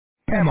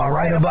Am I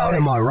right about it?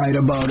 Am I right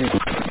about it?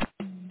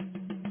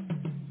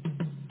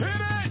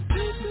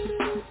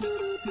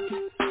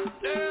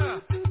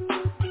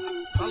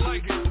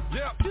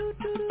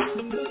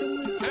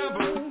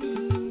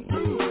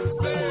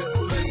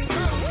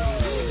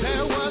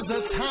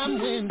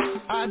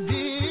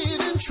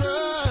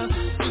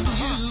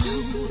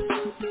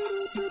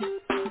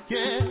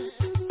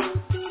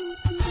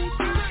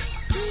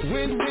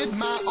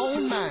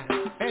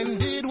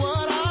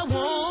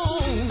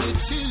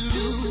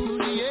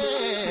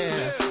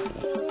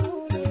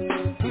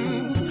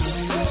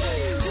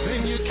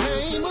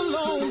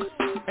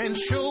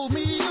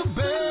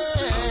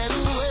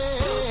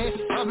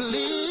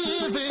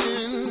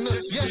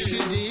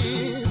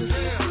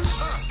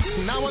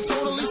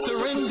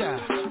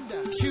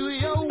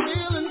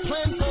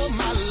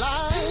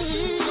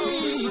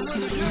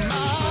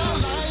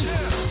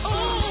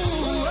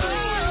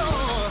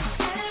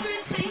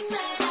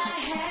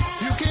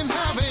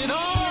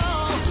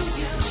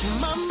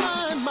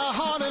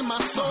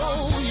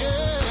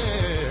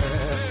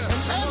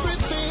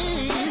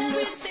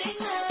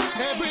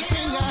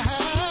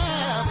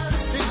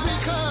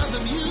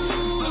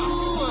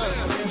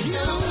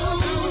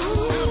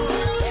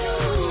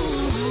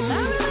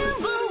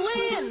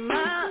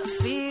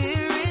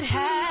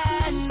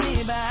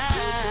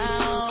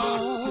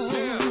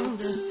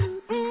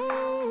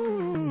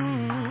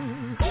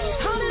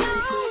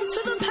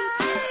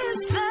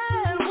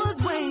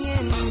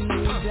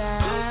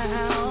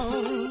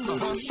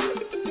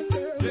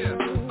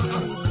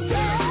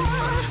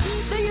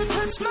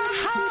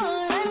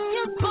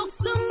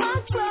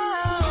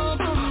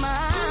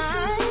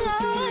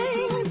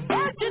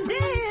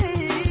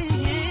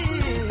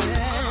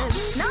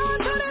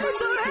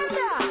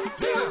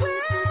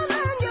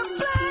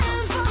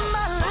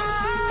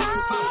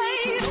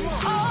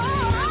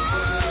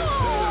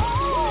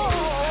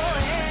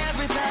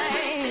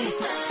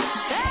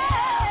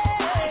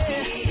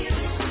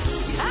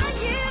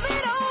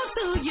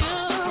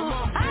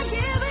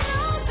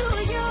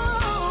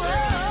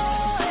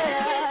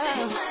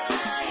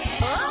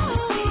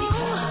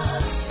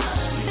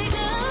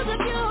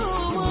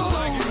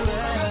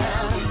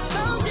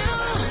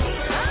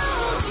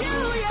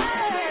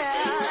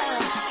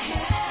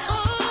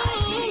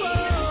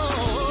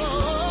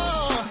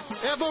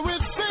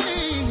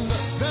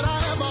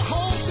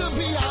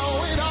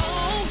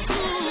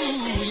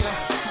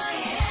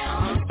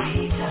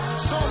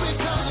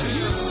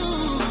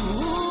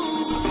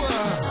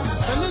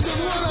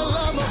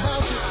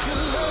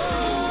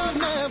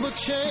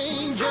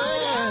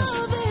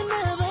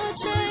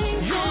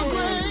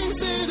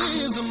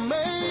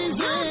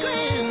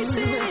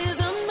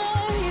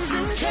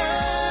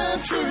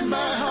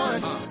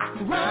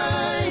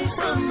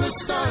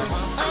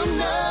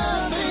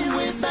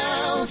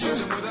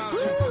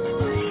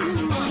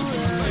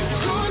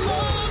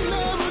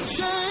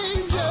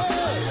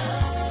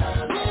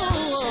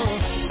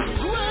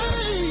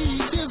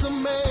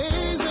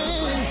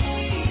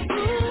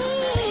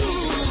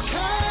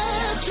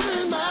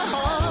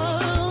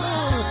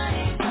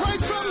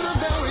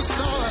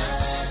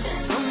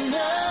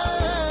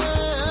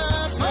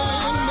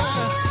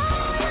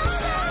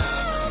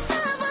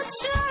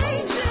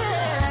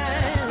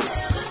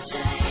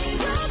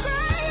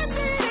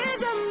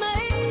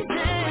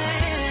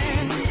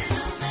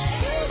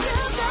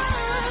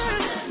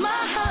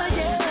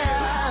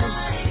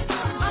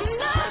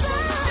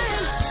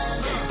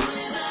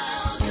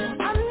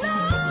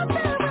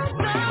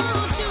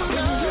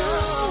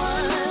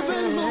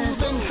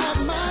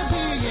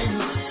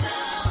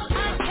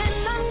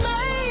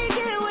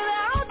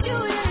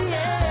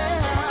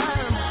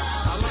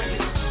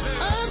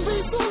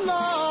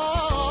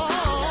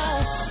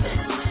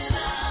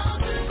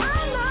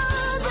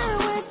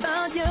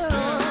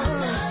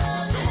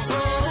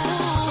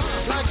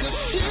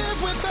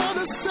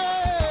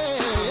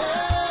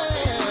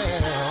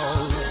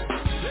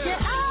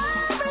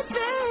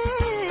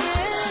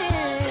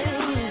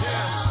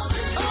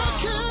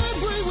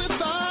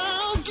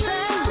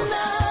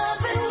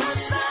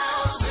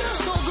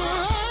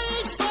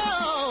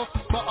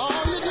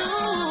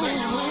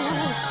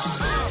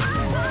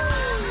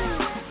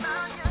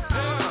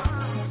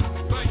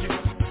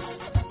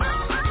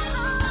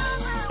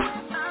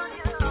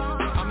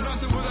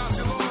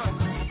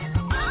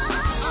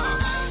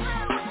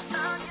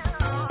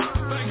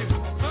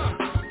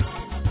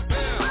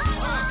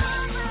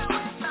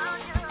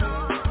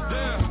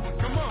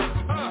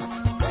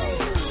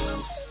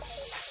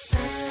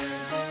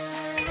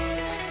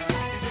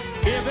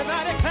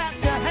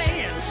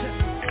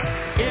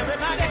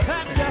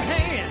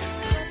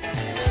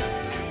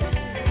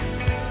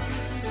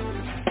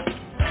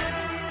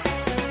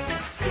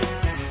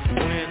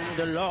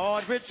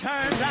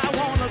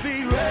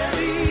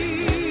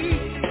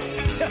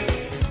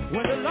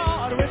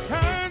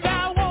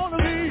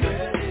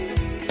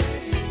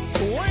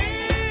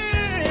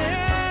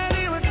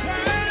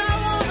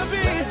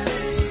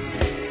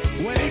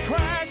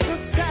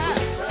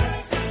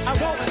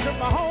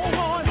 My home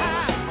on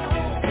high.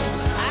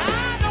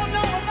 I don't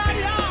know about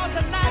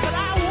y'all tonight, but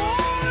I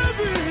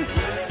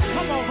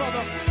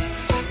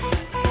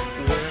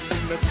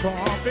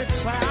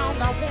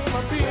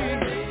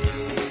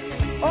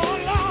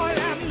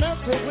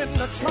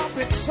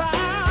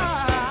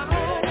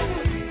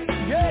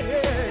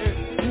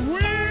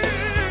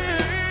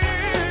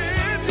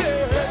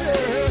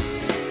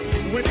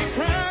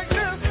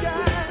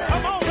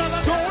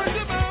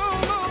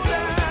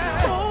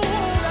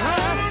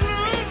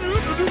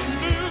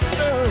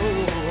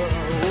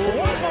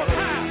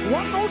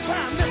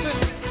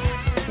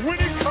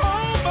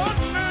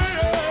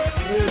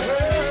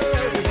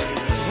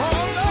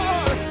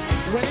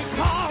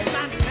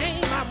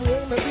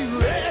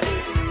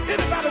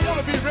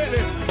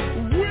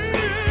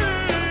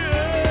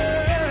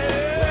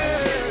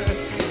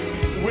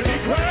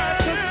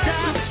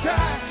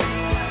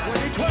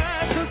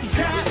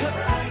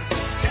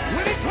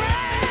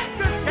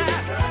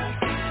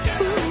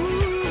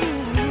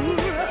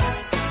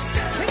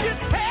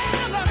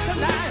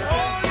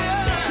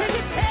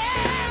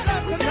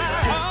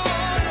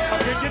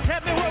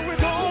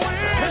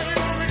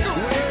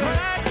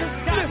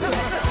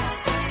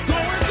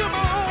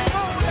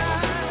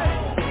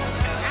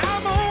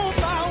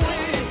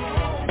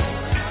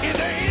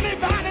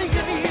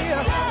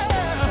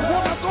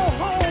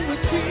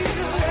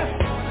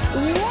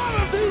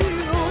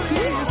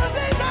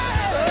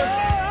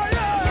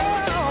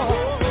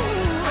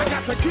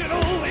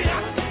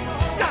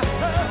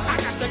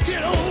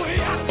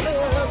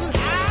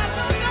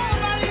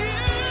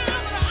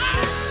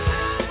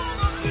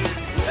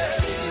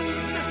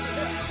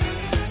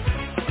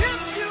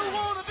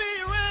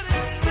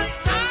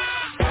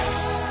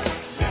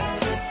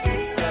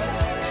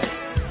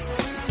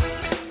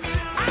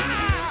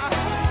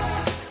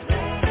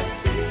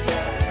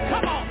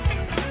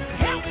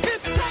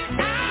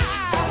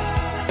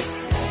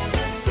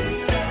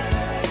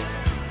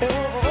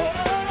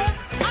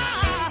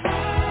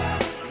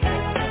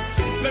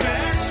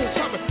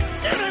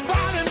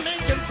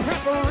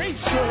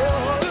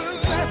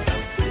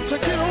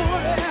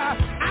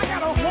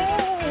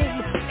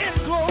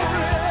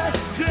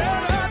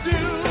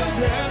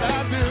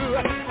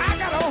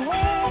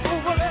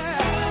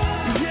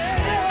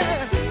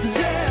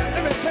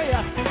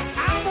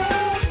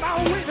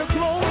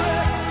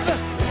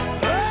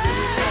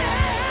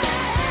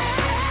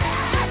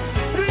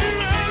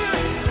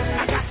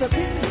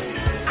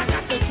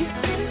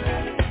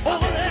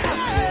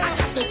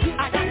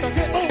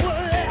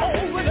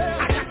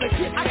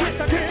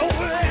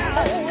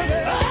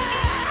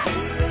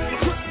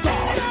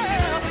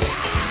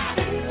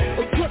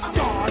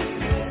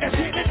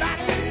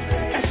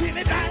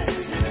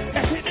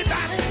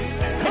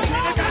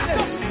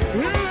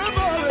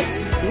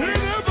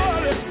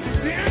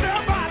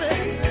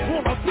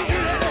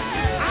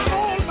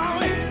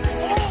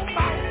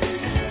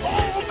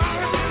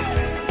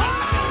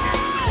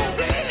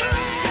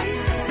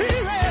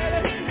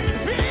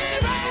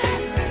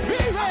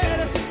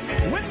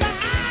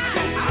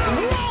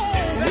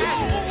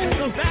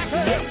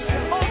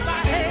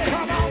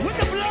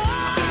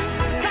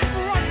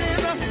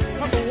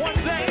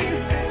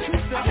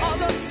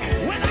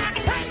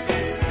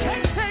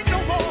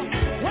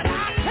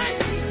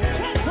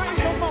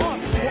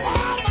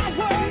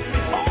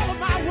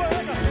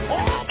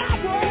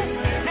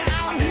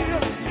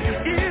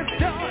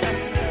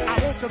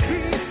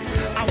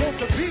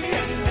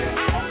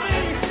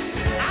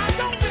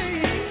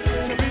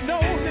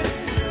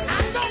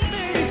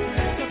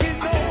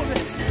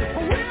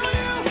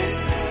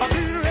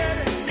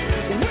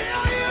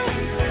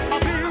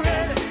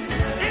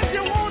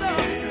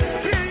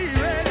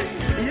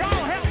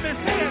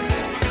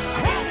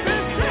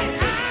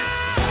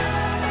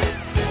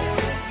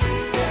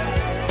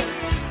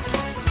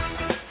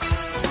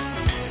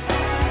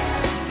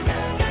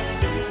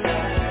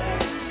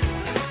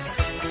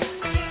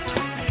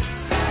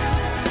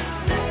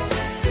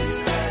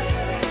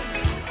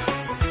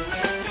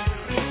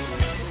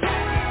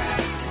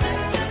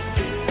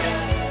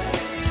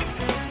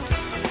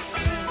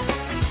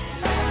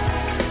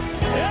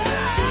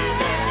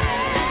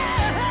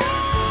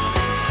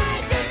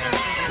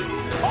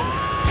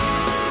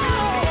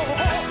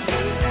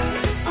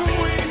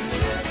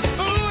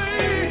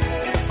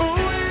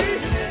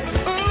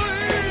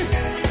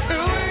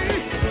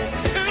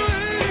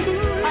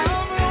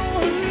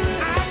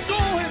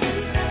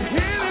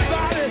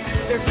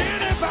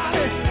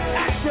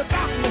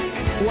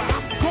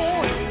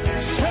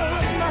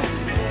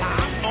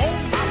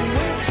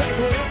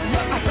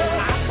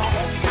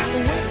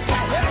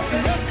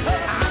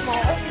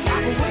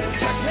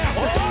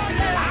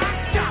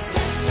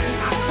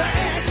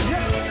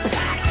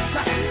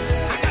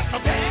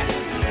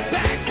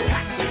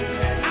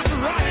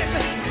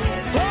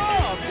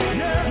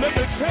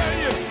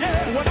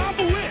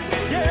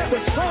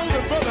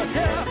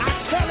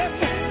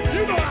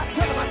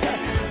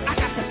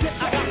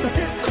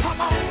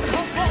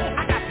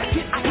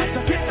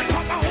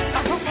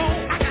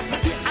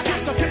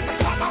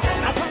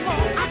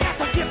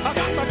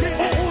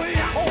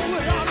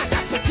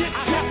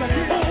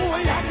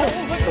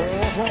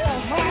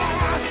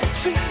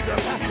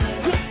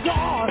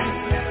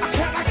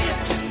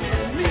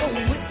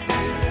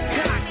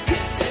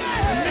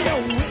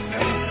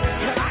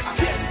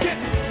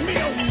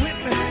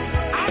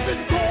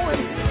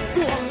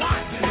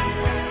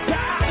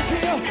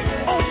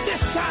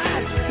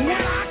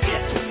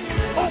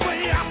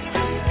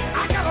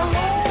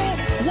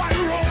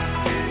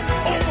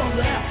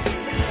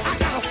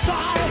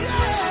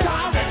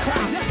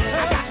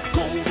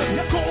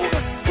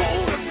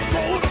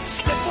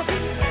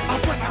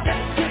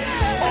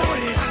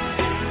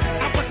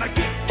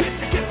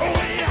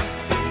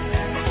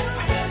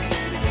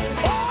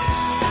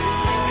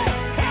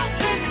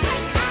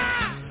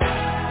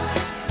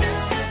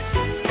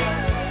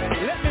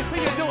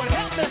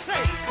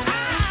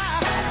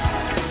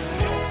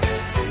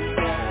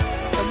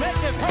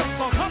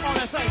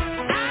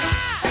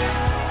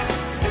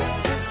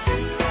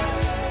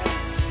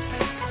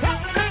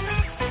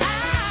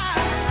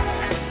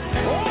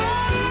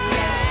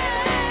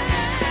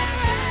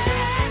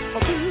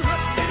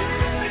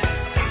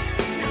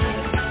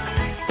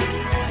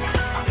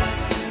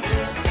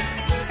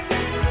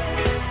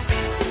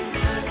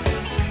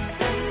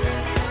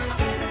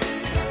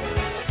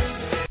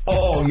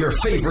All your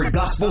favorite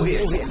gospel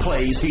hits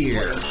plays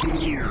here.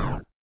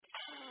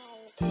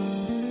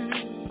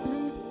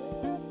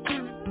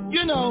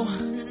 You know,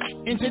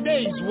 in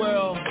today's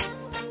world,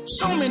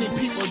 so many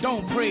people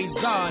don't praise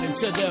God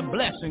until their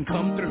blessing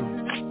come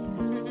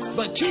through.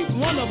 But Keith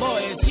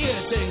Wonderboy is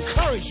here to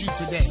encourage you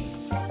today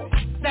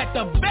that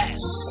the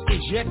best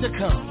is yet to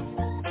come.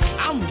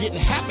 I'm getting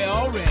happy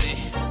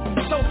already.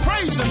 So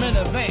praise Him in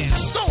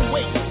advance. Don't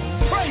wait.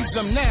 Praise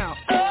Him now.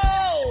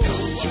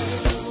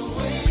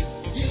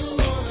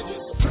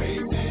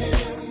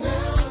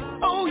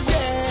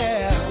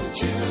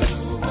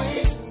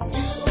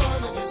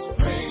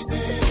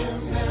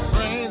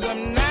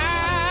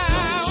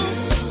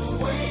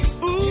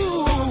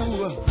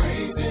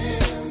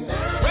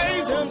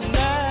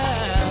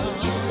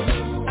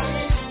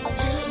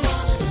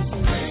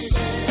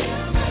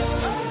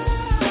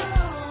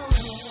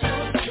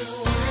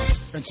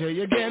 Until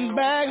you get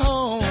back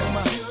home,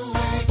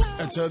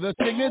 until the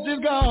sickness is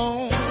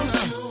gone,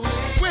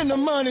 when the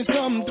money's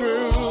come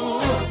through,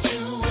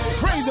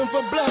 praise Him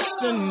for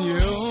blessing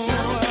you.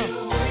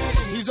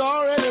 He's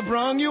already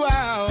brung you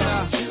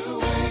out,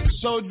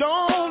 so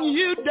don't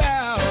you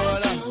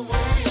doubt.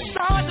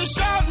 Start to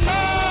shout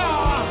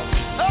now.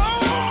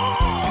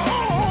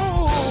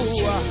 Oh,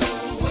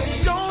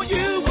 don't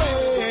you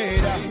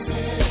wait.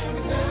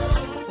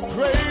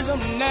 Praise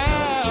Him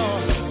now.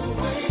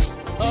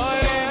 Oh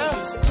yeah.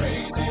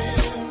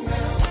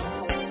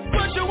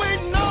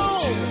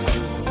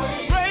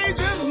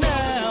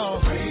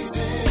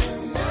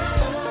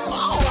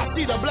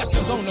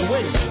 On the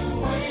way.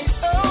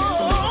 Oh,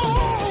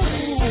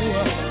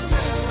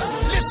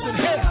 listen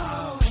here.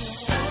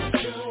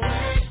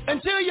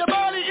 Until your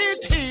body is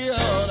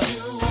healed,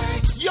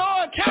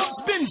 your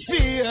account's been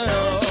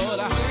filled.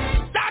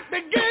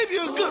 Doctor gave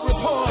you a good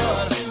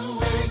report,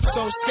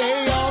 so stay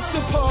off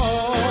the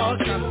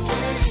porch.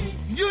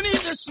 You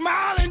need to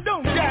smile and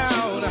don't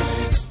doubt.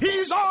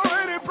 He's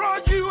already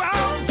brought you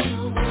out.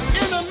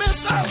 In the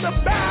midst of the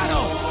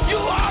battle, you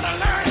ought to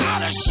learn how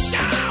to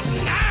shout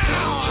now.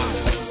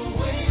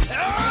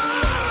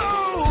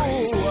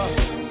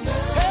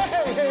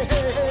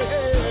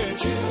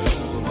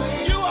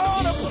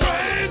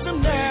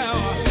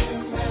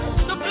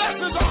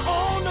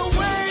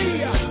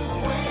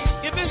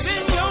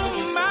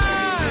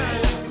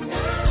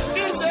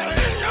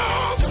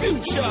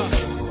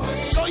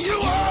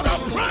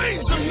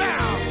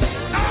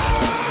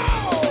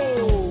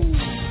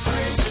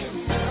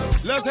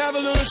 Let's have a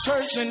little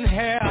church in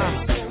here.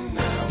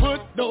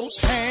 Put those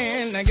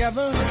hands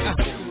together.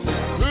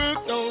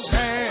 Put those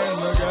hands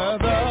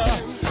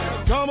together.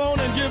 Come on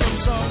and give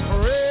Him some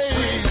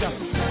praise.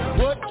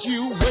 What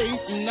you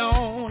waiting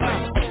on?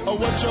 Or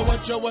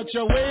what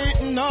you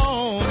waiting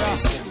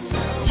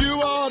on?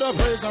 You ought to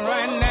praise Him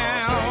right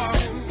now.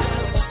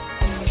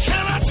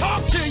 Can I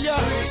talk to you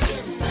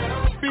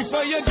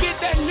before you get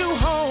that new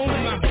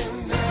home?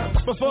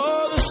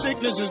 Before the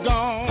sickness is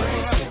gone.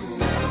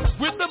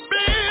 With the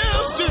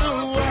bills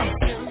due,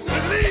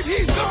 believe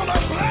He's gonna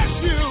bless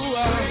you.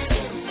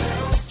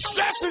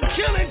 Stress is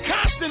killing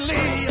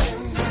constantly,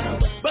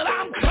 but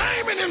I'm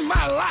claiming in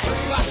my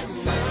life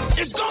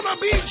it's gonna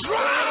be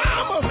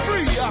drama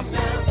free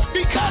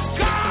because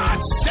God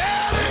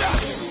said it.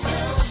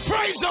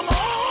 Praise Him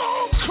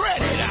on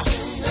credit.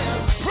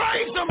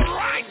 Praise Him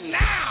right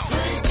now.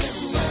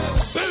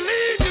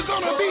 Believe you're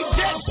gonna be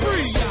debt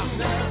free.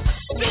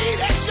 See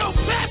that your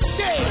best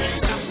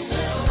days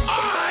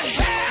are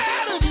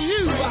ahead of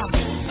you.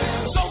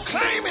 So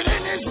claim it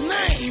in His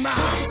name.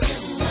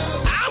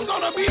 I'm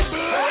gonna be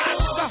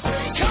blessed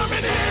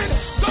coming in,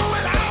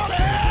 going out.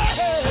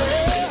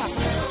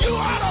 You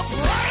ought to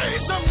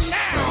praise Him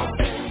now.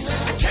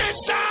 I can't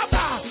stop. I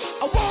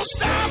won't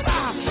stop. I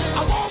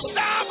won't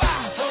stop. I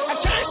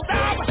can't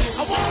stop.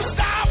 I won't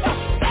stop.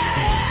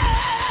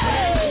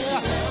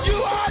 Hey, you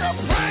ought to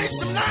praise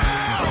Him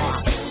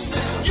now.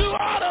 You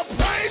ought to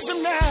praise Him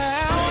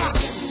now.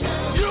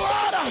 You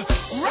ought to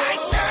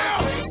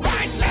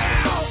right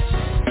now.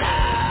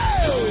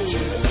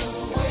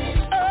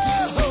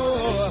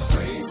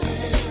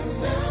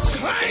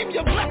 Claim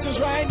your blessings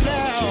right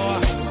now.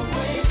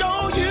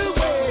 Don't you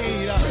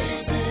wait.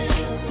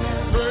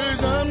 Praise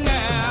Him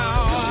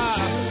now.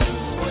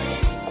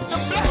 The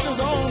blessings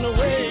on the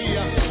way.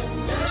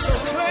 So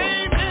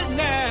claim it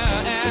now.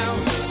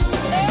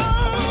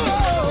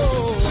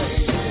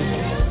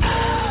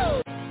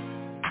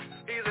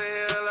 He's a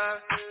healer.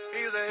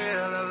 He's a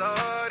healer,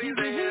 Lord. He's a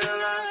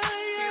healer.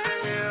 He's a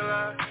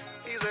healer.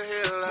 He's a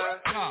healer.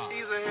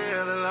 He's a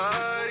healer,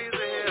 Lord. He's a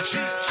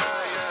healer.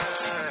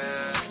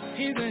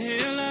 He's a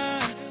healer,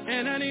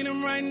 and I need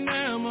Him right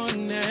now more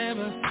than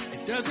ever.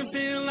 It doesn't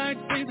feel like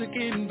things are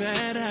getting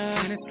better.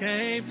 Can't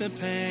escape the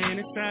pain,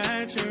 it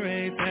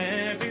saturates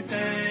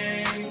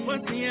everything.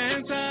 What's the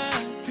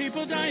answer?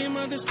 People dying,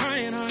 mothers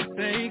crying, hearts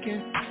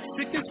aching.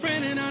 Sickness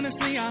spreading,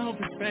 honestly, I hope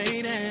it's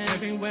fading.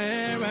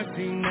 Everywhere I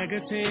see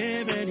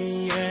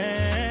negativity,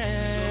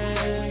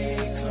 yeah. We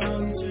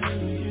come to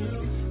you,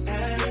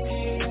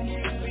 asking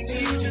you, we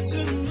need you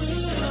to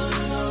move.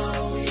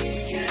 All we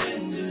can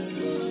do.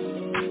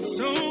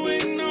 So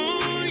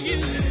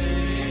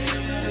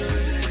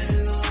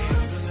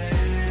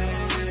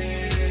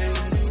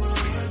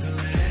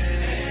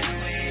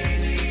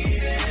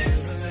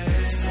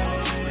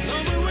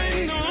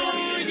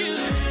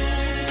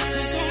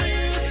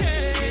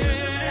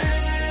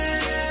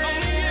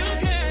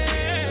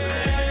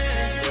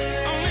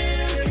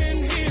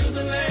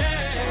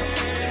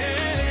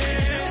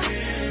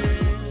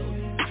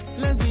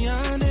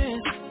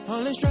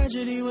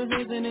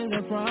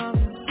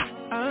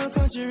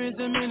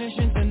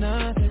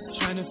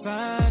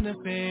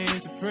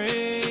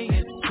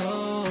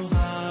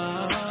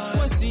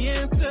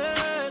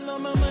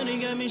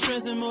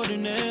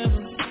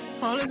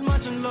is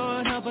much, and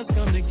Lord, help us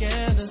come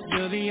together.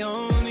 You're the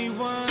only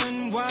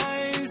one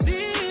wise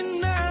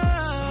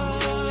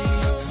enough.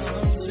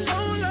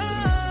 Oh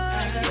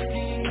Lord,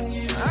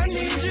 I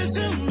need you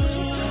to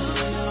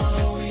move.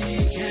 All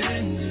we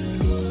can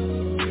do.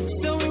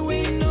 So we're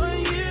waiting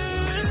on you.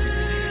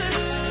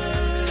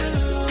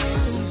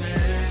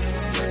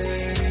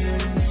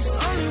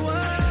 Only one.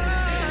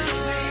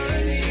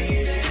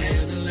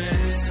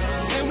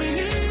 And we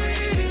need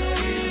you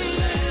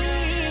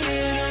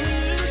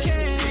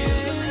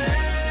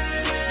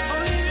can.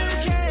 Only you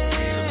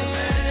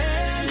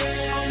can.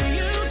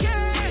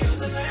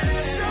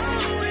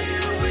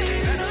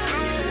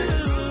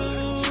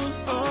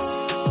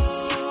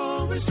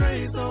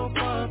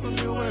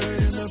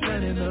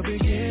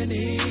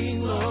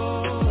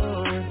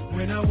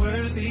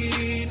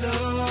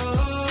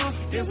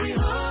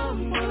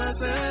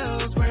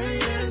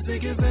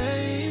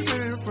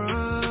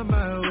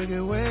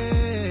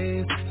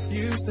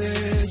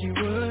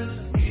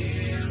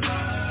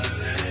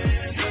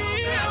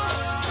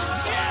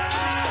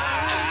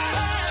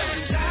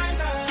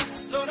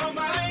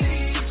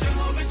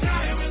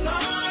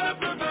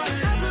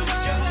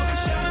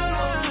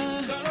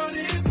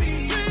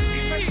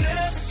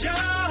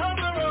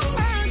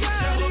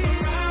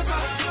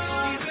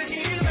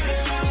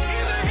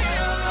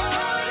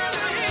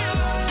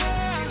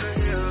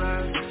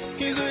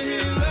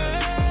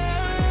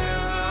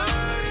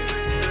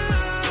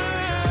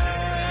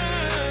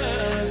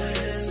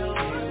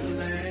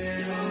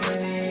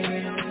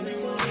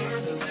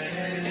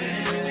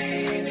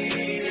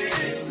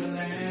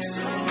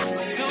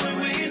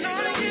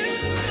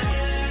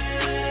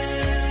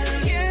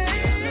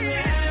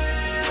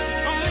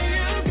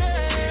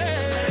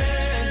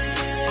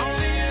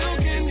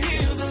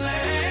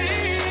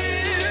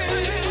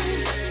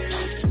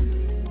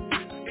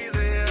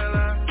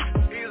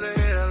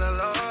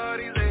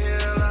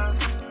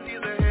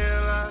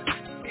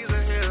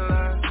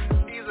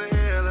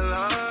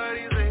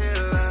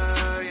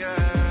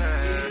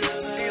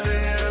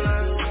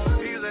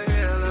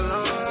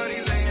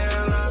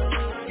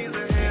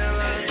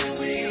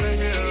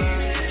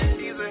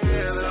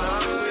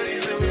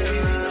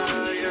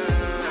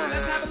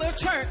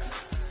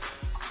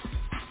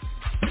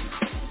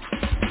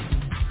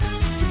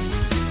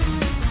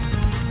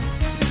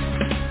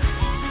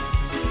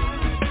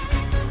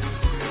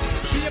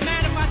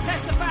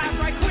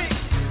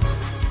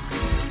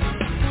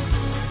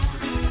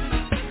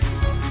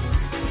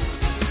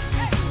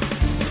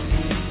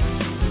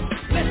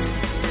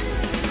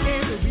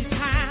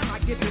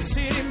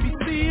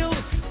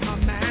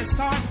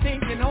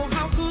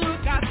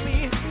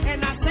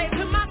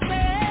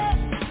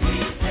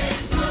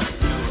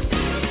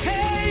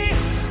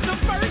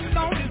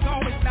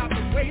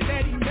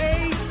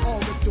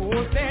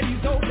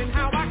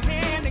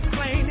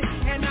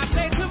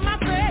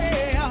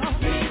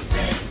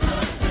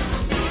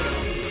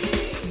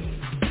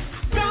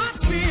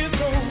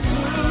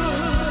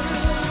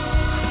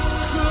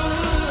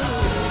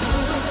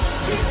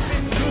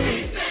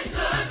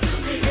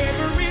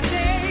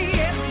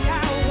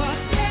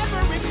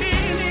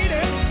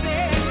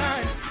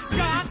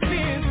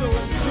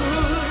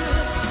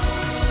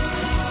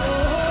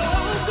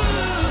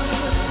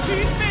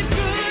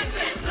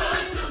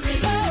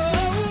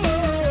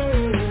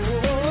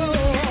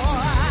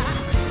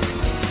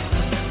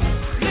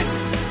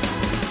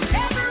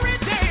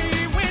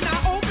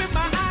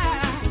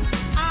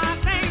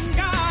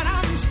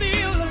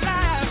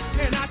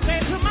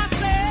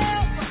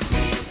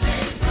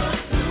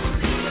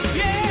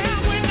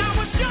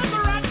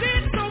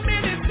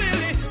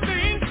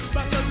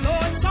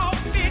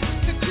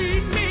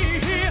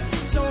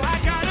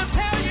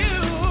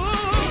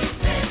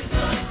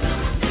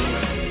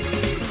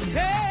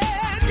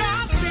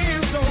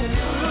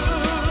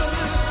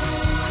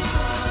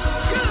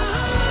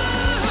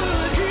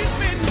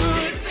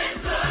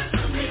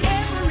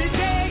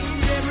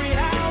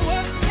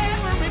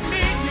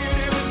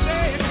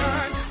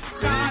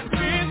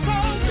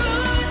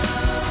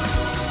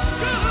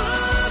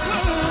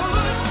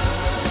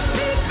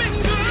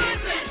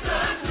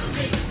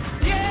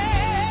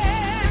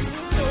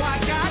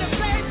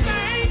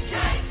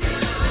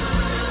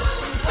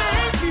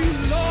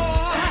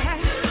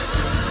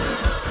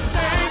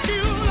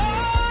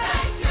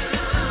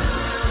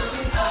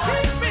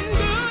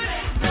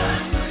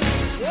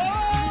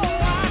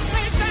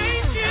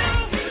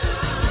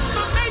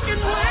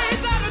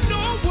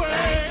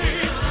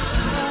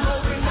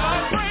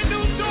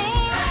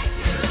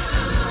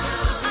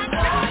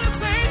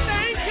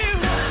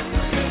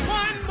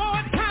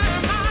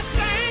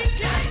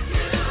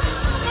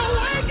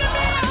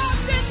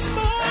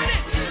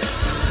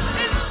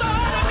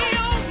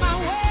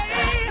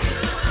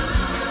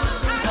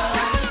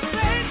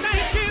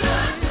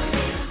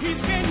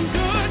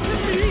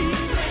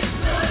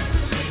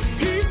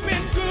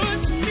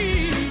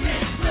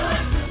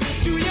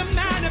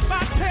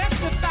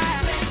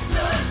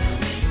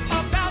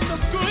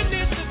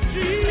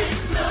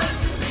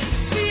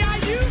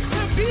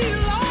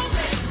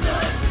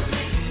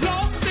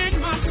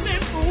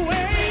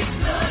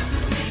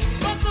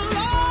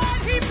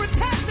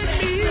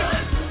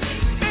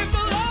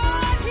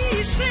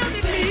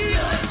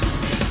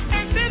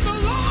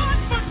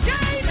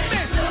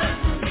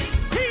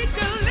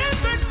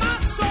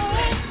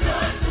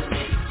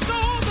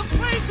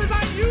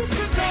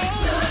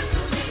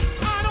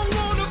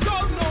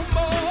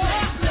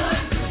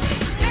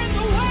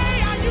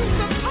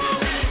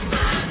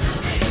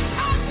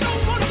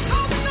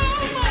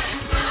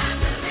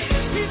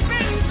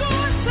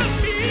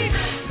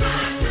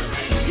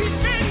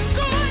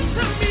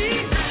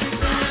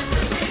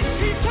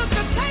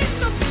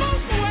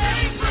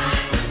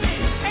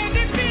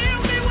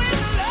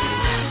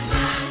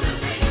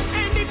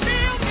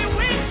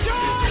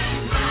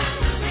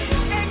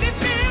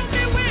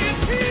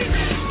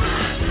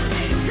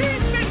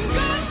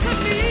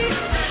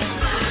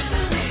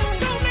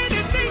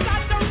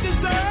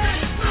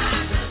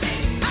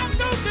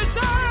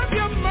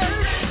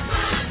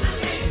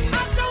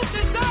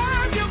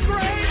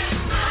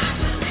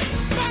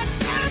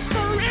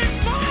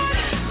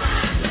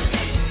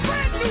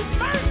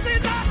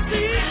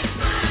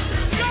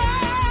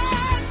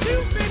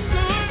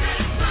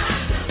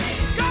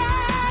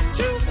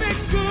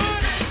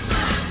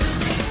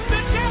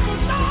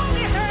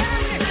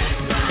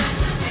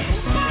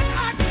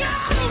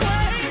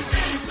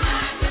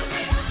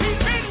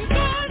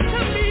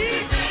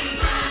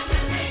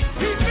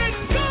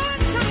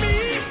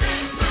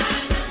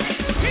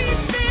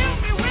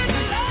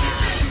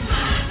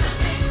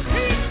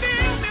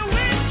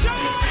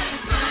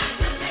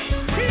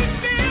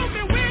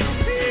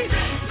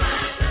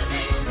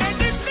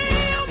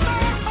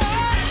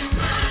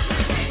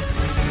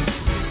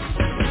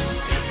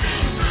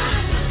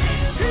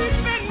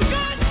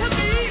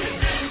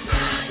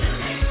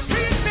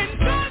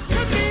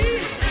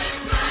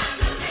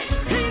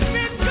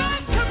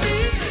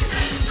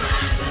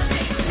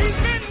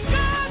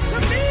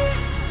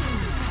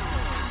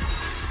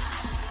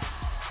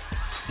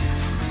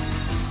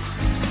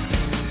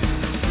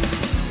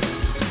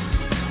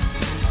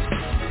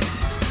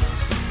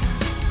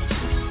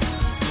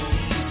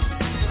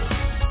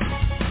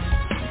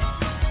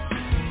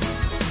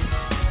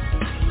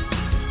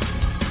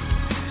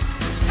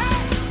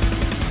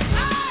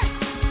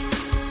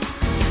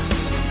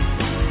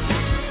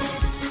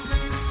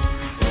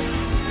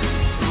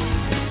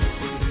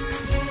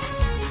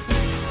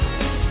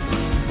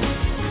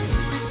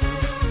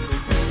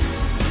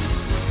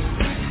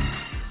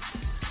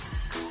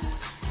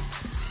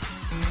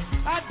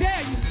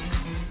 dare you.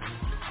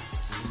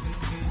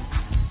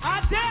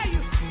 I dare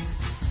you.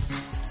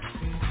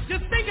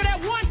 Just think of that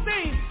one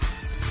thing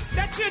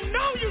that you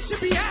know you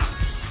should be out.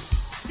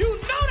 You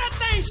know that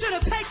thing should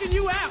have taken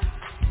you out.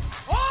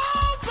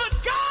 Oh, but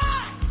God.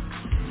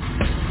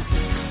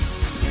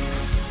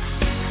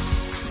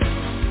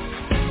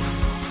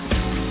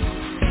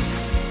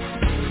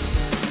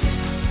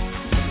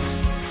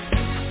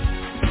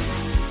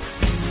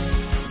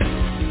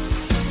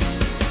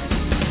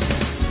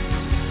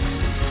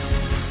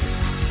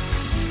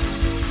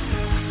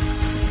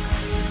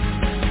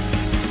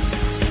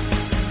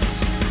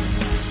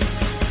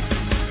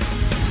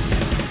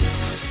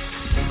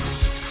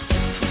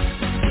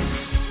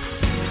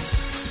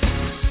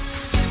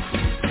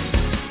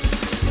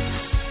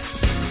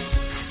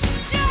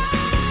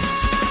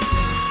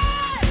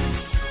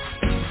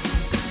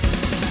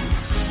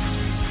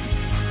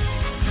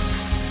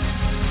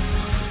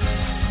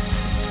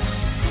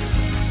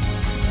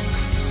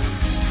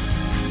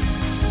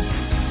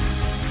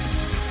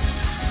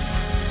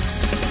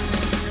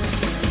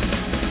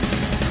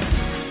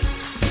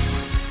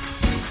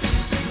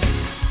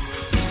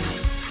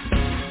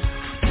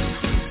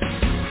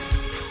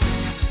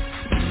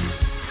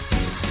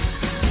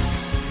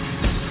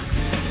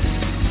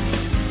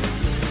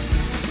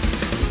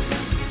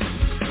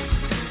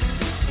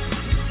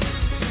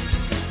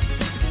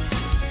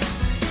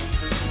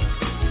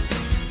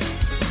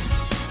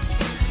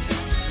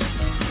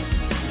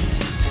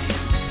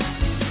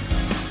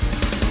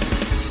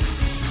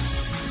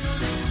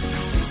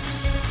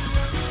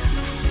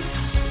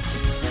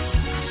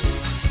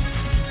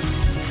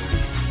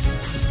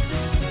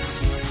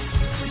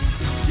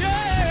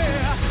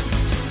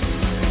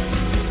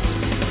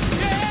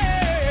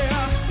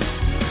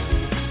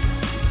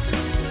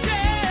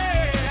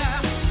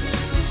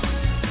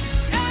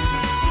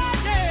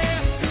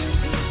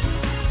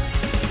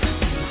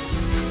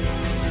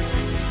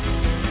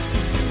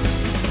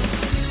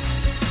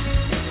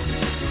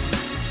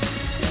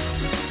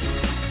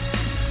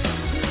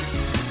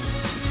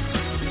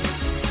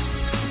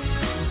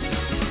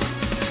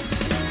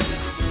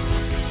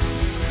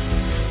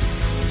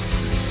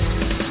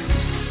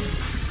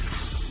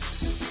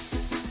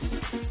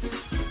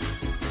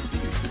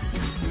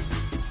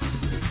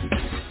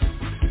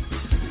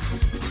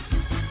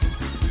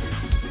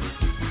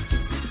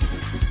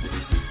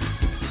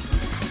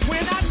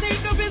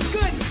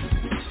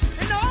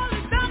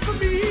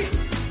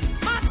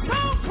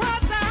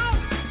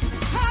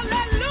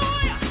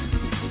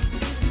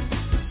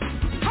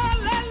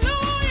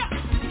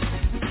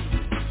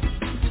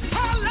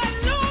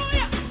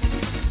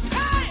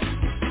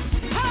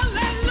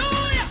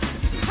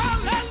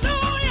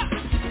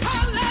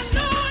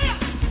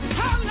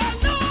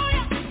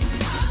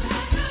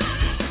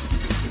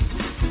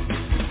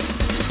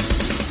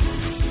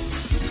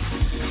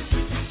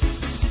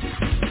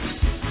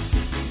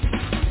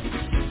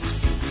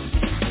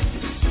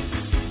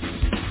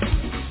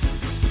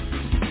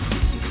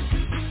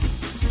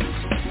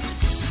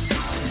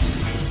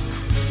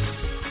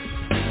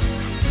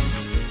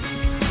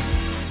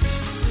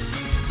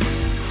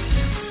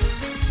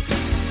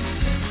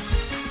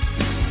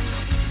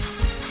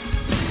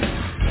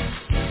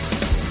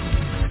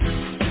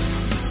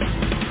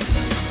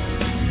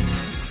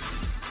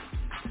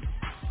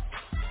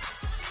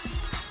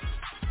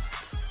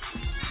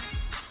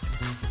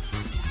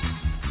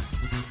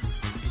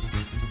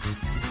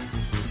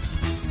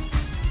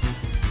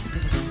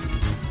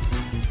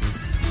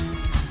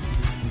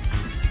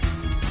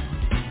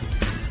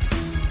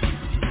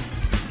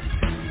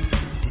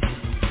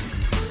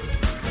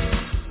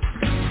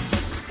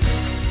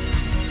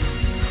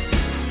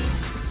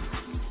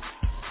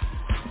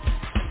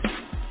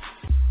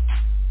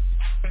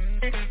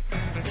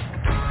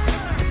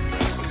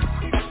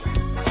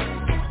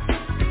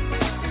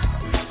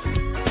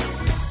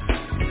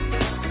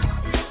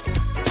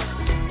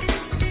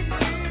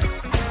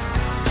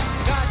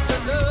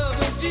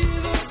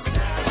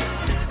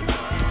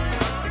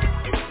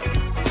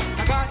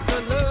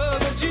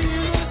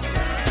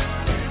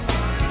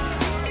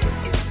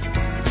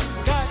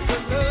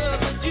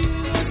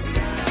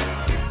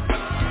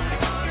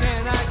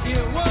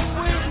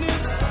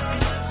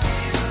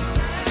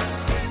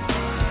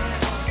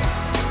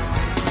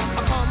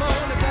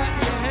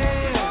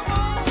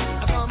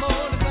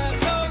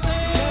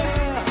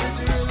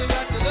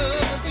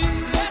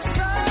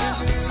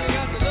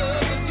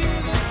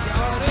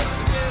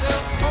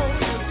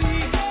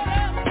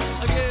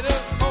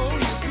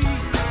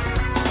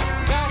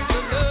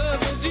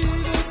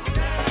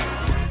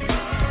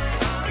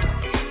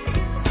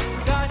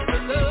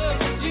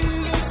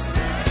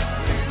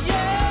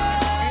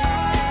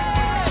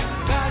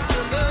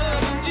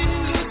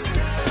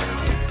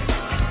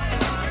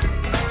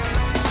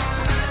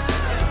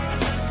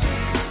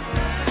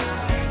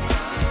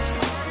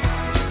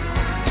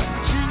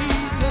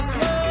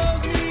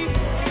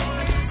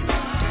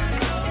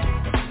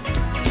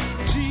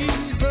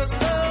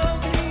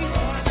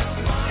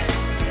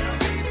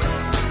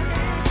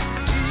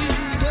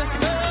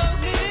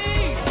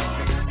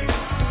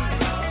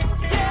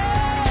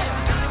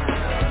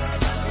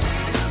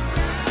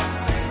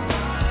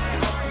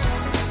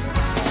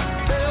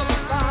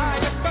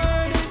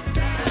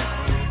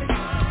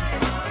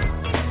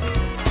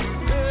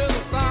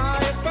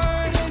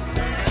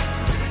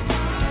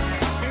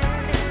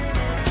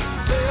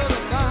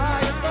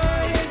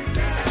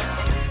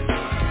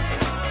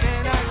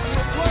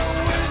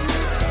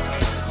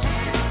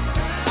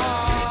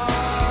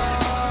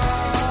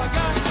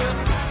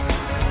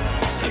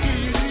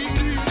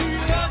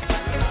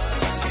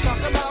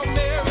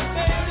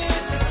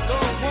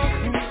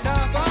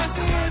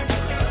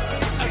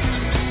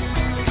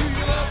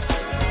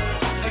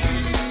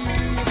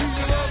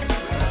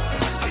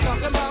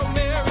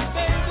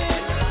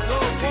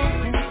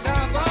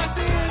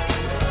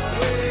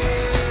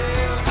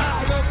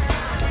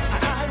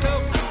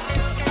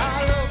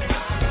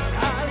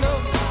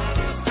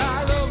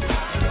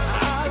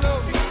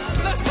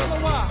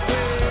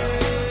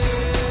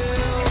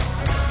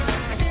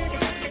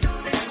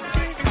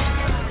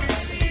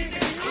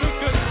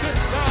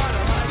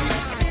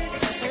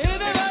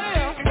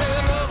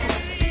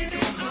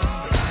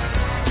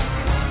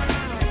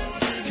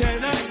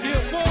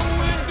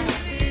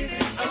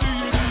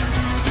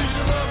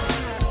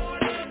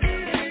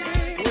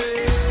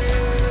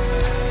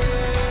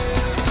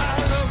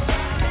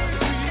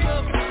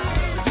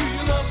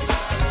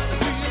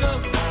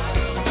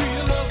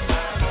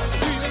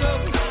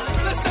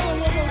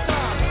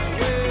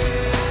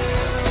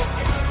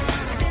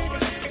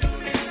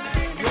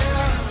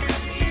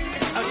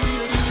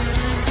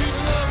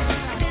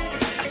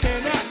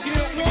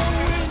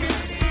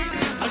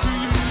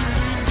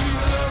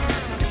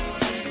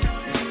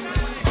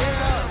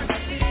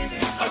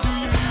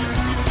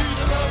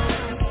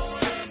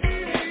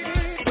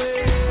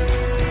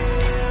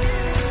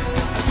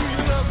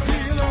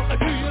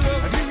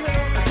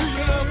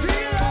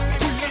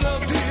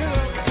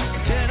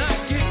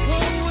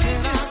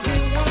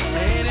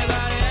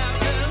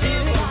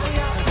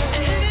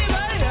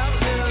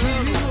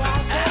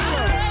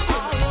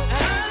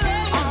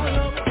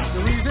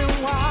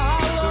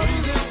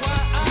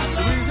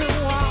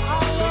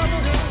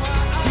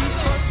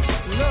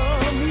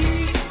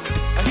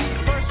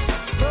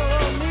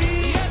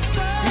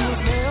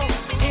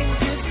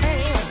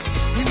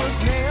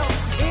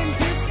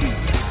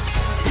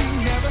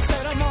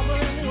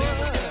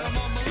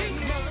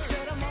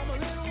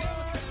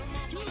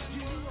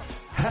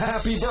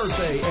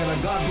 birthday and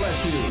a God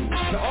bless you.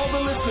 To all the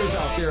listeners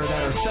out there that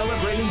are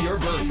celebrating your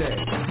birthday.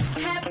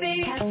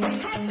 Happy,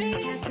 happy, happy,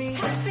 happy,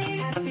 happy,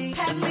 happy,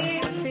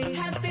 happy,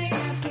 happy,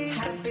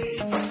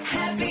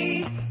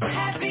 happy,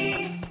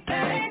 happy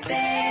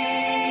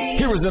birthday.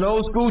 Here is an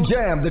old school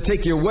jam to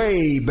take you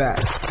way back.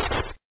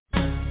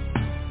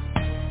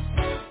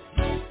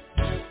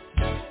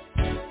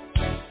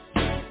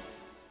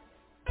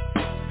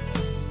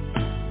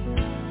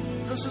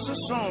 This is a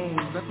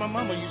song that my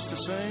mama used to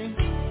sing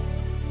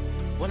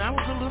when I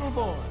was a little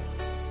boy.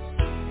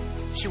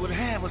 She would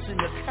have us in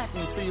the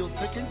cotton field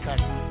picking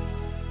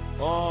cotton.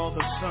 Oh,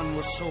 the sun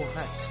was so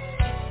hot.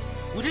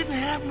 We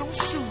didn't have no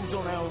shoes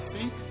on our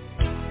feet.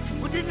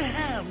 We didn't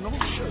have no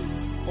shirt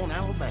on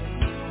our back.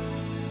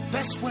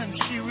 That's when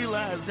she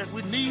realized that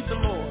we need the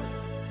Lord.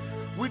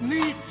 We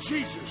need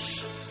Jesus.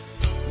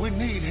 We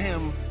need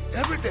Him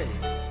every day.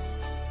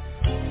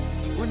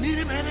 We need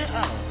Him every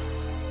hour,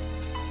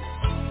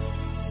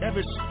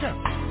 every step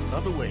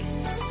of the way.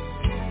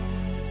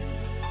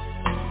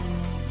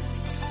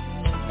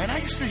 And I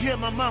used to hear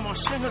my mama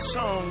sing a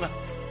song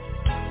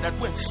that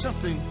went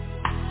something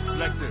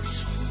like this.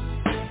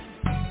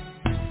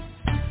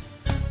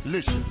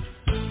 Listen,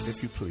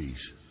 if you please.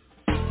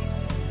 I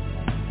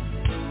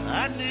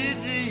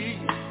need thee.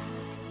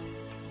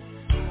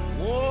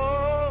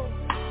 Whoa,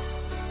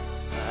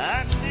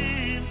 I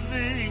need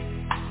thee.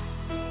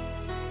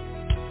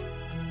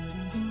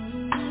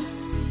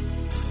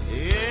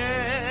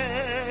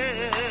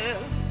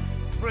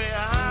 Every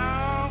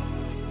hour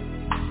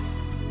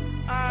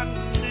I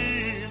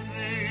need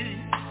thee.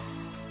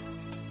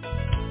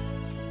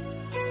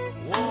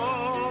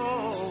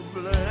 Whoa,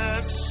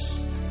 bless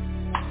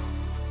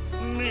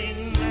me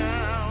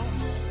now,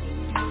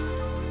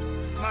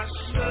 my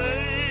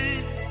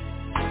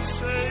Savior,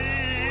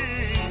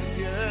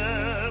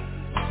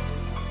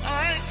 I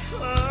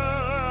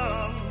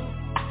come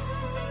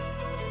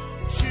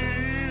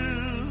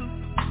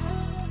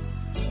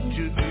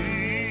to thee.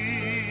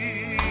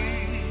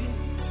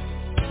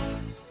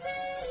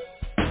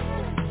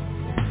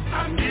 I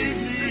need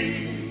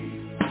thee,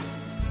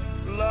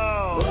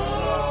 Lord.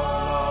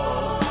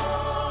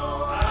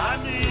 I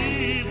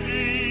need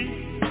thee,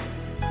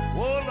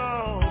 oh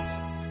Lord,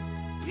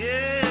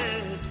 yeah.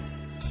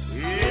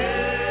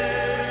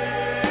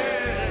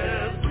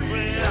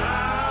 Every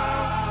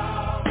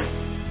hour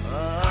I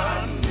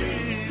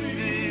need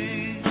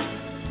thee.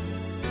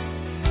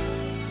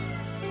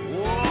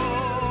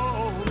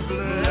 Oh,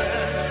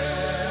 bless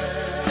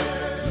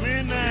me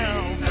now,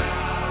 my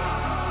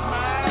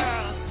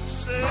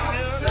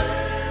Savior.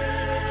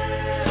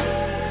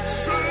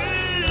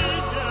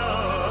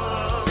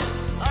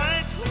 I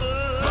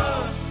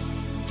come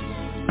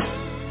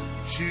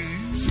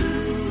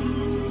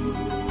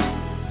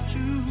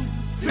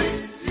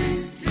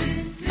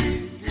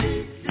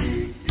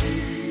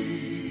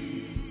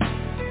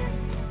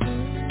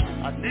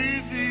I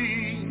need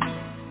thee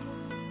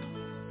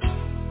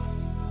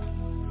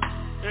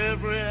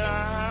every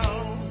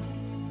hour.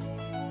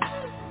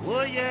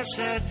 Oh yes,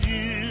 I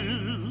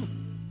do.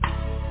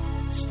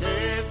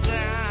 Stay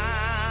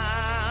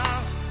thou,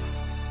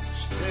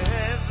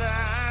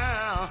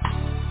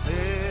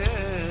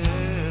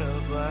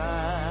 ever.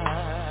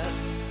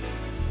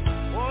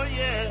 Oh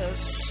yes,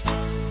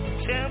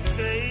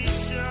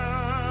 temptation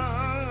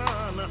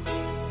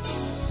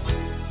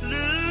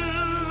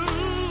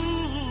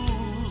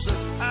lose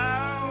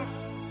out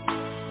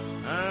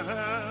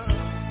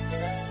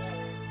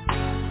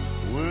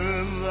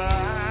when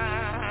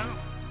thou,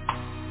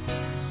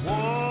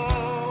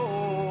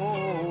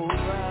 whoa,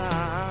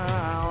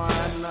 thou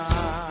art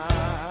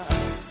not.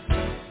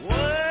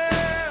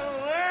 Well,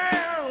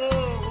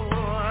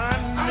 I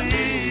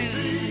need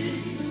thee.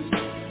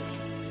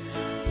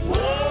 Whoa,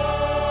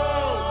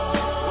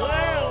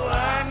 I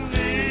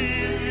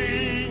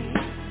need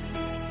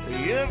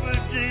thee every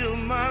day of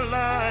my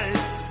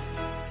life.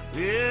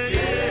 Yeah,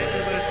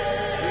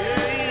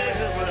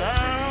 but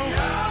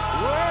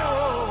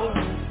whoa,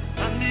 I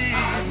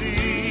need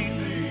thee.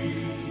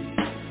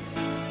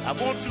 I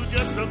want you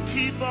just to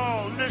keep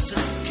on,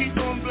 listen, keep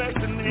on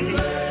blessing me.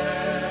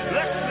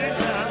 Bless me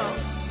now.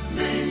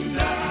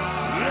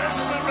 Yes,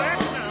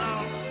 right now,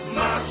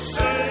 my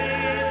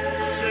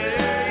Savior.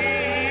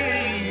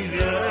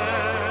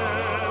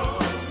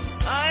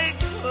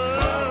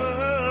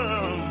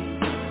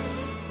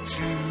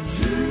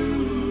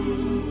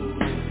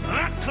 I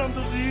come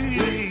to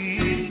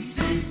thee.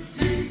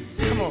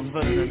 Come on,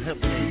 brother, and help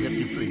me, if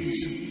you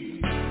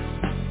please.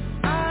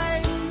 I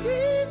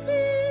need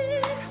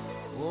thee.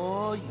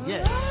 Oh,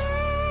 yes.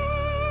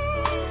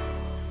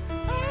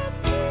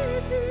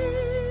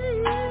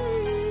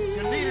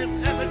 You need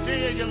Him every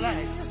day of your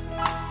life.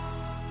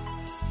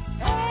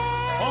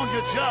 On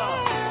your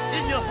job,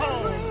 in your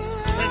home,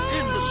 and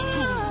in the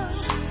schools.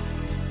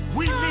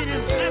 We need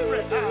Him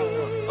every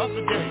hour of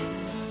the day.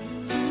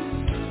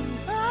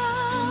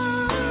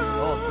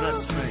 Oh,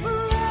 bless me.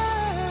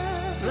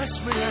 Bless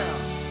me now.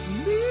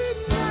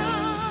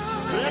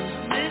 Bless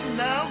me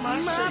now, my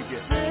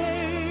Savior.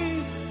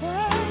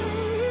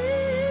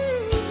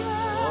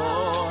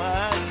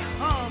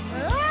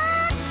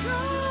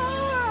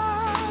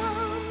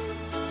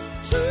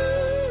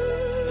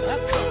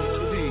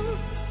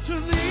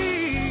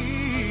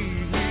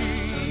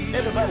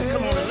 everybody,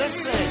 come on and let's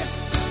sing.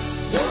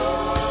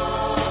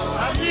 Whoa,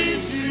 I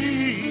need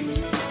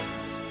thee.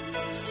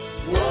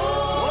 Whoa,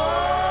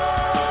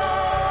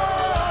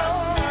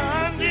 I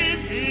need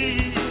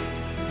thee.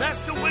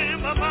 That's the way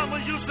my mama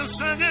used to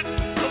sing it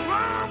a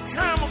long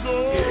time ago.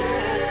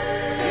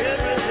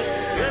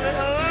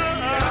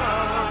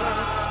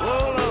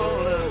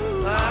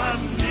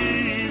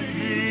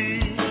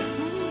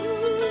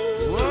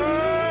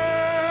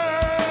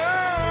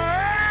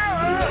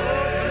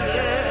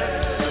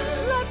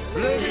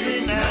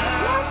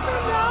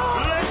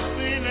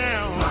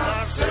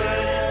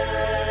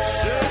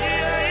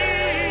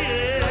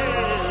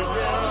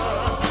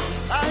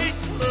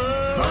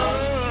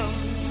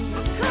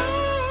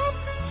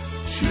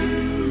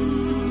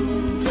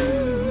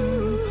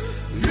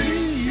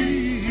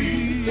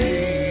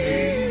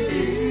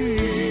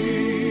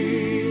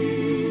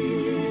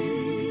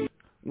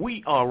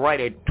 All right,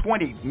 at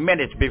 20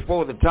 minutes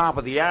before the top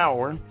of the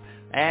hour,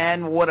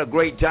 and what a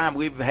great time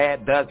we've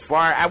had thus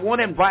far. I want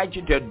to invite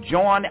you to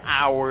join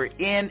our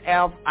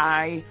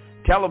NFI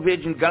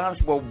television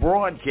gospel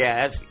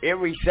broadcast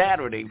every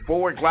Saturday,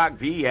 4 o'clock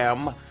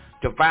p.m.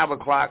 to 5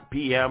 o'clock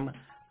p.m.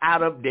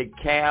 out of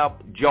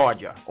DeKalb,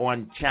 Georgia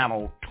on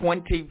channel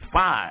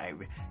 25.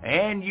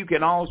 And you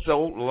can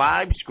also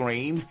live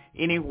stream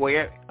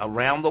anywhere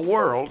around the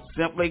world.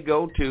 Simply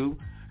go to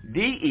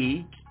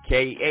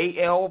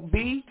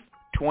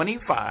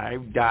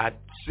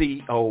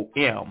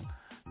DEKALB25.com.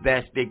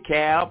 That's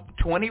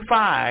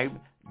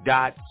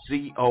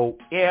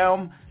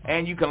DeKalb25.com.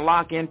 And you can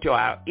lock into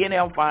our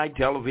NFI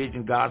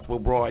television gospel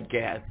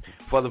broadcast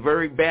for the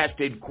very best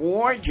in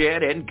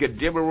quartet and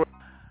contemporary.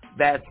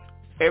 That's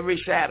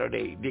every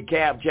Saturday,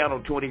 DeKalb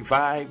Channel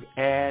 25,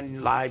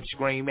 and live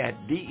stream at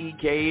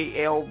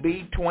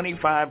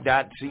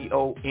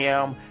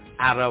DEKALB25.com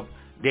out of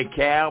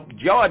DeKalb,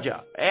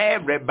 Georgia.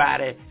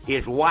 Everybody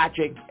is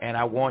watching, and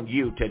I want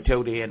you to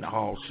tune in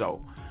also.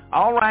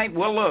 All right,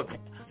 well, look,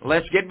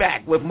 let's get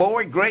back with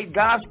more great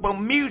gospel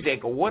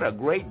music. What a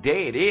great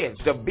day it is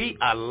to be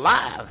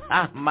alive.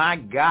 My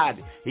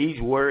God,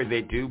 he's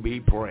worthy to be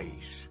praised.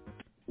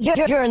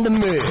 You're in the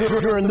mix.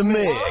 You're in the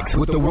mix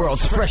with the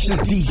world's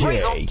freshest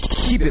DJ.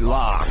 Keep it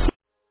locked.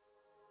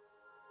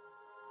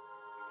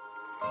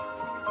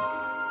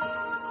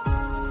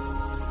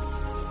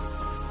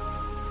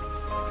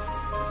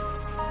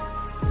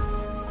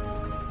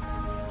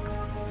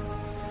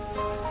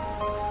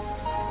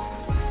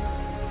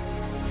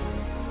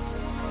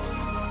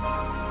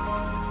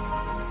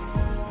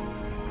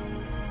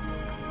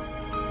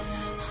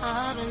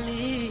 I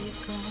believe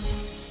God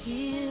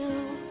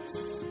heals.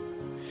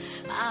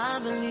 I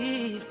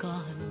believe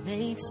God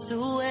makes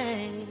a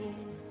way.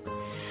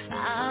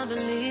 I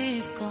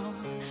believe God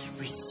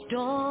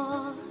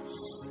restores.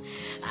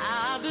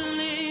 I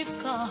believe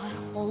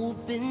God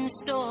opens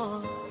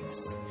doors.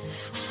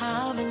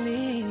 I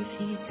believe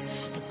He's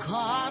the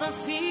God of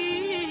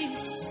peace.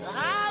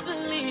 I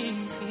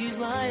believe He's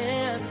my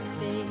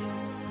everything.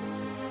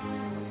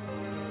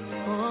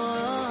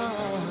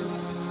 Oh,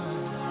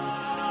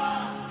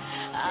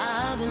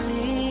 I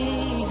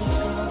believe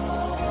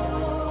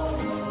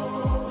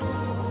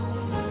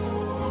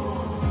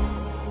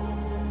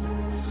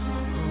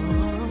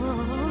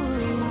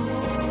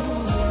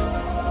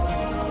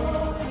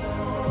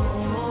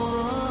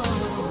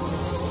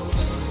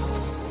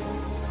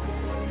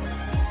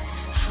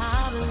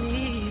I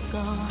believe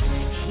God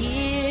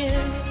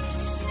hears.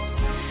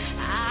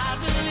 I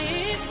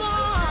believe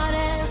God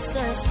answers.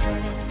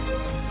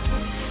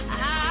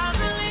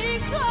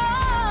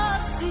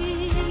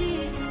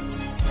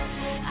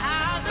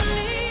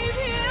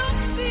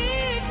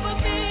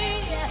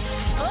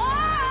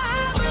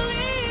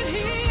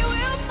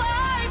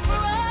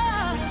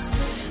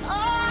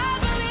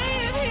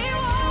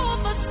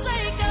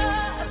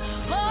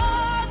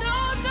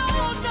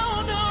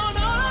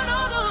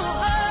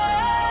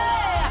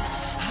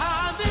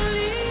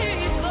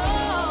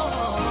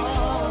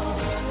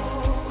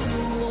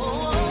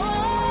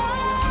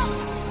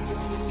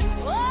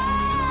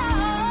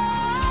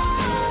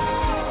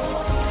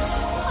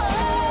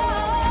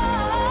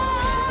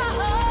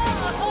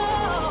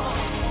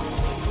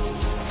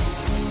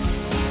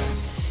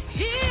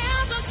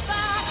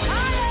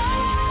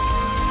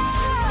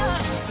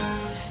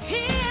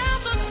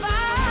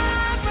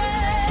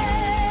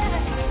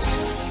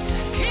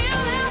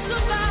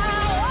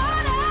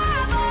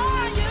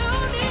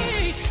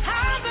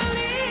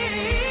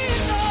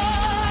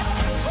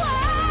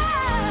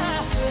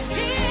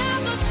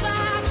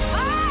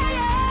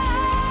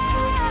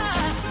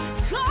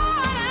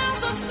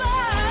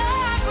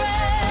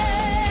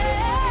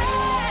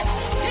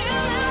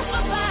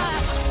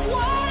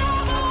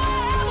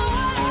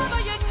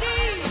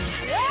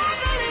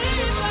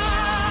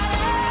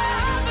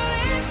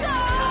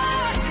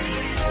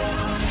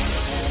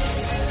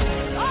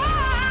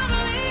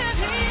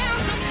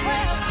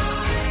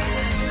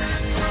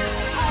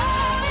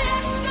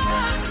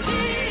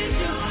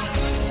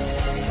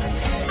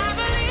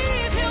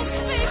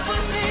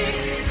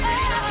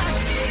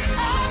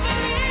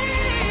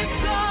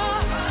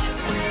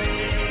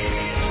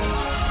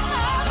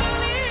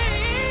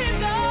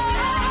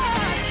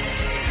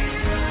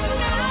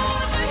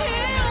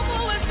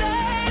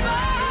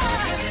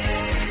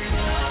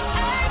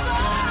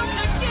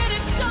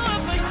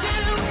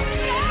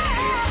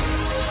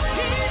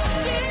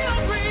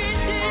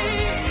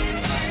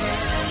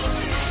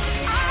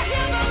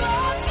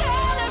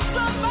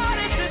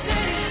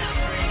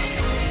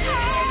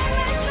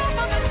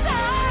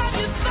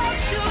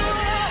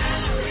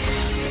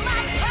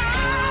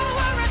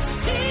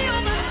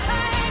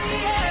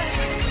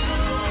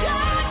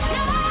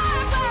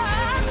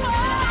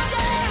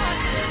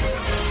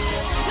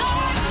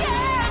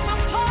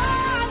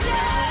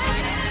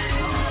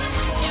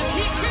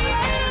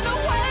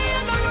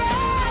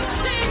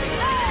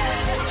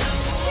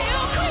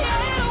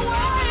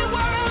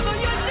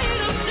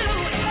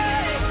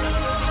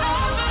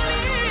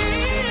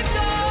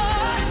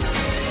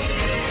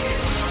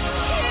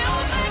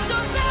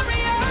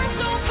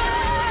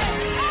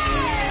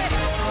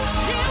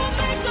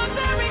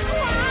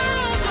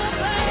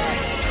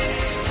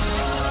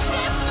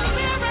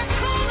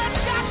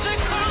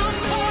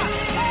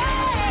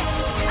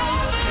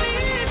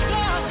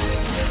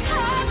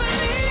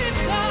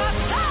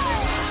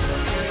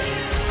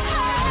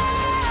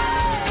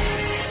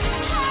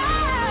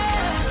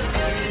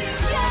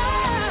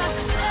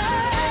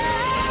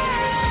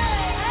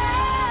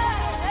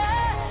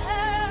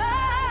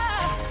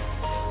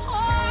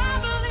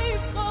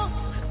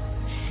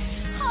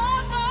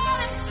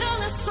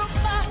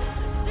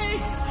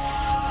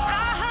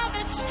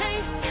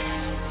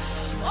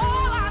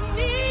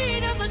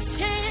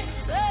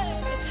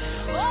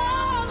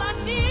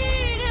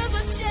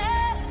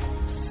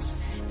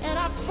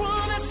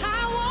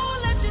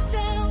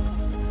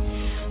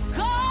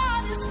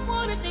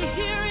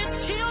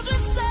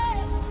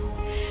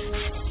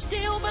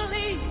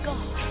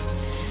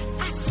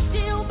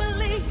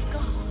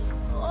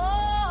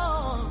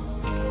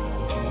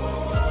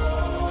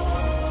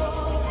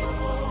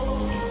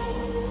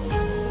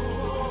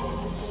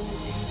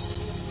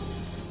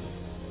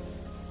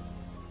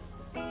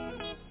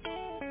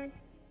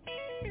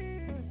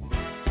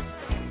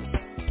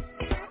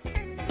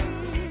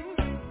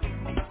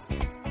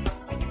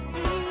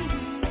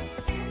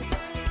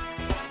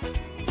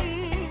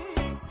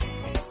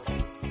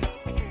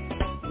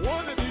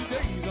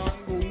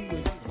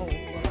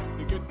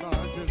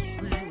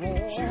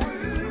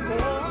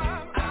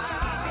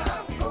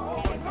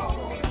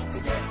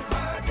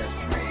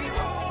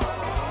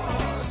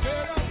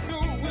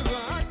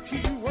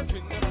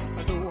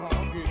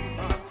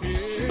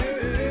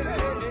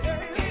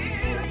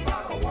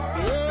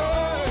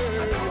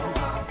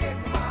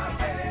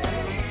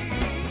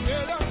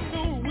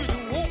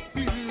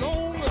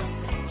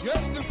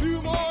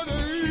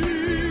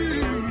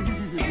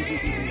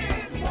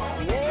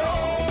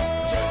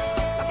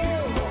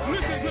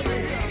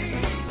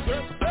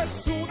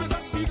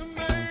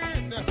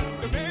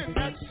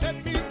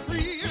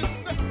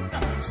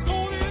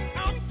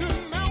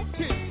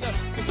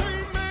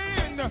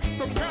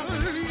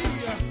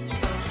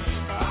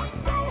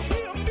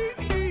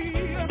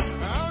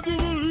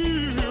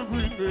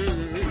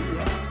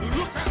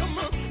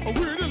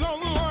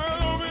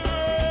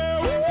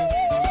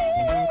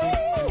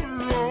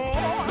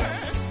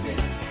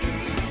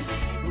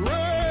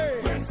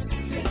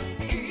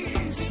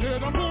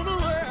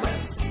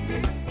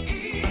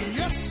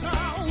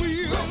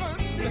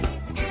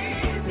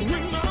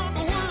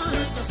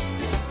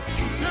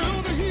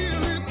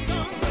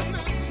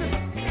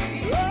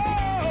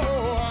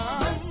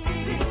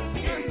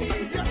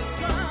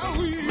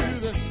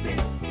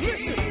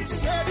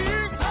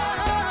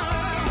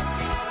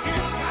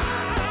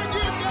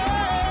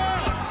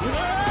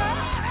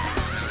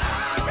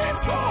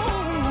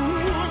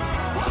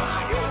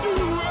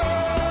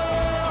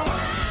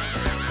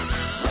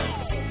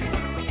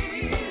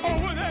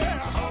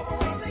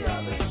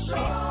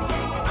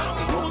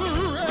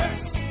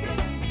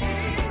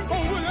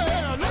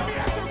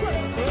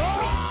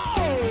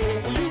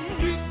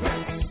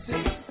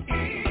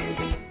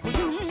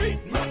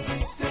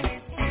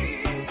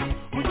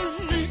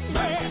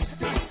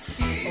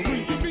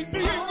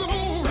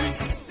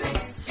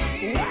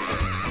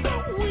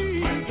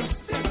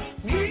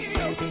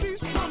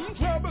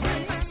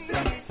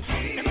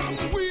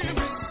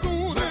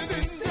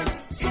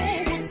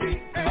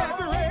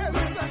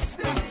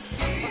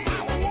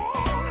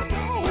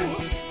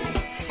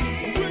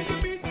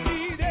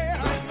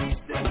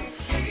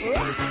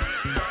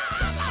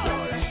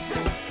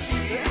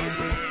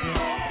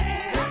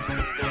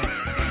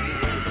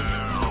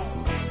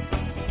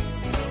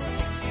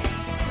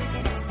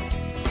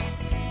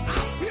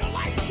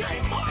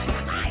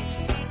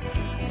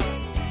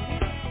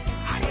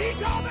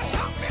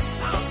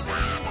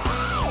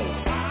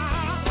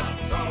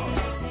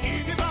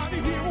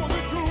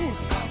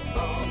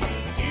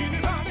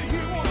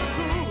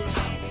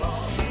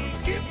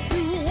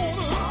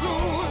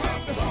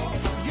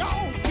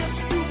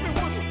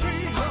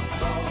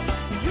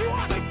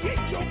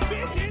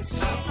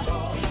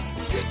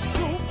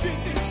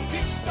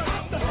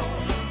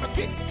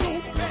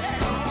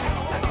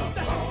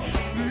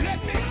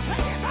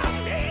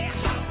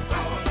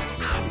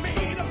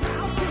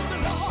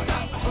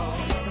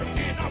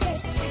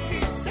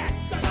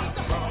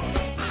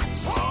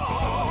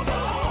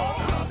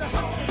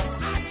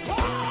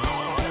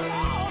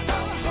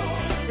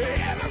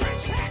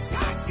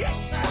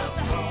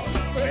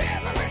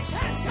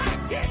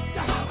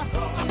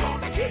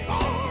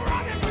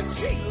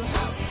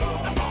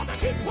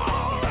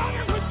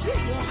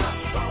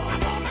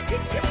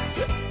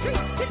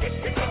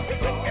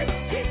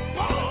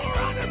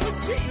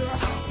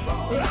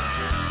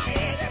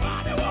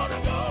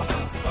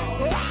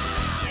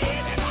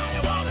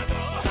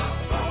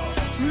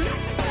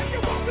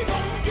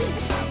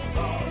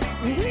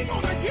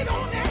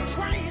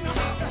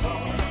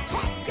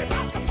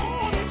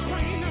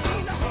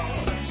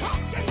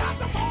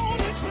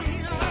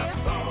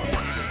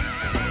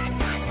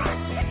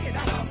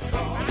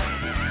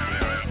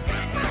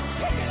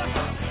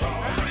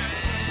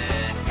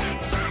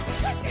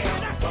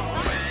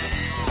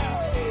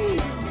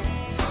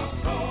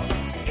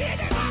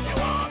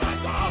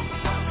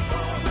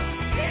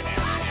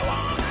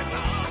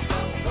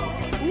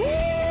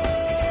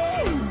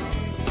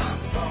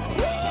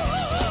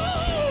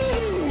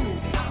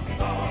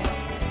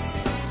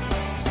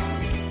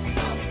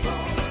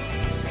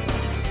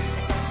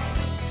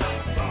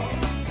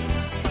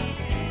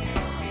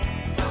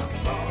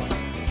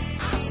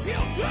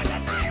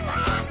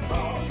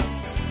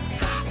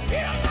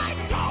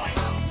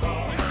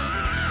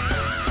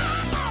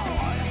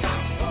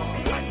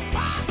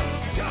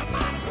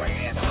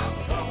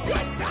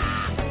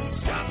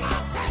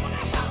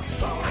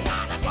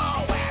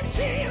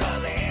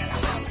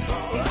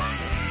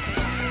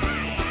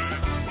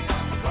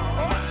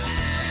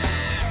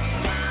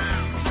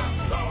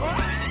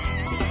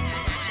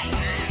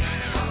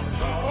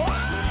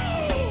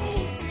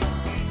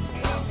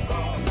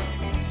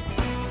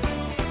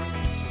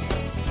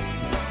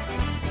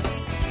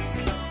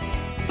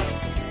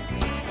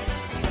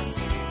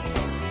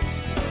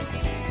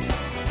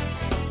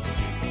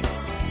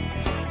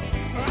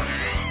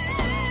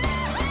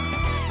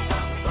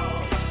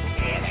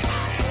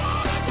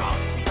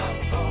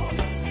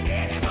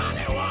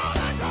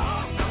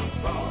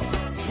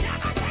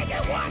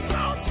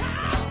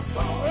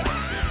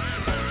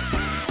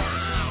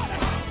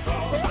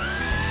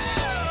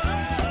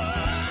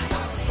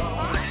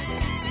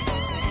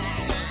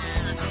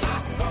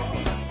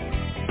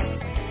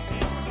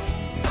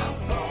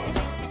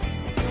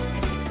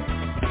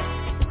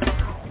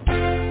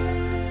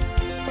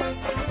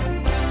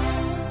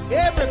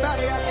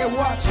 out there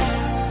watching.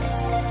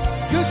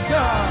 Good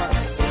God.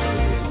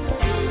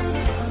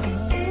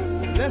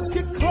 Let's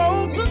get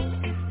closer,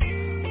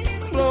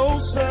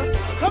 closer.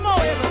 Come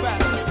on,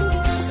 everybody.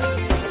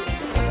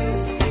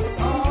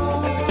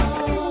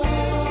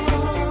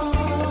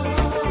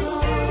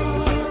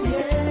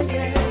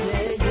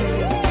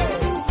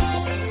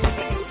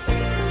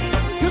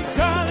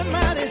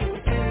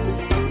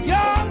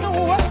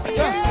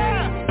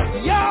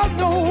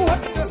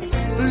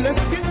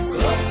 Let's get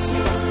closer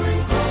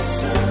and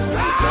closer.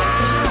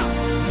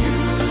 You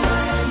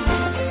and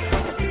me.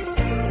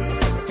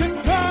 Good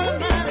God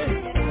Almighty,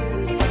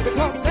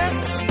 because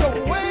that's the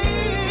way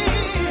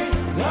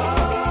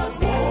God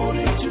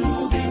wanted to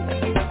be.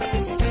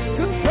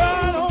 Good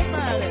God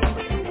Almighty,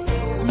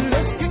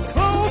 let's get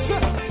closer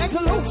and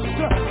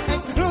closer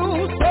and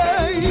closer.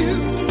 You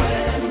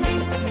and me.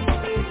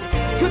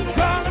 Good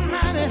God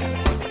Almighty,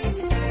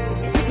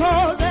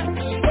 because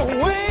that's the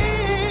way.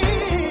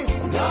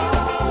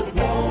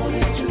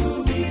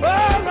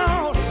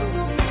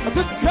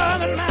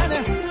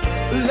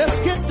 Let's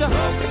get the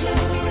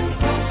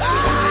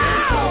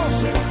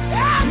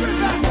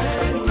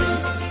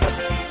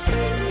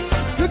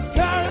Good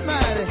God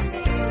Almighty.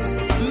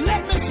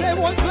 Let me say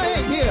one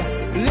thing here.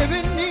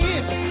 Living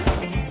in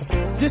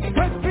this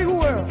country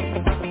world,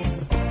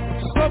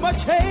 so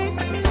much hate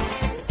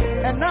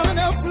and not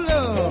enough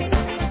love.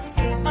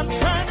 I'm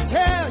trying to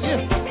tell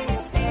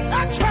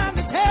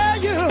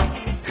you.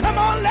 Come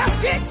on,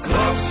 let's get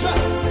closer.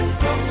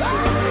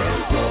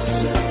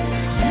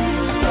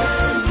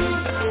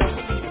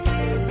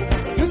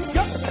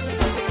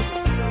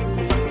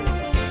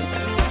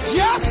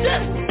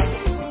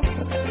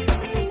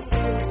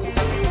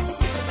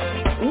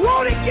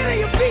 Won't it get on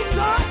your feet,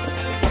 son?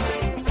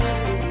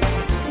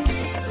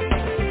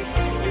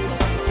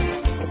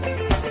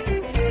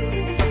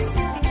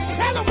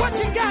 Tell them what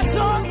you got,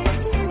 son.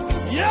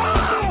 Yo,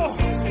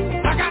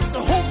 I got the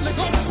Holy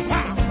Ghost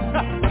power.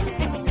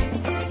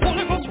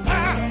 Holy Ghost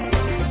power.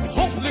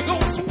 Holy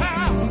Ghost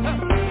power.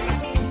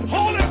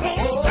 Holy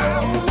Ghost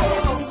power.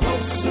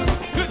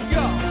 Good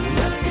God.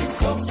 Let's get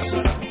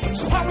closer.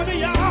 Talking to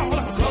y'all.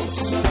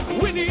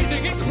 We need to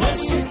get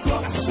closer.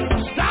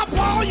 Stop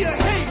all your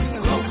hate.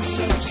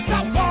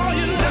 Stop all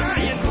your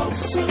lying.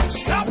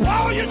 Stop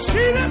all your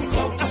cheating.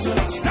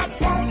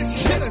 Stop all your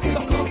killing.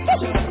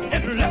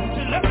 And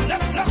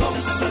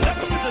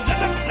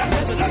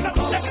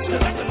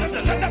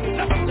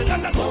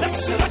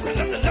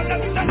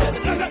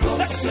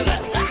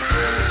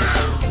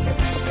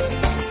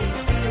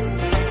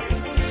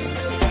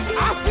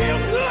I feel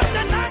good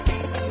tonight.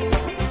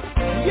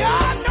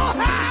 Y'all know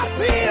how I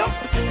feel.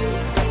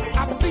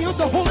 I feel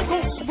the Holy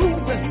Ghost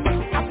moving.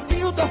 I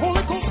feel the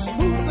Holy Ghost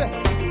moving.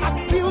 I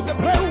feel the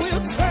prayer wheel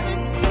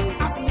turning.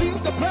 I feel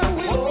the prayer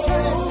wheel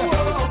turning.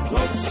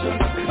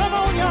 Come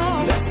on,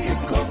 y'all. Let's get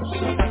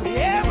closer.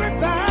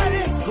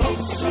 Everybody.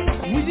 Closer.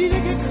 We need to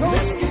get closer.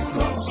 Let's get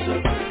closer.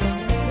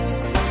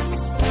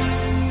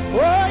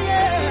 Oh,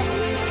 yeah.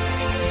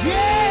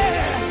 Yeah.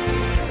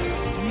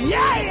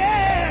 Yeah,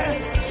 yeah.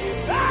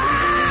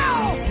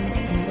 Oh!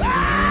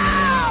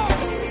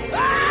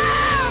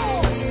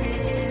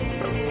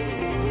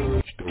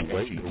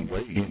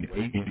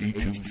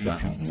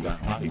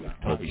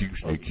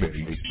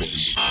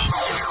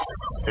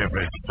 If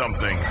it's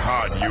something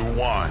hot you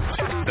want,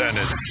 then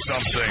it's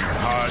something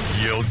hot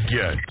you'll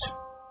get.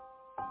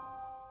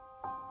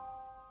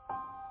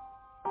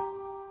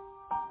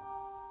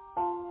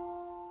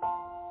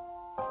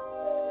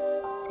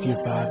 Dear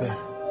Father,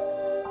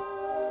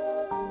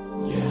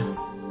 yeah,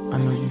 I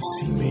know you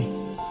see me.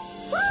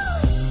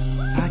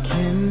 I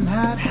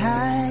cannot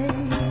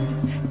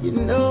hide, you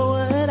know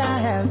what I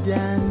have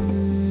done.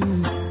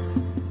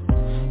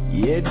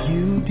 Yet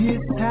you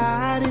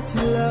decided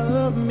to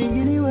love me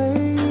anyway.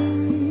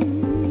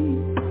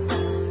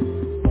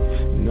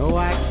 No,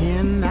 I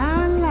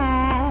cannot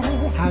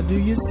lie. How do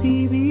you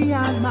see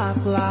beyond my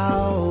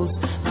flaws?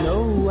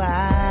 No,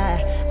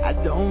 I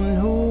don't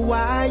know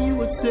why you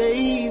would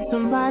save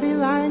somebody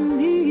like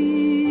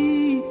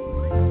me.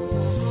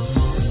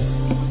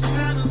 What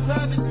kind of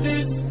love is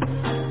this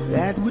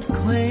that would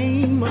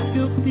claim a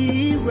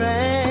filthy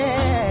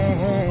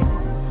rag?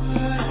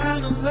 What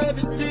kind of love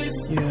is this?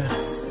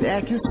 Yeah.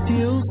 That can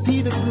still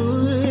see the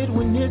good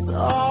when it's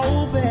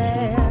all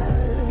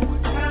bad.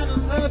 What kind of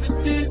love is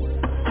this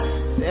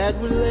that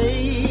would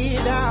lay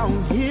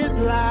down his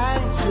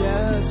life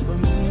just for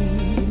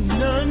me?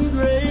 None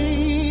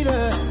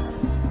greater,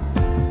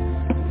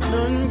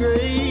 none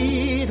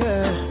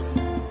greater,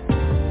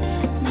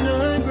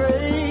 none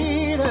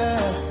greater.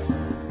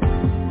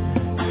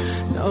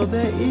 No,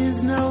 there is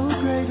no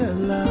greater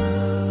love.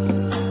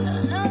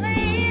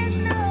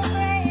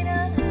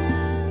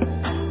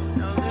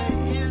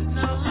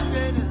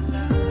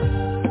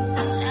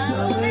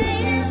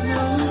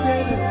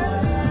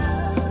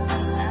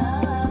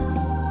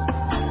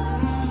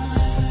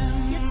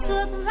 You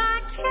took my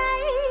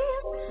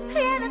case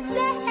in a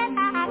day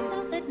I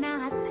could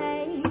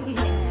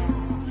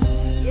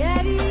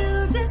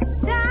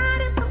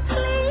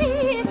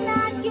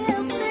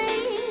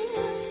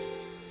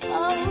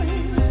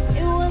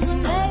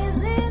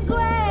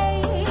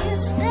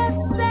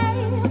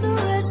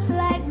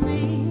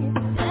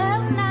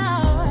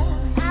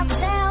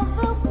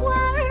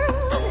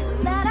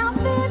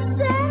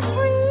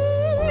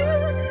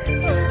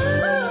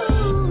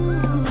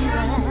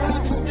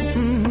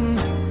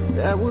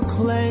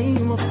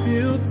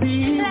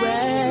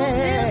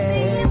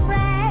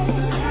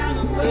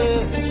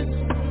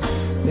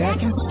that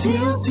can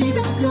still see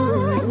the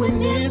good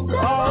when it's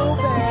all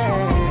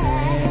bad.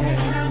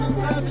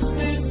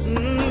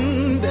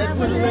 That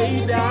would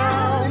lay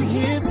down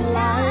his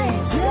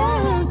life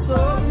just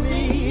for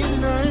me,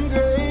 none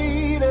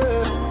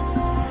greater.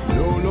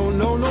 No, no,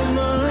 no, no,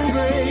 none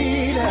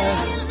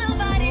greater.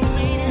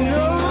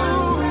 No,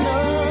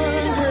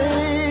 none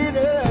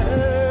greater.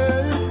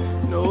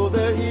 No,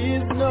 there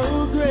is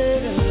no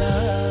greater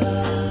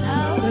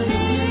love. There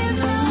is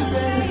no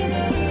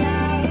greater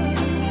love.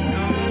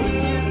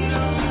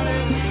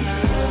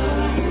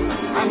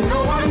 I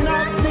know I'm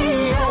not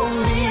the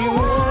only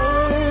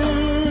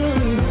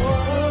one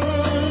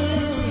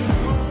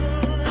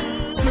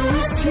to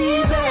see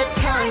that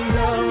kind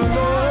of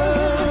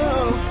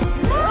love.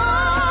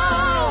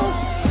 Love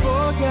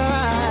for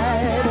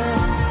God.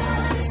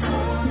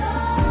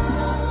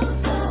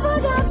 For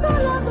God so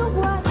loved the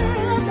world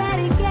that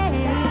He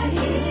gave. And He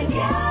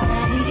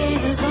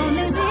gave His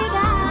only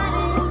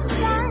begotten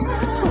Son.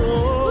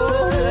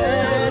 Oh,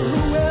 that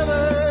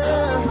whoever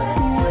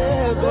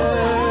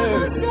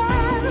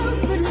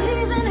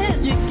believes in it,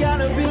 you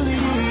gotta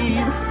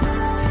believe.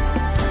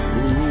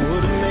 Who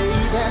would have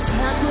made that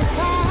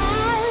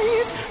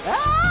sacrifice?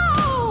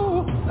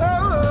 Oh,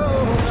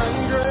 none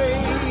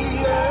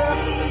greater.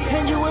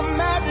 Can you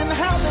imagine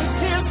how they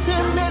pierced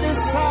Him in His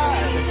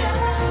side?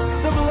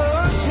 The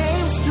blood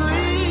came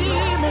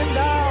streaming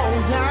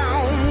down,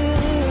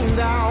 down,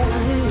 down,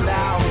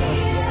 down.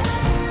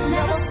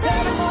 Never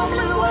said a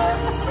mumbling word.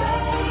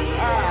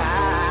 I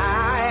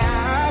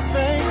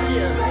thank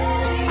you.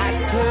 I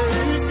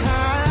couldn't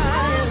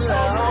find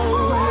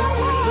love,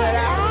 but I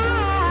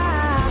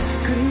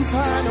couldn't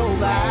find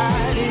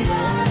nobody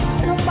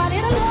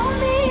to love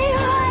me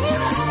like you.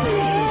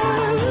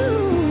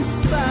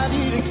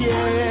 Nobody to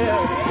care.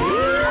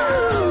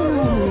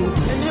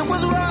 And it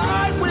was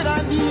right when I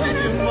needed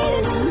you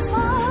most.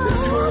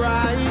 You were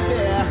right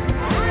there. I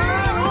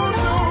don't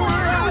know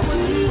where I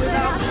would be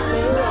without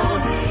your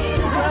love.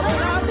 Where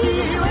would I be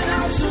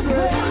without your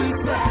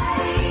grace?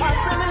 I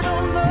really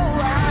don't know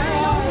why.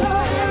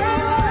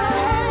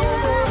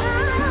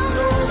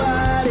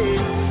 Nobody.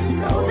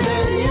 No,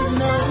 there is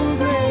no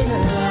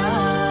greater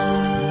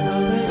love. No,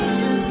 there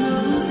is no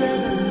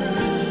greater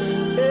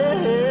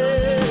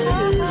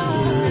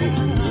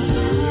love.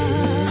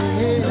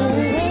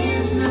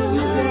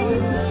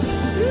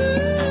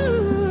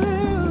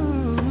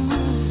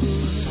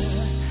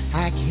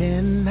 I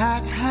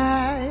cannot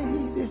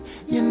hide,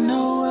 you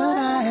know what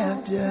I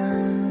have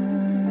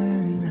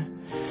done.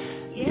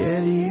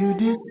 Yet you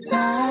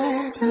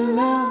decide to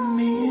love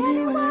me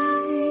anyway.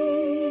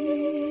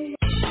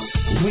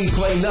 We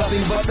play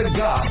nothing but the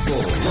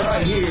gospel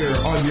right here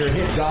on your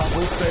hit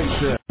gospel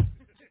station.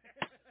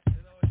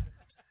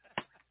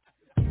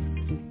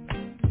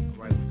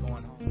 Right, what's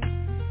going on?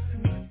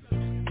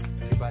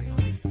 Everybody on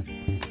this?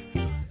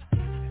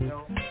 You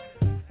know,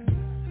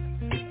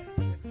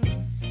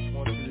 I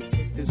want you to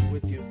take this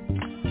with you.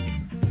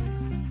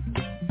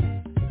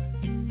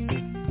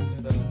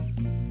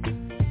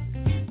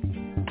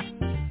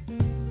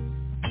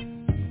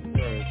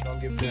 It's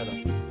gonna get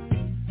better.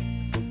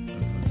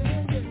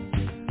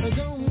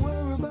 Don't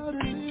worry about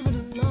it, leave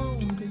it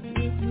alone, 'cause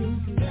it will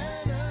get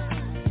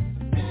better.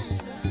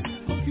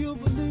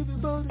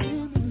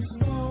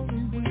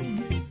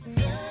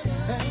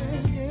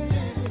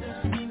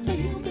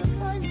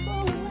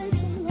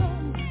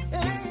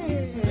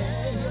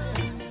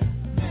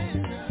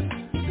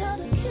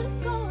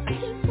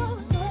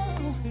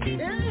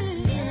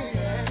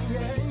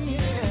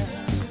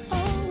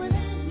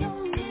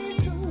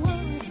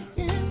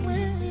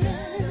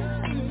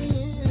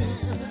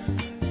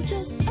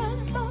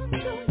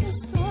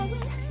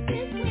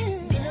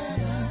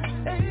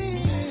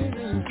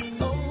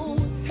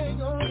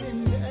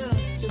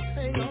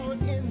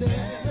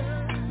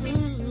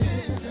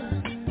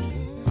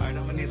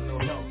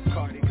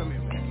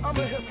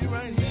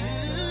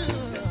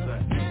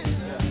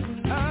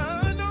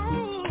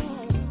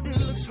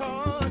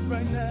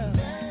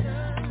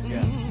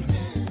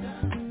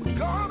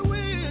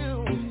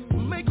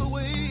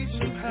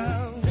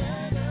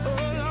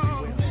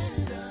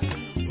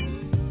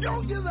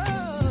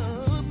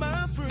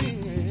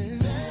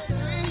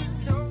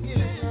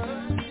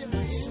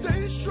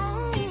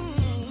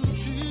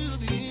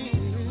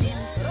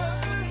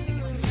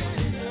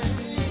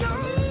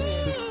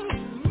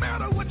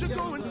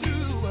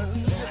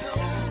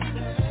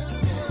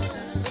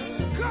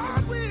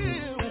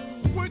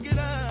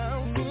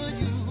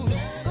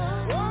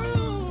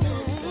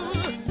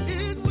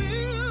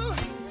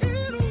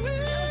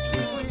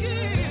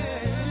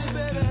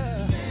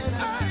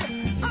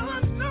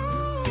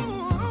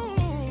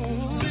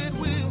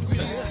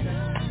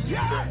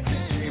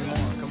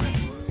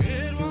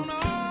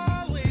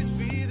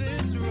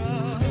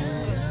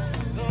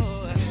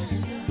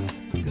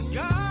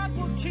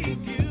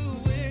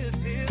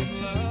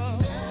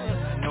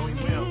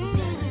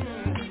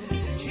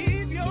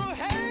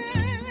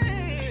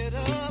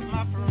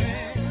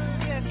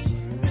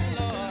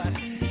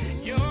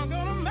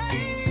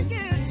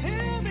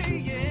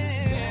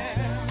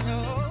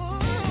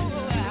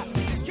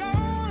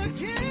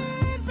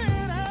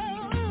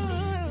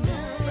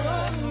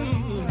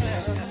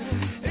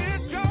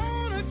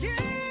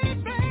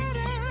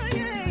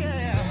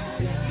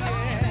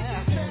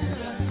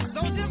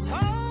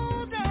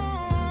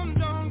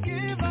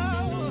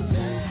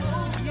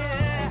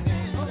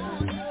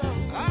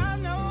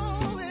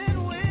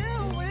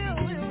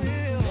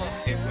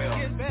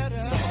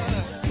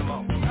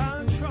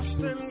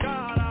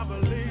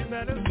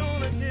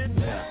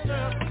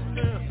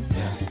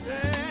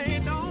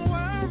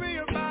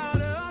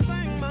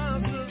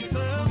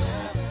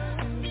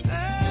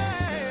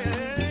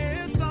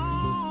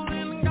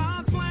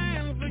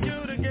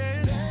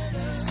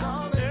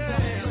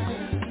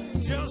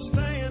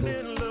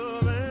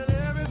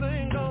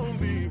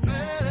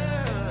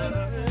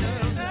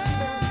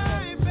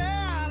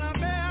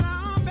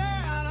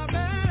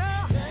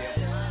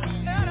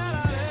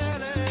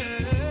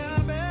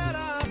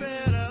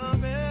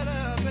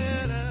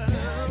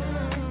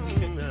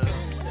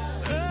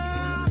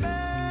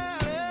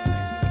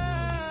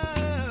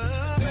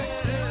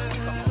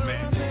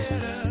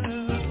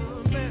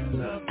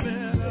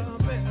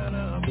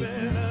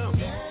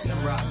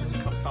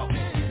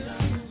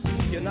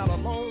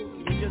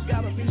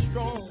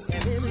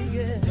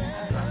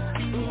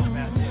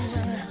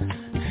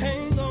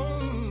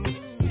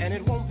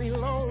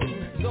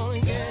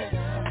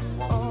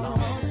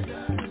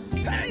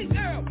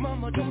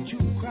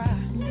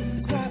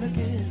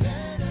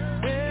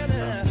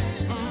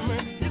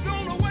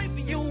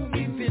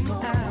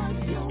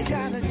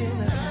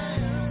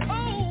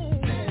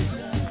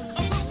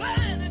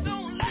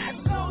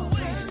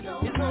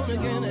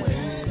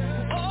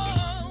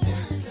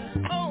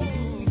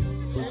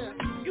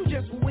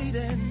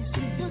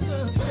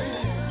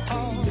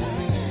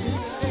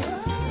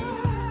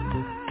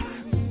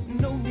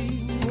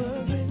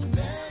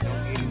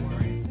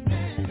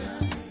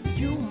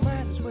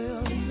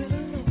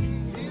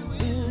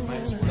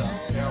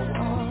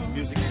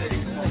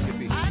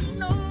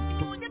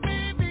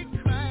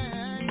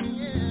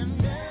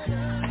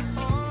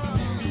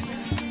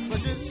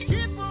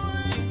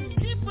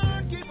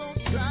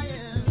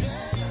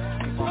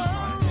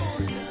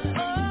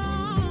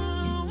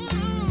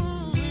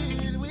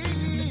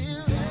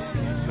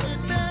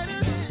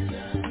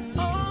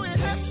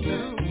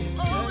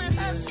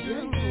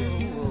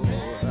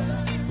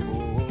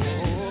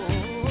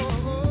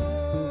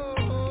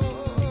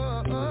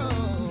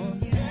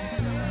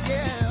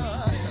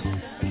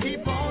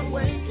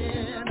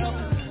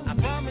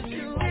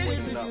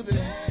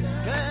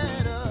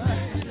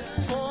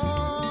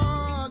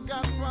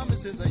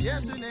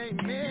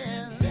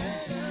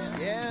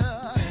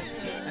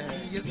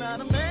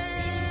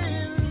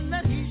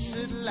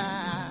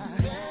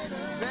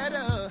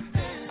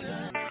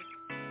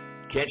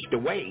 Catch the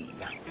wave.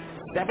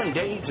 7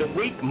 days a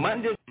week,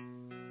 Mondays.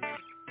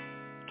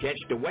 Catch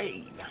the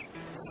wave.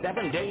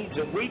 7 days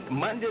a week,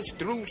 Mondays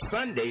through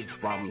Sundays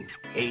from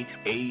 8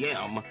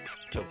 a.m.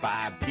 to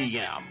 5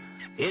 p.m.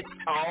 It's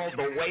all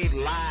the way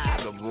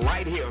live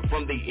right here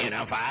from the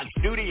NFI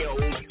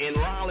studios in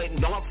Raleigh,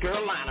 North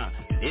Carolina.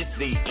 It's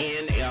the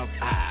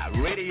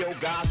NFI Radio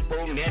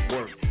Gospel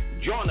Network.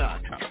 Join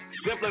us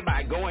simply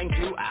by going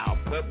to our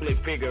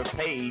public figure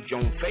page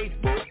on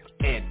Facebook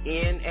at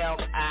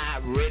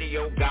NFI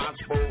Radio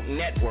Gospel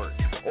Network,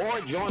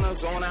 or join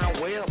us on our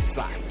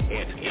website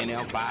at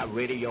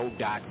nfiradio.com.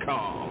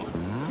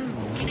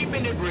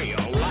 Keeping it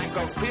real like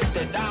a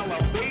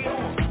 $50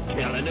 bill,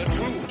 telling the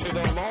truth to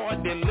the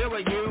Lord deliver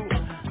you.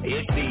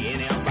 It's the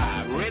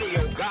NFI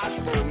Radio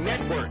Gospel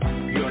Network,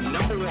 your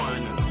number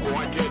one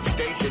quartet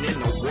station in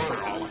the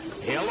world.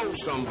 Hello,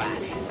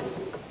 somebody.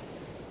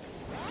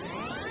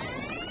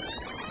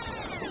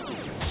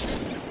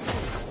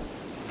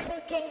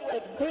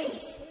 With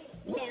grease.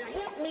 Now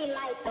help me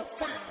light the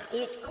fire.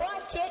 It's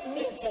quartet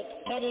music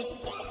at its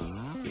best.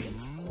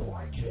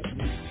 Quartet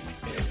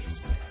music,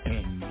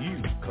 and you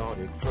caught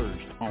it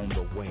first on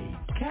the wave.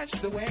 Catch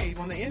the wave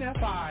on the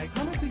NFI,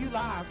 coming to you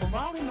live from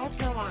Raleigh, North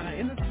Carolina,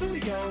 in the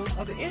studios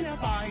of the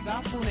NFI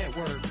Gospel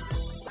Network.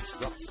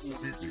 Gospel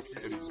music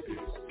at its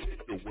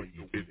best. The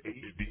wave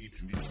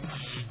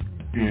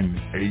in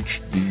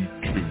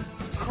HD2.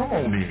 Come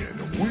on in.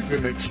 We've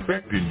been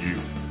expecting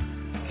you.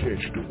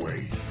 Catch the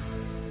wave.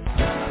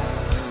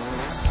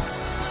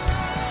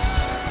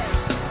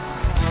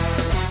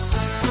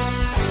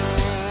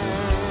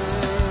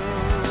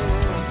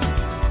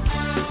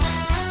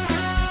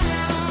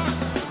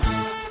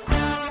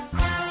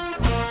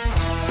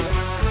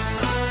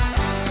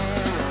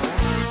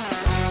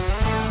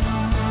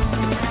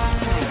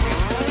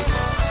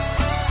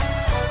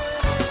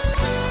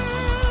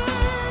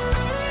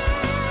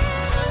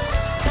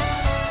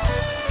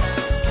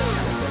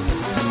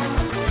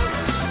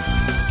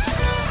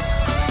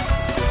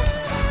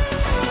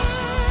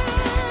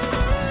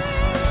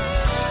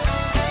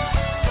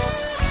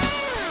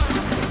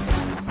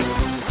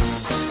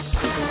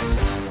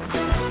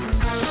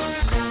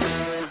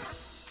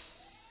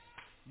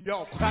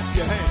 Y'all clap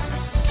your hands.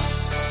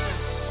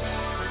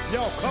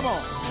 Y'all, come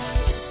on.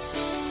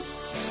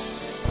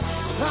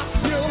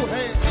 Clap your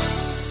hands.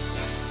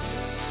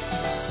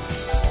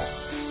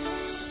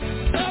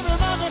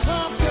 Everybody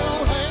clap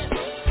your hands.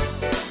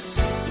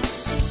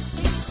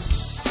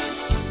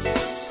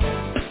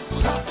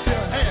 Clap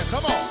your hands,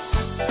 come on.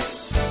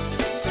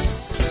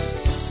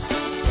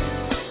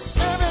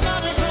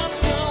 Everybody clap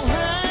your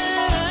hands.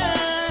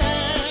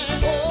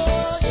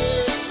 Oh,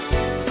 yeah.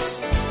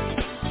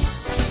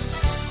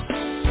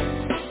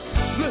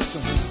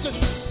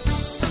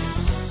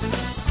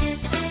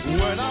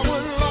 When I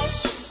was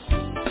lost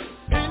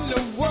in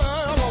the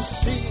world of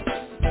sin,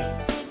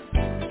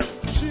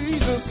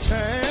 Jesus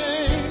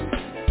came,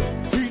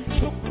 He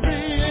took me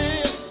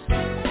in,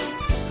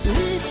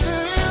 He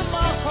filled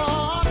my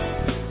heart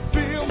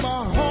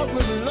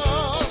with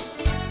love,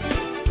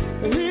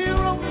 He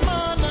wrote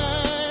my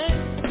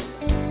name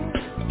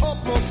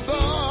up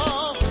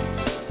above.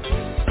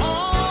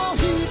 Oh,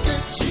 He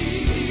did,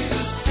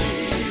 Jesus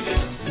did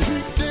it, He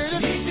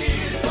did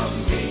it for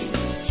me.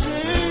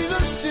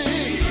 Jesus did it.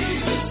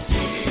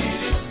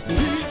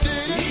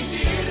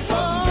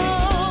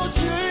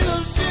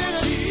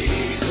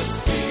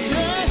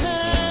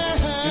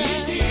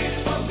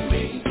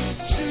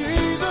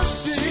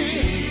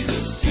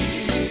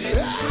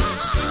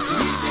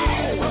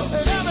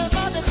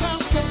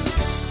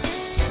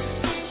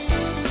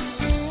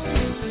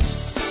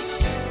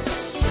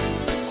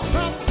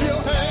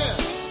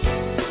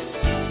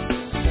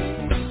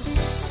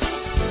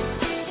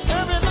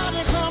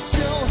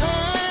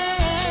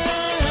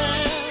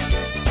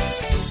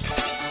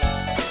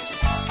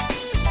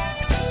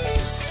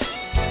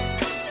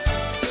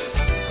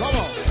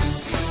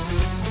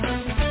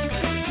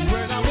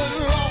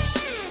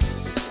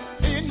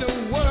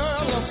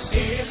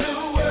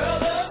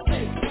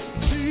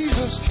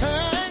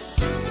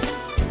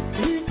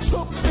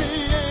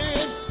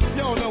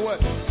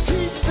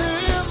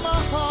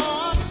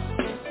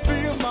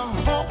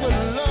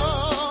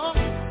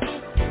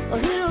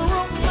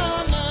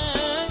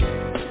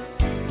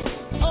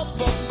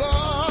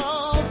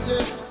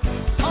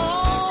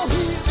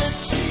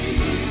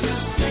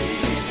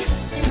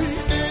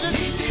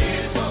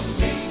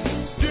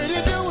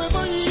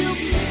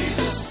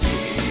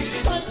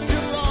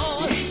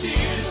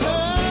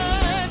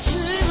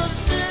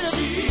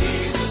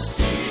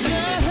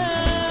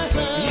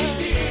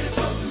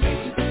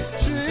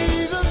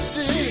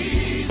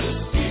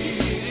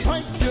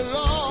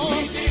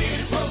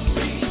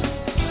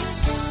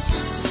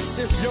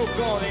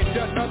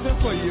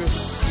 For you.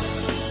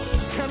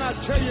 Can I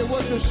tell you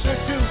what you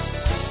should do?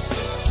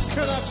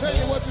 Can I tell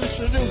you what you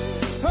should do?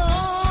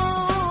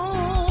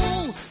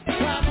 Oh,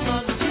 drop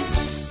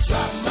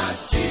my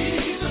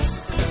Jesus.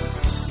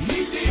 He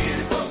did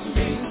it for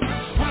me.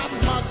 Drop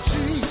my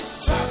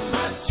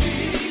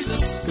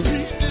Jesus. He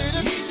did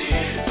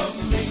it for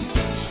me.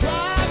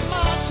 Drop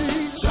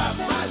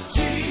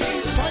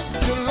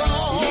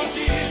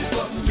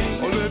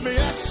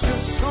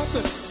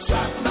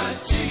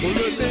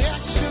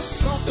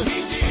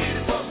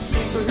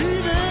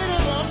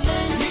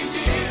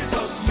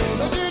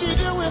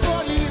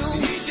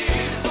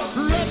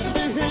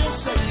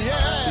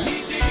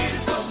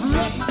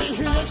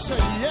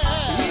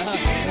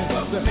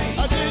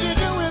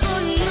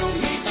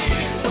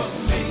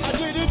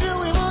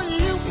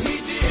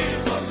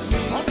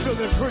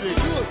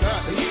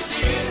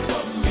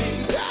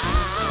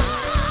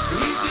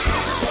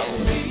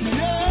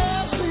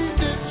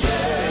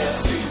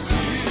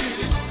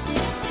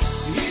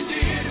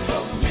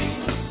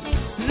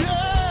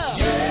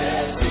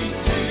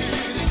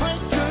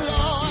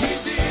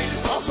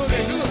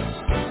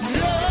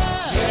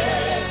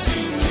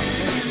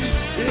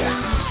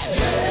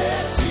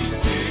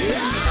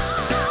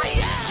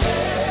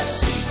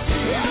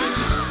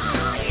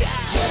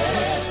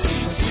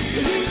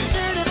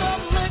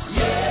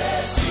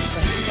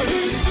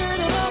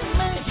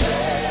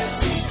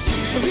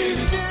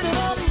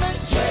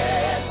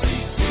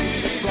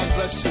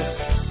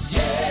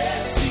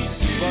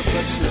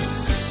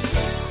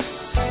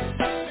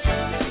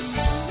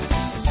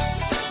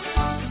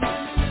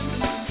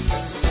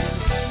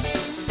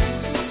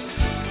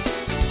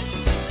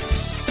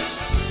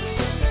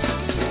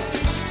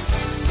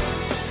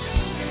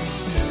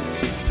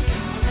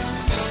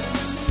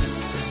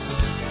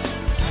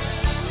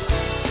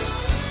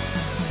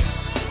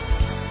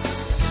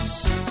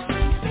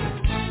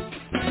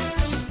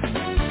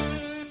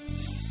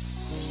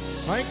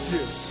Thank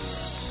you.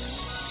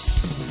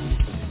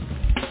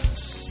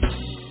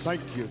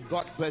 Thank you.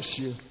 God bless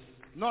you.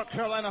 North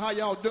Carolina, how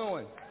y'all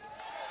doing?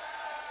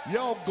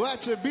 Y'all glad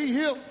to be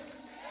here?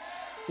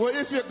 Well,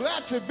 if you're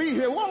glad to be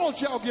here, why don't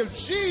y'all give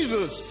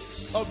Jesus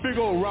a big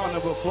old round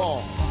of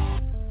applause?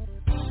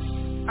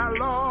 I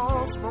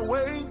lost my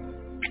way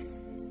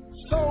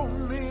so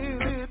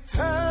many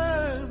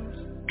times.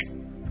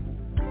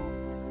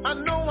 I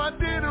know I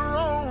did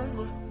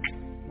wrong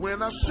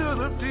when I should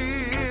have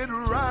did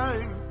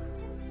right.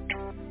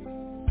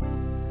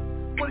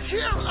 But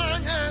here I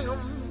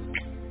am,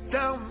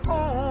 down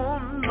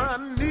on my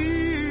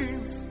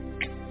knees,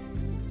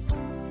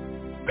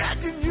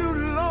 begging you,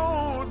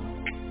 Lord,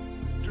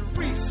 to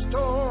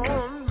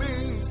restore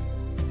me.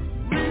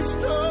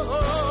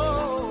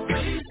 Restore,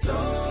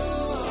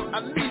 restore. I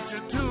need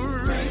you to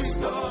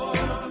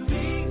restore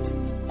me.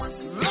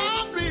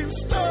 Lord,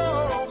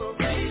 restore,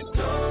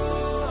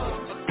 restore.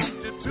 I need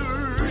you to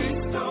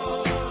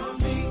restore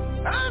me.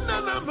 And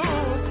then I'm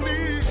home,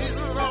 please,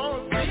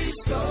 Lord,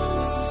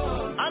 restore.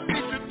 I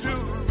need you to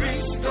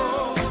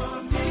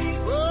restore me.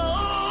 Oh,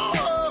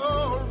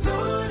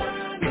 Lord, I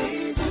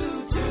need you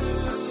to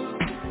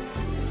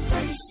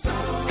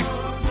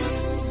restore me.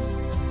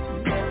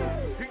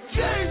 You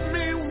gave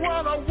me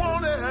what I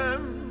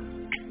wanted.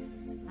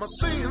 My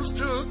sins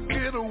took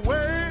it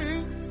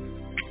away.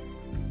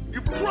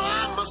 You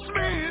promised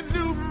me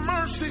new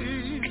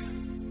mercies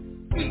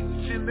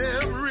each and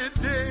every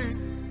day.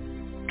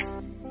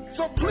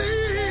 So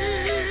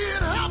please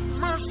have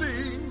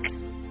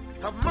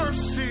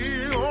mercy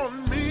on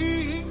me.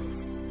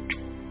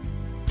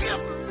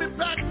 Give me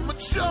back my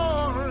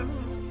joy,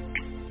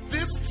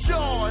 this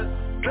joy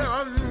that I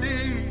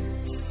need.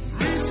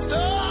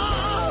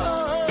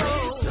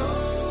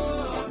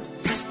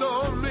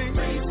 Restore me.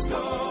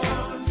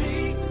 Restore me.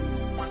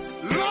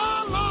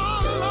 Lord,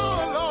 Lord,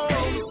 Lord,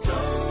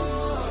 Lord.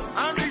 I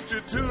need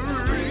you to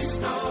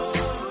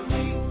restore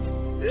me.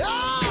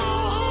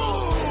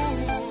 Oh,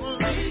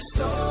 please.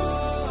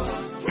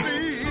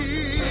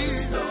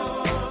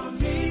 Restore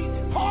me.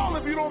 Paul,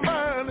 if you don't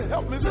mind,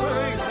 help me sing.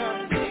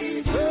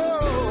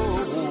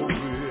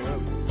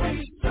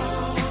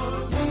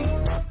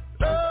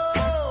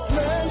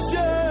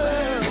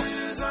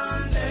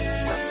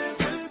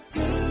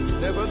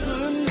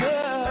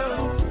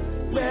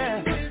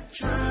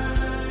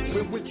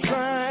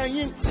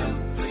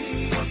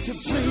 To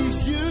please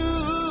you,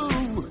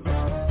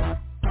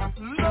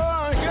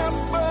 Lord,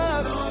 help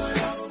us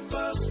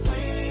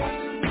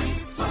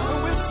when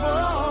we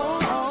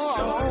fall.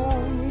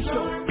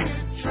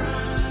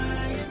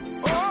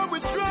 All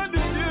we're trying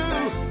to do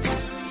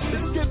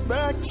is get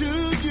back to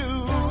you.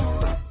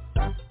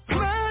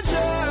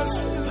 Pleasures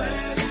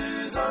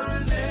are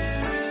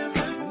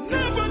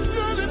never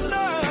good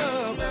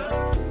enough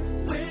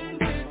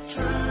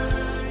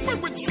when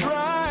we're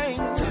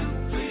trying to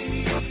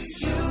please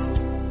you.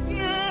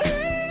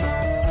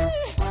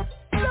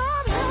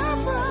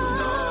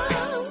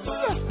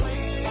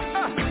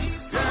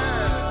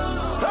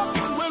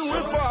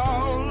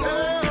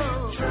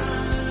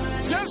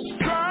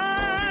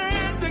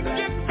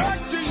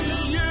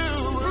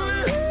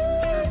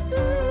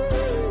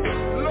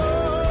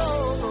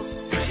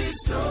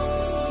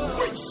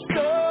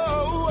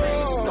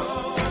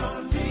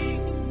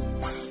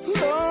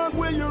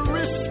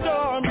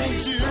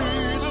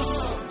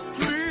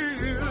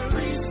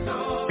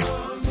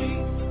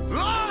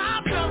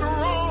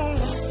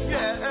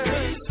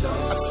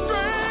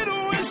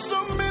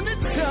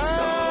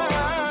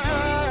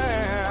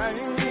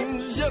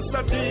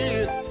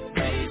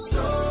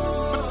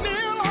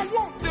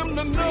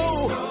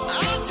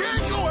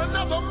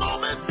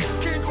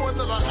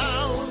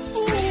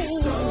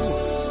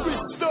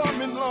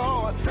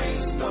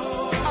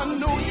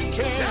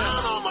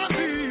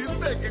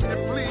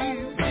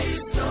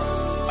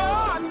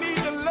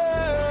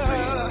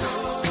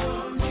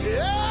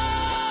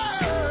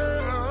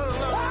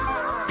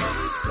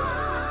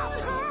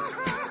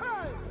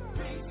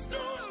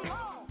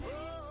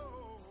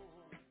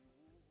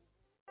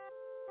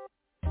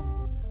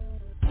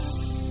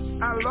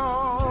 I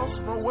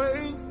lost my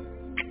way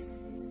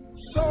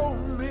so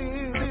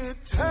many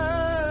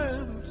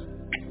times.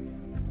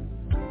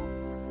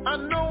 I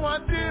know I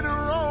did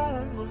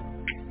wrong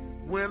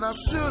when I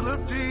should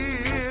have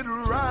did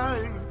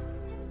right.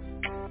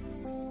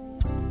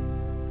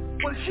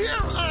 But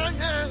here I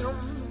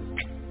am,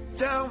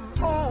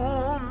 down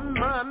on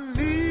my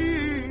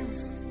knees,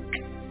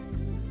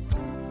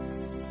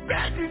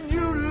 begging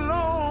you,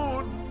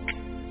 Lord,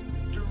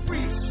 to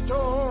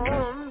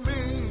restore me.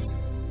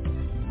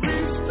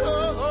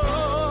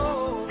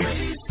 Restore,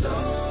 restore.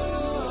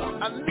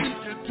 I need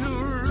you to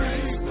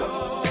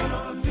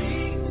restore me.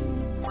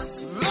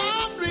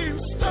 Lord,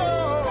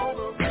 restore,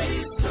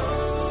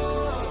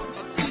 restore.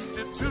 I need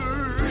you to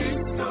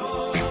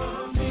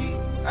restore me.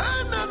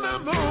 And then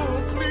I'm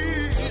home,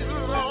 please,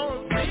 Lord,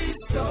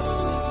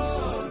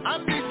 restore. I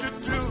need you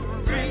to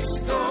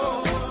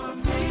restore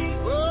me.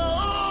 Oh,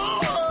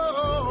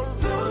 Lord,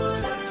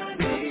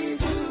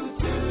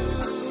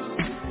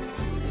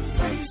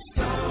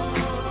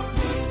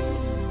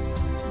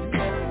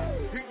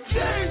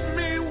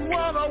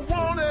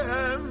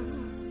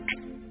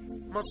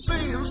 my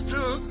sins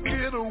took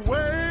it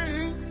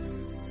away.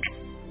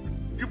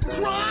 You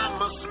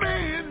promised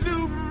me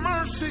new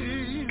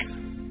mercies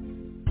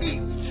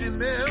each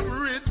and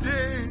every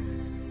day.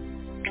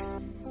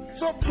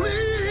 So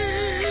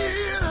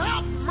please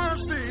have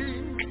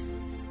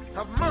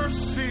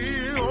mercy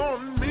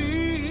on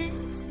me.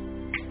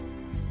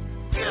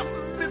 Give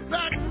me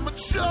back my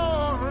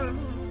joy,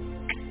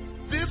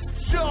 this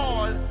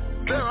joy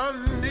that I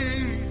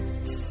need.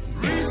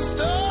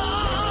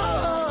 Restore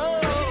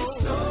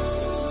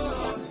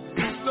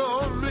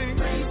me.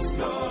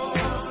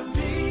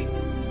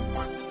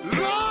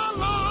 Lord,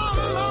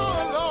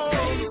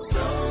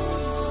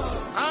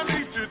 I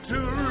need you to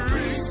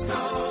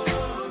restore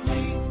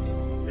me.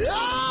 Oh,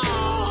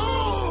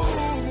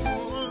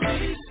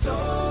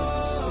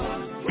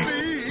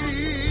 please.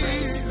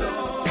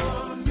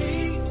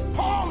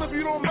 Paul, if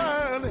you don't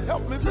mind,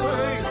 help me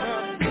pray.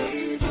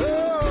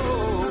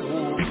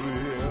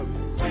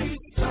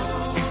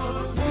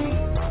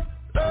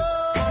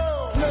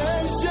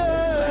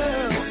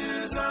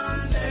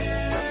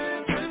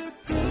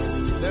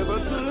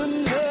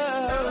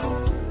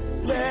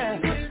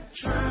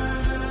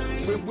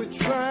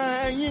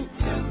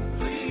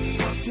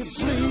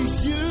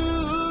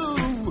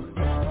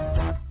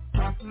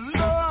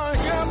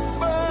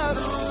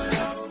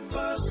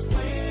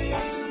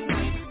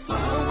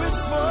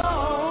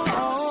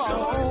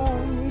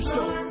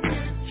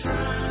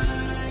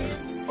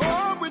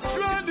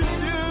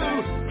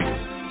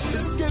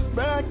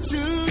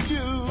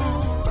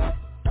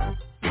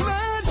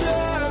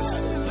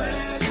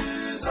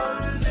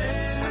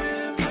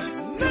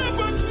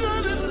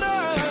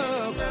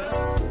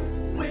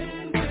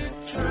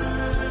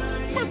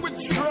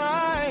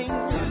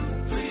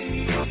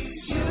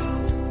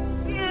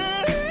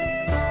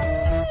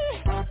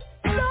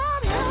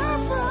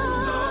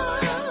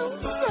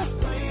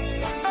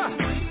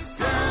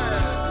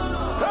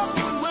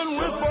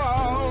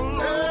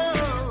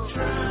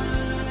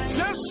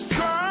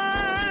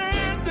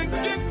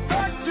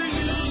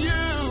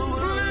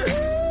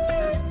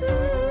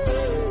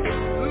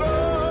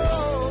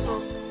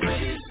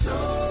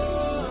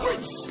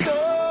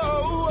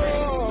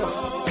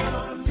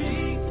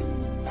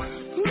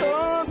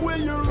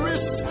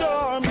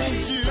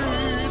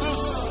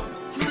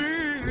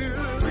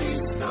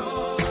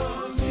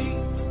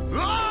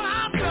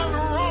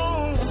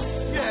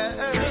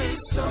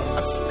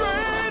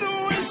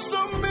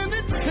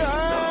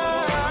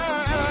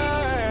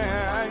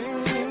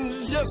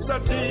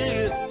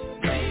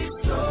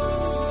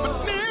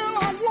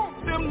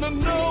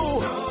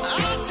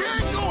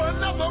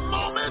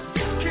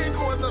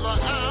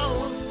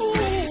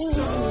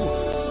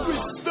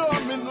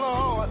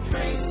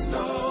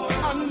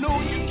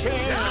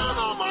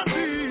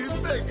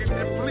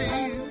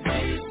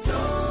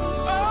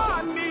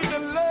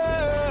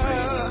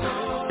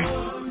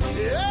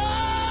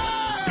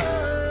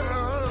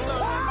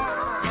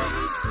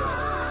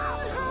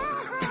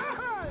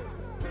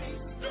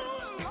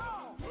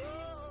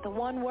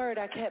 One word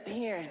I kept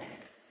hearing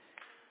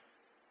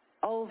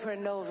over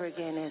and over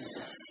again is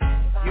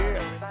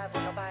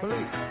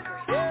please.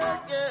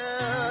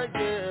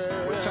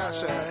 What time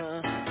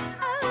said?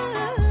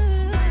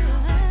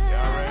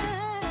 Y'all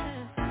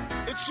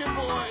ready? It's your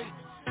boy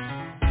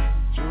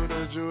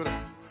Judah.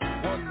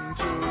 1,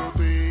 2,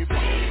 3, 4.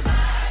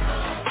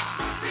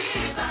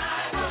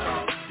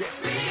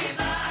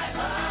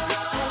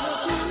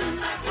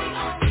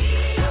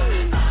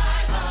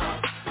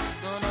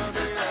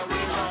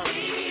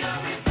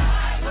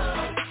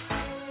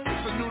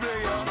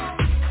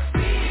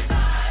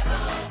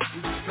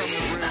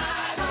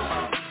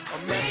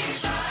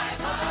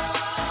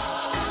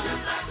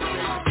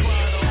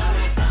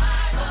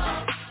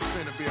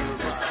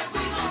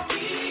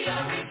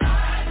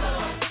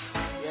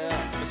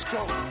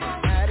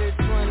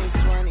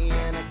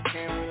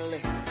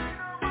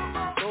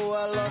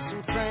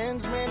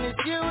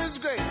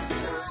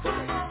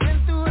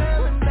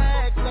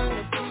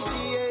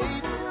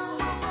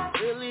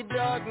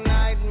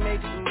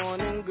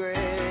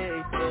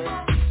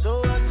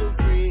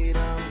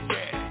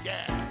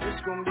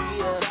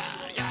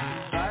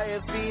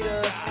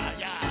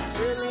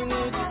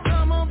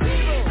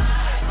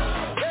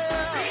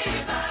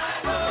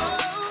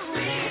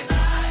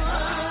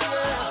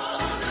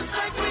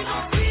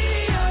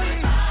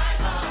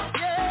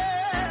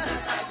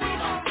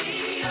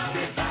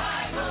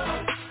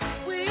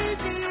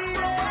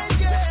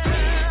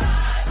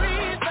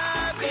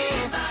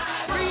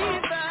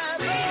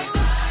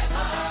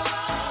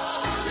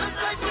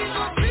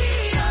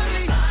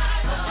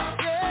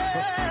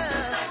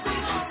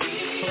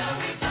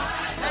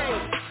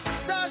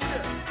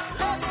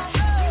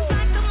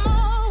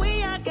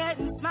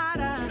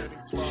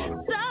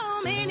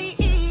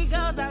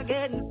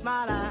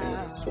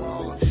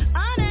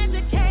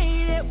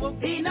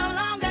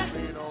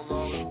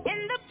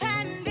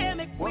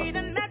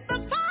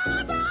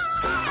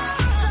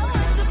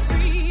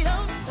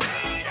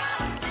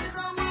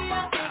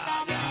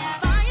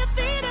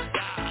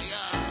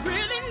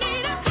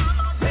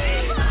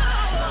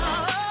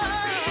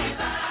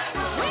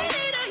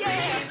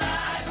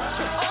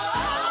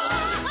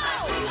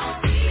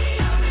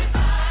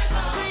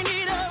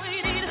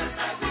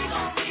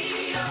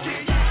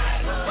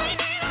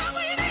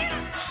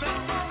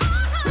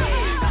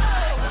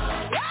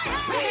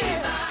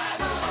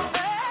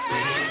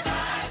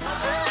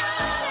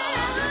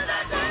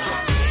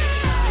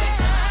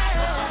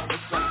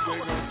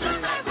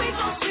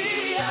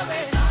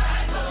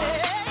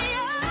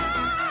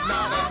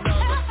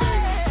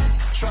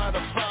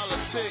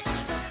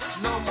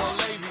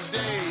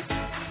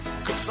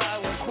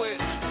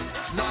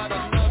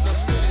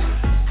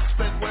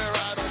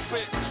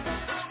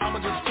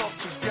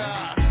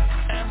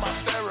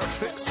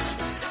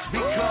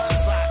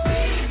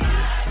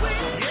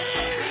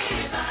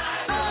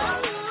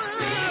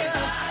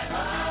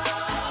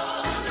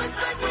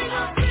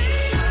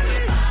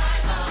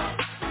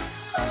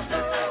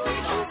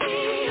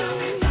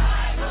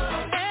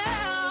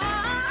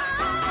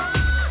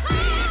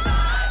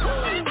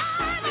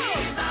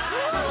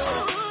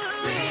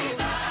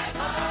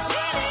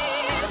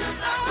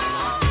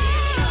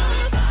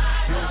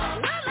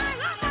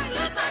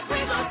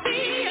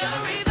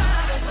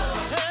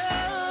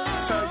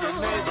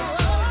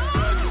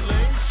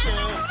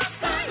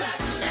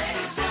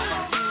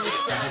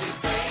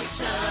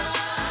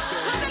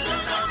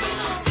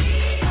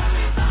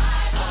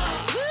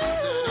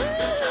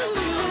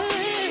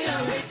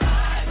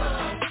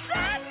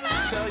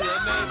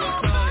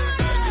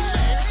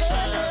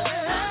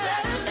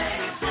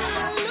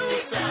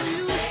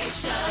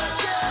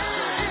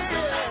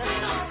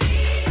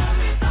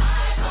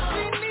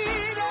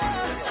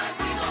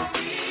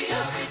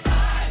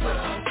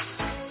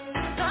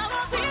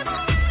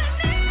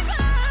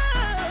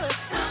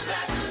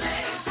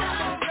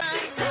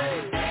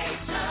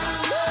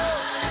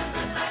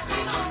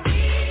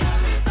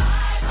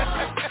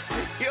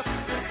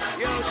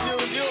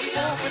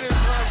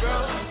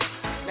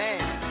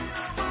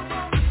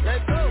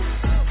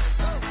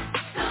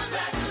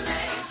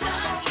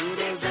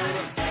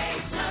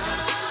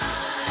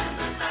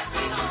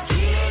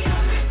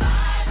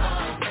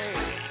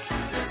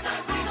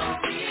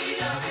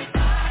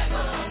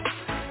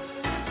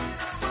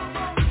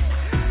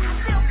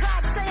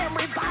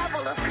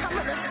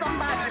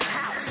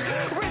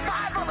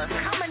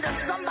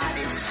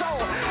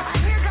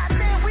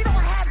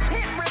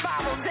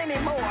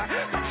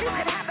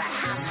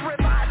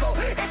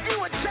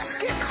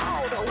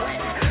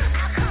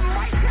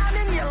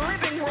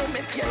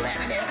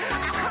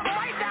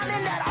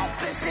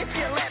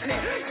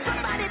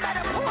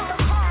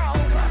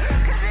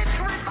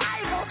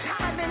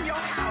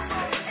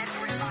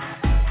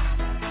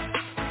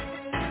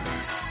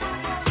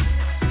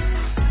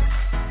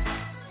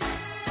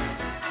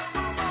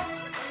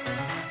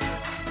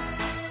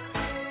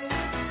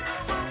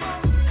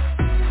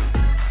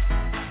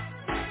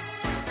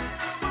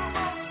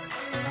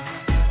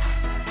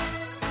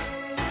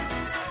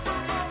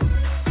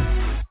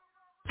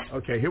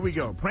 Okay, here we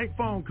go. Prank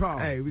phone call.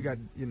 Hey, we got,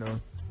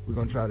 we're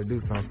going to try to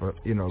do something for,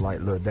 like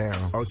Lil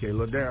Darryl. Okay,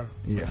 Lil Darryl?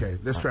 Yeah. Okay,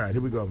 let's try it.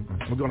 Here we go.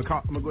 I'm going to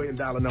go ahead and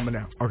dial a number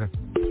now. Okay.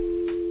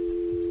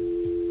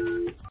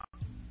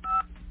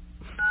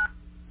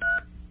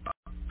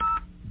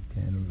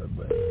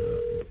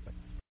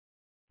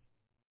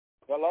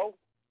 Hello?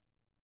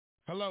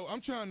 Hello,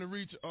 I'm trying to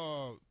reach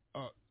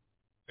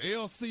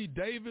L.C.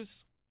 Davis.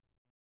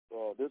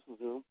 This is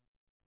him.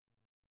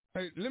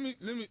 Hey,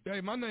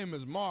 hey, my name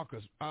is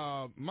Marcus.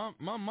 My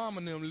mom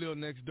and them live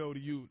next door to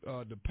you,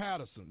 the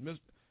Patterson, Mr.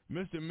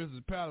 and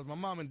Mrs. Patterson. My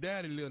mom and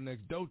daddy live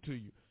next door to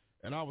you.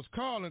 And I was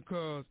calling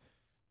because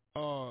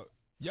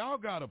y'all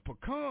got a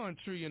pecan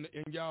tree in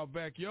y'all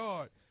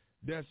backyard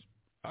that's,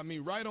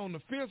 right on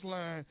the fence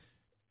line,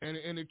 and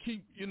it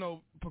keep,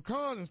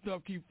 pecans and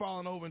stuff keep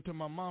falling over into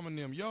my mom and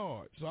them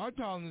yard. So I'm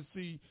calling to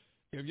see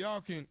if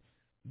y'all can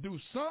do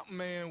something,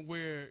 man,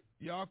 where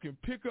y'all can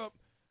pick up.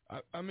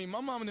 My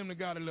mom and them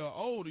got a little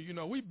older.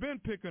 We've been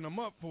picking them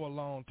up for a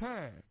long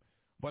time.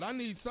 But I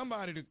need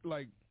somebody to,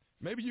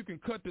 maybe you can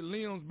cut the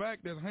limbs back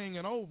that's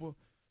hanging over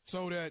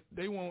so that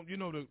they won't,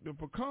 the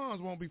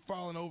pecans won't be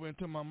falling over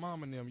into my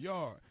mom and them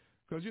yard.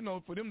 Because,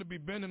 for them to be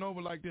bending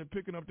over like they're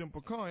picking up them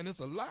pecans, it's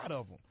a lot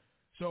of them.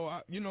 So,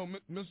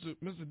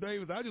 Mr.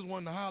 Davis, I just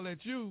wanted to holler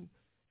at you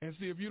and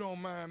see if you don't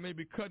mind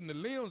maybe cutting the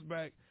limbs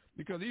back,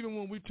 because even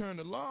when we turn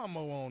the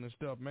lawnmower on and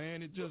stuff,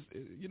 man, it just,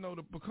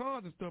 the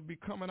pecans and stuff be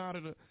coming out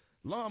of the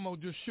lawnmower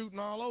just shooting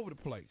all over the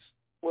place.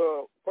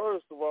 Well,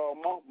 first of all,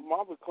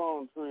 my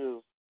pecan tree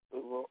is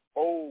an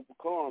old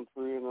pecan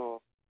tree, and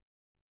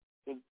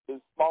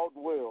it's sprouted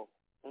well.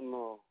 And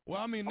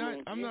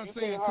I'm not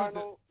saying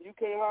you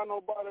can't hire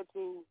nobody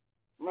to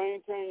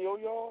maintain your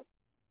yard,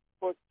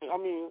 but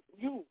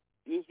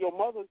it's your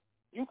mother.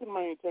 You can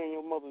maintain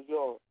your mother's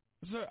yard.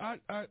 Sir,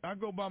 I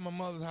go by my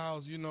mother's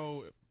house,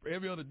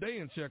 every other day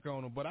and check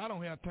on her, but I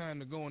don't have time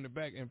to go in the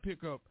back and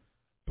pick up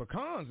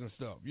pecans and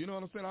stuff. You know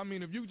what I'm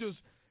saying? If you just,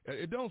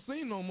 it don't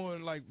seem no more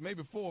than like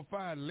maybe 4 or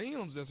 5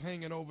 limbs that's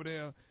hanging over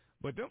there,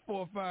 but them 4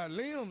 or 5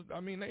 limbs,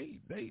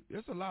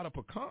 there's a lot of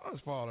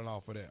pecans falling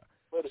off of there.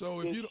 But so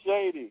it's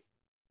shady.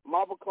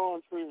 My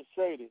pecan tree is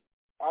shady.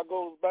 I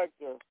goes back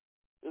there.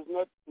 There's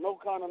no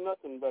kind of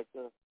nothing back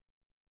there.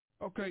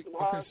 Okay, you can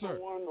hire sir.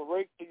 someone to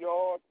rake the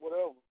yard,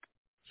 whatever.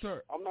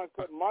 Sir, I'm not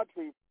cutting my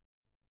tree.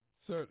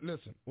 Sir,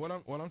 listen. What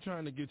I'm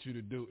trying to get you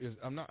to do is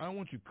I don't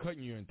want you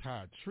cutting your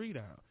entire tree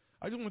down.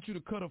 I just want you to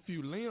cut a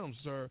few limbs,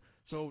 sir.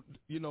 So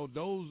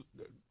those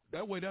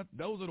are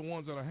the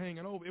ones that are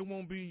hanging over. It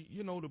won't be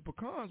the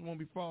pecans won't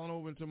be falling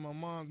over into my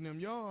mom's and them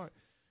yard.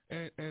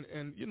 And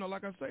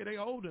like I say, they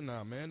older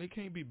now, man. They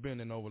can't be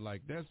bending over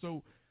like that.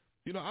 So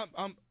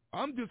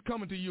I'm just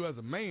coming to you as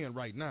a man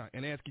right now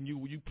and asking you,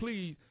 will you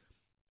please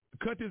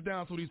cut this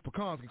down so these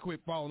pecans can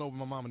quit falling over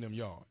my mom and them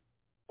yard?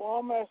 Well,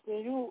 I'm asking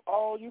you,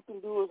 all you can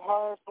do is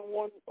hire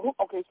someone.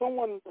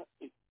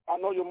 I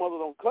know your mother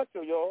don't cut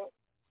your yard.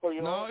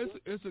 No,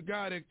 it's a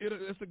guy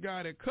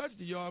that cuts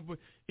the yard, but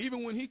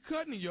even when he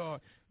cutting the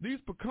yard, these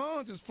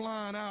pecans is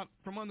flying out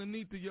from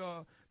underneath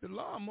the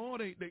lawnmower.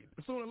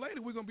 Sooner or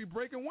later we're gonna be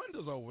breaking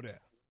windows over there.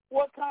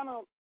 What kind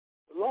of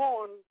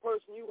lawn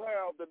person you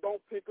have that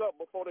don't pick up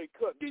before they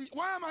cut?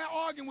 Why am I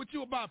arguing with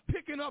you about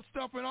picking up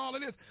stuff and all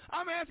of this?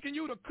 I'm asking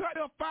you to cut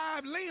up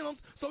 5 limbs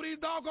so these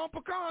doggone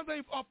pecans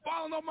ain't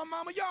falling over my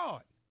mama's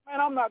yard.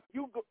 Man, I'm not.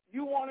 You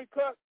want it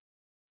cut?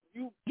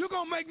 You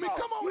gonna make me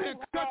come over here and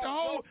cut the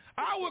whole?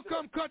 I will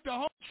come cut the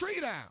whole tree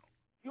down.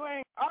 You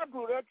ain't. I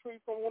grew that tree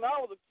from when I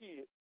was a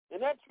kid,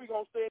 and that tree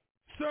gonna stay.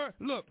 Sir,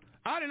 look,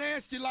 I didn't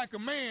ask you like a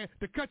man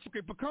to cut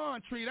your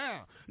pecan tree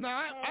down.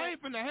 Now I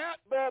ain't finna have.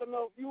 Bad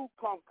enough, you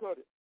come cut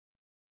it.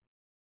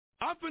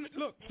 I'm finna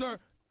look, sir.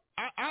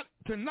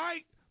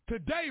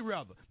 Today,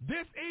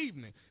 this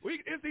evening,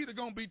 it's either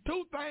going to be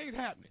 2 things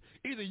happening.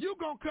 Either you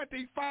going to cut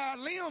these 5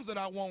 limbs that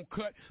I won't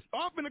cut,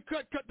 or I'm finna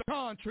cut the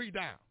pecan tree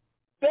down.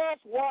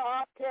 That's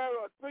why I carry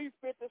a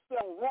 357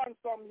 run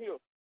something here.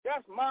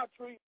 That's my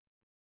tree.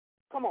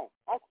 Come on.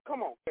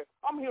 Come on.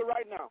 I'm here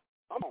right now.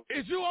 Come on.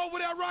 Is you over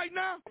there right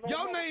now?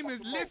 Your name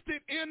is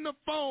listed in the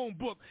phone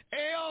book,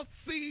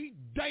 L.C.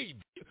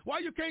 Davis. Why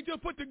you can't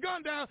just put the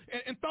gun down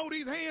and throw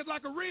these hands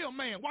like a real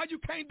man? Why you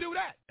can't do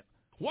that?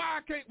 Why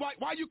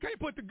you can't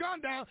put the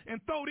gun down and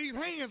throw these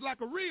hands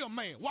like a real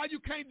man? Why you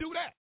can't do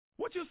that?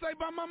 What you say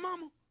about my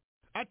mama?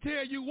 I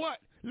tell you what,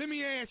 let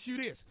me ask you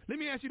this. Let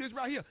me ask you this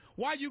right here.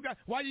 Why you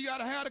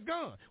gotta have a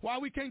gun? Why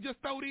we can't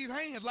just throw these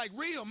hands like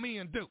real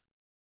men do?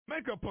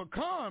 Make a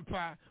pecan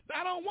pie.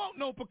 I don't want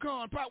no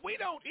pecan pie. We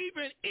don't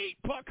even eat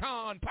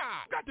pecan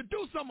pie. Got to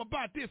do something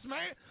about this,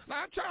 man.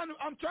 Now,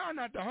 I'm trying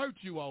not to hurt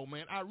you, old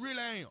man. I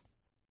really am.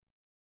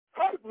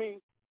 Hurt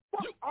me?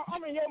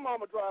 I'm in your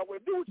mama driveway.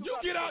 You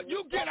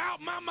get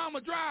out my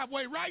mama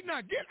driveway right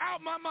now. Get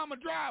out my mama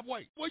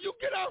driveway. Well, you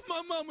get out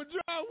my mama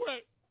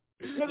driveway.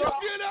 You get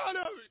out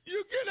of it.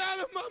 You get out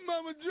of my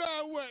mama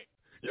driveway.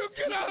 You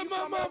get out of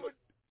my mama.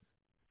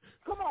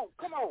 Come on.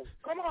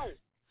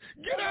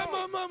 Get out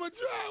my mama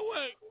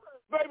driveway.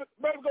 Baby,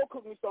 go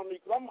cook me something,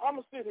 because I'm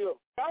going to sit here.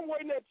 I'm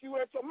waiting at you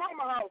at your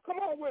mama house. Come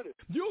on with it.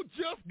 You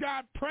just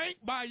got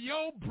pranked by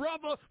your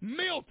brother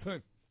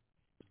Milton.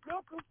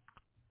 Milton?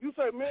 You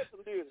say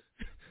Milton did it.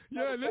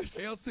 Yeah, listen,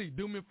 LC,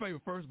 do me a favor,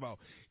 first of all.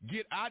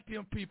 Get out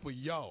them people's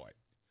yard.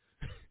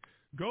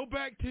 Go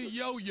back to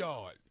your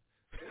yard.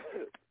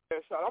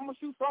 I'm going to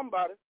shoot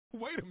somebody.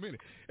 Wait a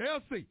minute.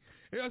 LC,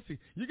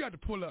 you got to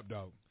pull up,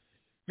 dog.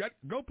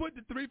 Go put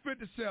the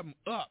 357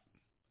 up.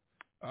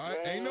 All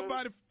right, Man.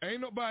 ain't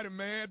nobody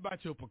mad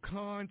about your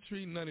pecan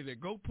tree, none of that.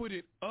 Go put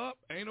it up.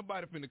 Ain't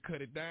nobody finna cut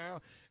it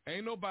down.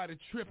 Ain't nobody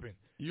tripping.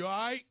 You all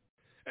right?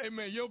 Hey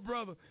man, your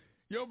brother,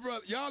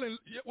 y'all in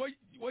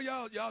where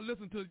y'all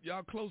listen to,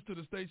 y'all close to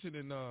the station,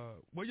 and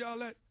where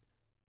y'all at?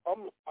 I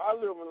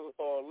live in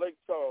Lake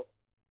Charles.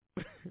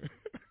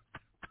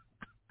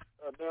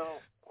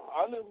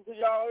 I listen to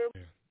y'all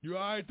every. You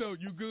all right though?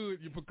 You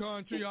good? Your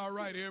pecan tree all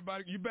right?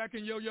 Everybody, you back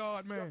in your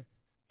yard, man?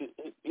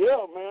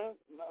 Yeah, man.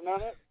 Now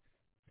that.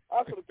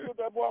 I could have killed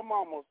that boy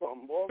mama or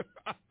something, boy.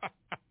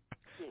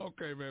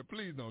 Okay, man,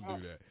 please don't do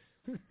that.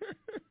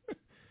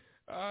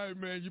 All right,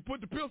 man, you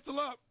put the pistol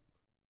up?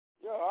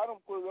 Yeah, I done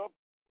put it up.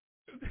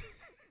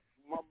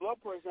 My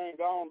blood pressure ain't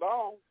gone down.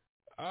 All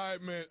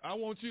right, man, I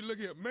want you to look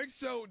here. Make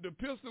sure the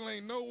pistol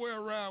ain't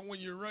nowhere around when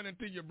you're running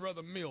to your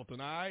brother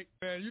Milton, all right?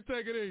 Man, you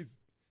take it easy.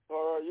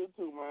 All right, you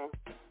too, man.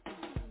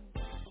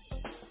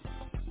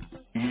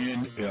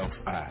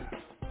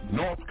 NFI,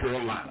 North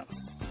Carolina,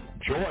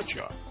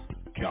 Georgia,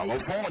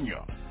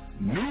 California,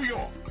 New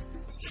York,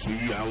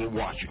 Seattle,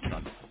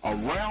 Washington,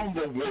 around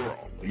the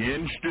world,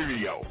 in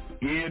studio,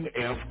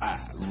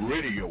 NFI,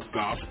 Radio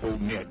Gospel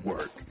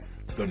Network,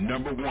 the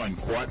 #1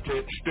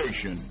 quartet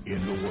station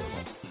in the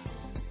world.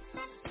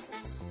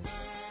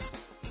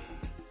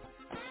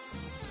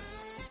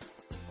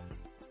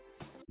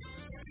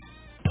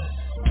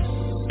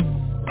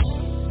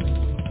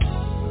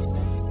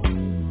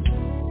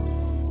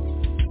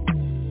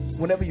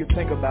 Whenever you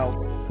think about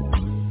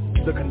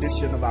the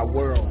condition of our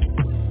world,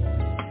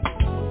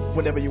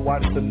 whenever you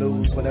watch the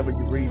news, whenever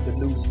you read the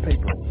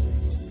newspaper,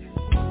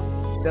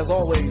 there's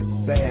always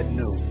bad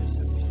news.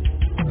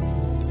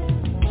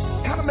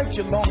 Kind of makes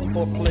you long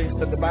for a place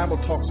that the Bible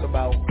talks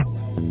about,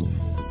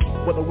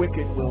 where the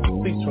wicked will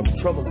cease from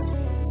troubling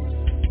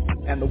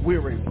and the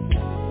weary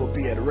will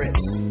be at rest.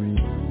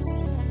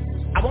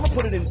 I want to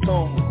put it in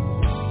song,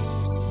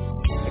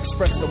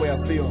 express the way I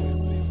feel.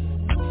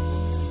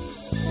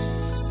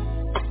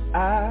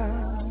 I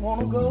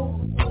wanna go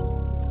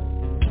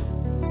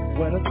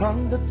where the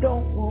thunder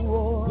don't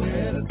roar,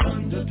 where the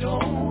thunder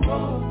don't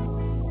roar,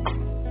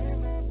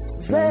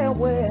 there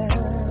where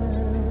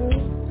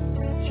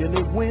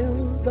chilly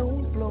winds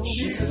don't blow,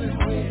 chilly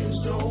winds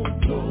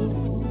don't blow.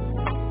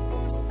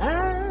 I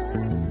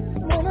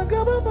wanna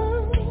go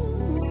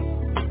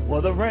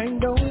where the rain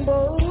don't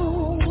blow,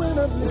 when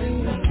I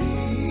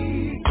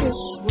leave this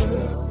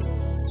world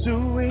to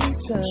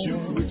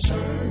return.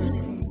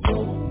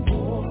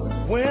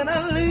 When I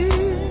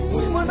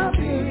leave, when I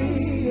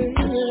leave,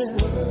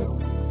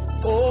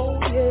 oh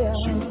yeah.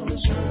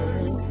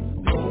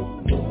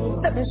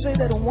 Let me say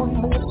that one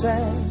more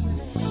time.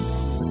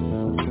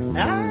 I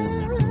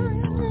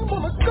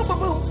wanna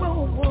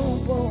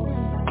go,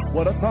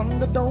 where the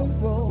thunder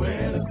don't roll,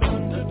 where the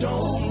thunder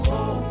don't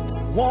roll.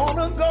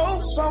 Wanna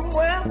go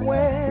somewhere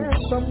where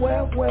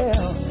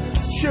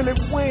chilly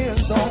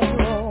winds don't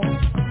blow.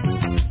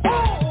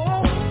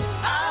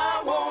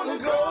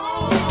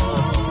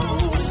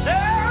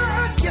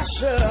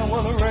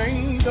 When the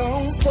rain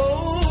don't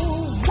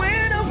fall,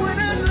 when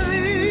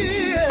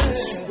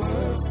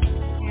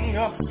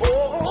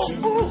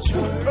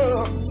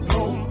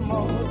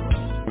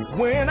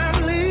I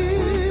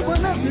leave,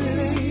 when I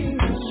leave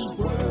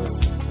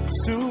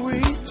to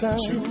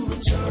return,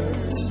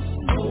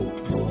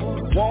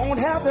 won't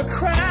have to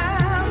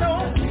cry no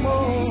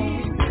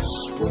more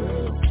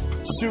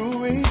to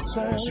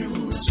return,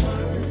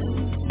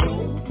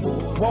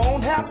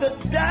 won't have to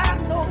die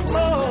no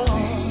more.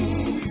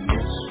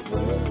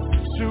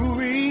 To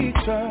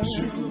return,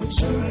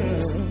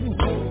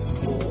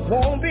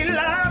 won't be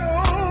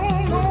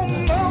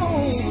long, no,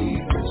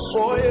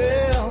 oh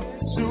yeah,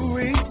 to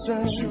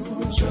return,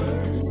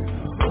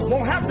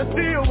 won't have to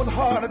deal with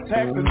heart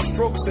attacks and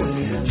strokes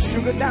and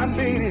sugar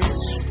diabetes,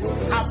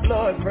 high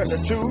blood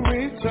pressure to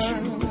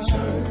return,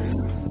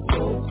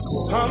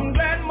 come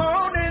that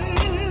morning,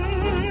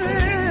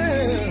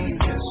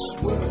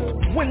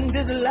 when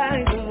this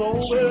life is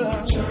over,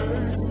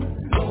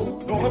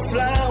 gonna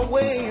fly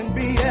away and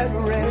be at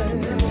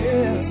rest,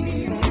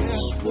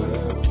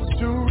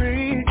 to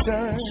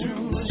return.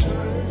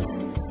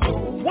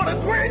 What a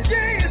great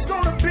day it's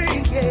gonna be,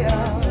 yeah.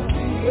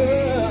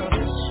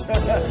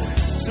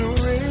 To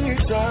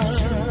return.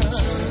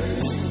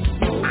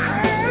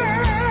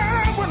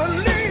 When I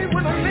leave,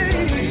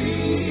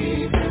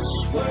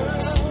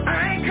 I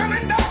ain't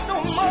coming back no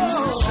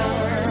more.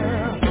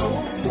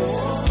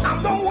 I'm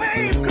gonna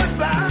wave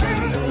goodbye.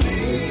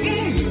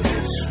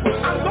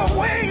 I'm gonna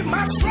wave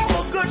my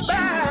trouble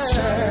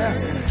goodbye.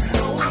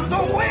 I'm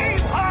gonna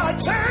wave hard.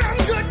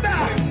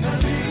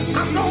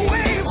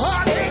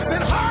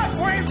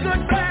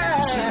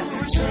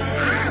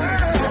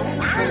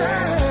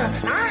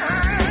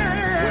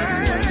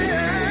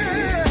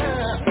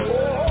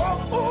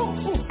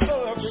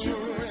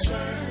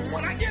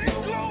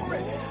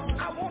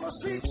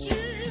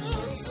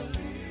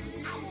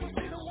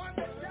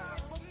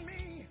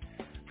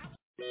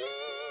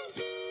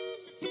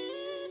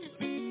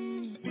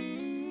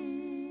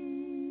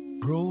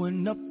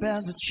 Growing up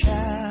as a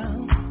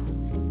child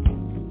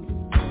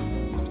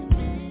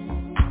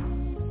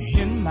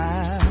in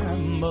my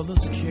mother's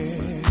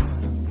care,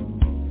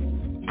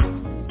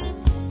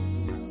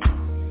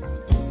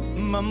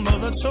 my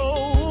mother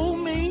told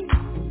me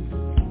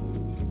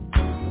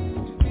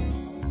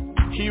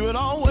he would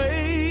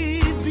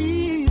always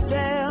be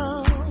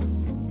there.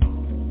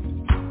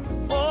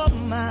 Oh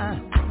my,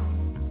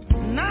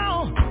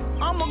 now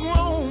I'm a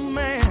grown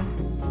man,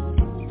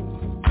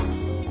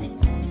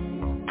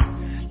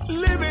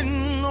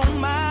 living on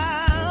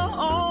my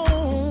own.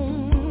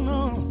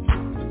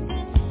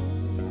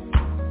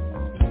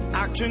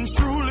 I can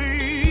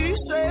truly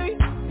say,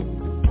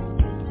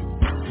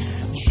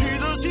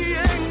 Jesus, he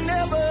ain't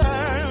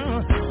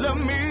never left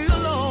me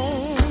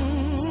alone.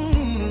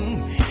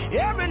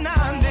 Every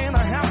now and then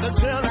I have to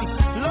tell him,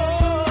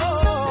 Lord,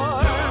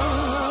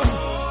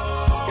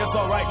 it's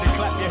all right to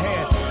clap your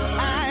hands.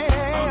 I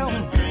am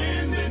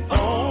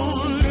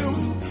on you.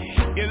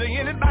 Is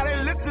there anybody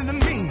listening to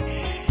me?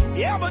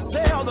 You ever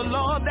tell the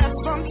Lord that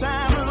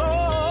sometime,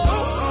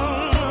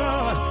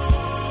 Lord,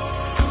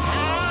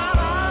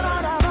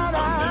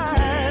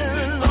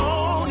 I'm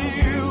on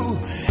you.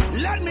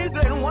 Let me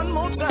say it one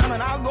more time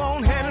and I'll go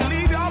ahead and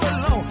leave y'all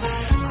alone.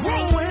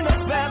 Growing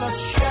up as a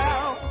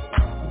child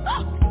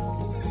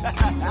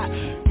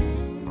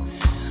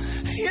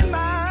in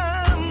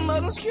my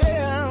mother's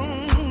care,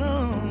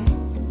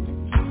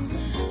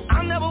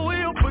 I never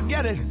will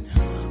forget it.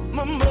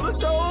 My mother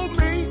told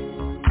me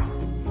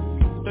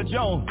that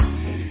John,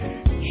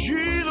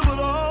 Jesus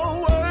will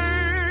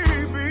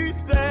always be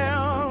there.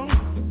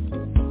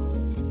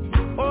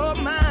 Oh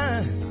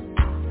my,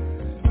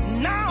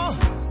 now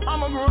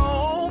I'm a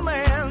grown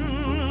man,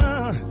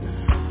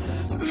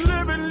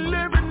 living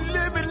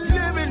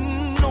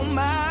on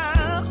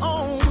my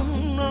own.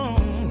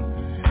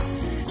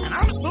 And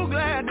I'm so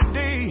glad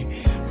today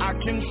I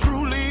can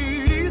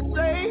truly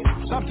say,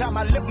 sometimes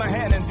I lift my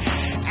hand and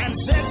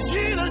say,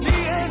 Jesus,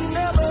 he ain't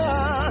never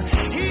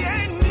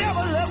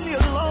left me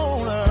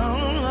alone.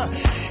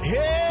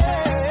 Hey.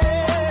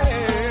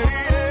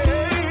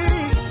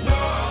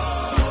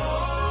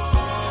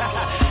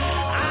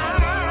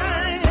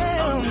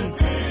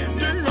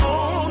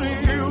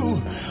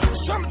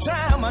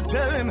 I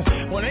tell him,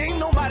 well, ain't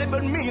nobody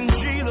but me and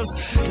Jesus,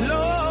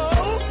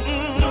 Lord.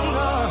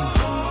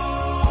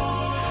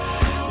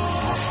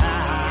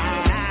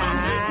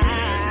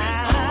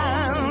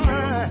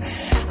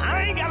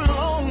 I ain't got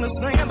long to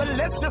sing, but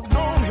let's just go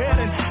ahead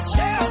and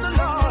tell the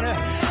Lord,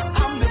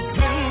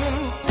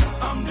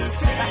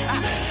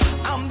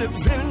 I'm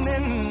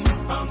depending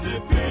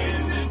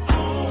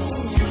on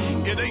you.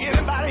 Is there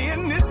anybody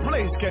in this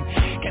place can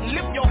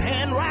lift your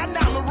hand right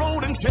down the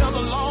road and tell the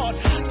Lord,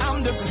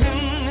 I'm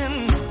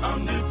depending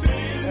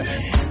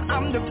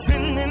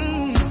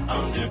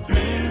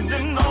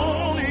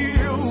on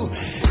you.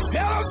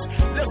 Tell us,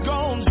 let's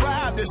go and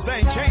drive this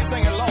thing. Can't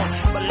sing it long,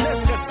 but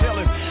let's just tell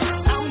it.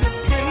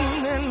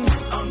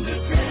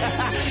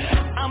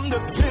 I'm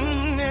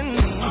depending.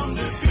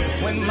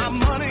 When my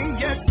money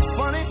gets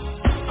funny,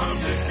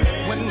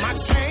 when my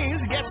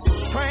chains get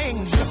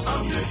strange,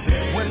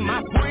 when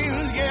my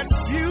friends get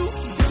few,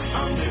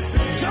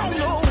 don't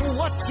know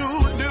what to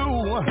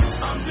do.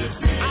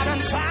 I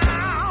done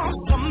found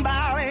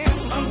somebody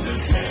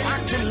I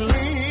can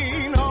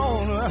lean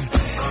on.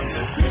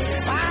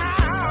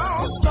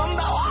 Found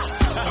somebody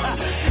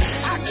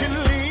I can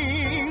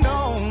lean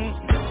on.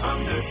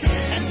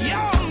 And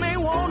y'all may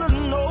want to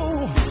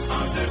know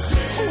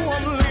who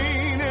I'm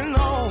leaning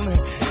on.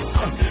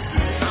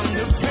 I'm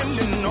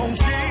depending on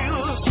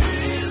Jesus.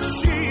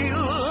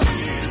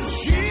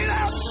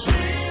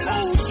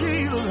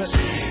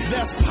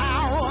 There's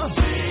power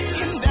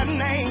in that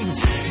name.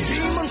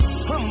 Demons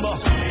tremble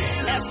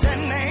at that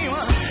name.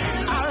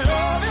 I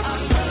love it.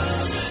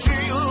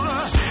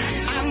 Jesus,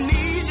 I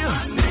need you.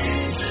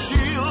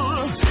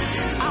 Jesus,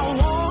 I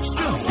want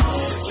you.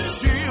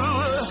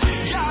 Jesus,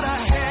 gotta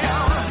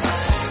have.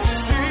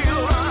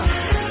 Jesus,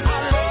 I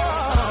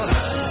love.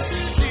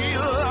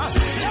 Jesus,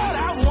 Lord, I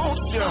want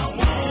you.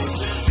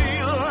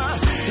 Jesus,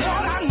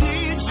 Lord, I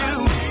need you.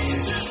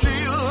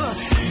 Jesus,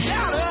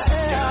 gotta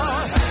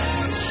have.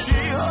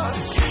 Jesus,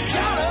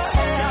 gotta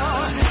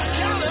have.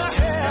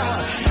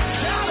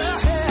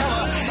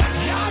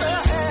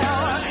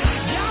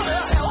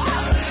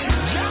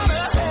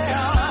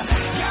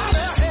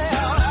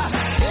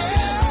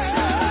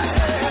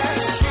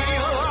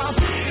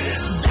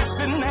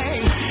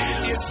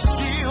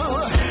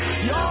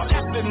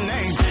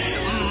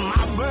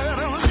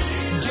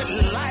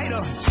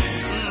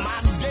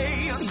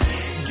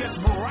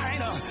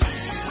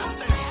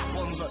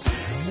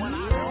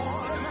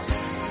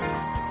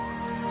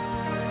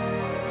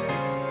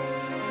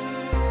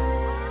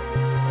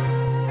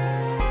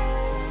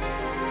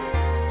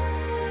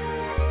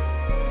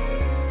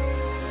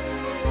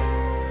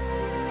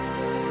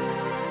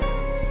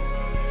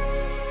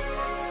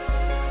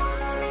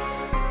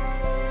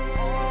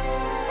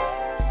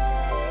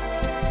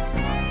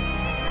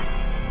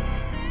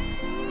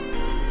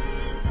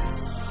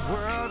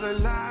 Boy,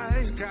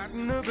 life's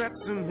gotten the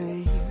best of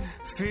me.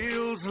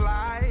 Feels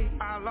like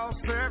I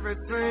lost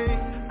everything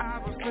I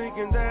was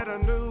thinking that I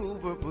knew,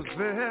 but was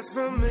best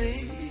for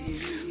me.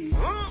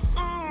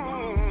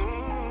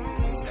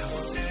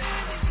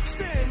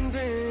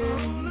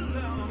 Standing,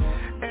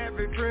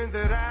 every friend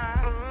that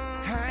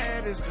I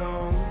had is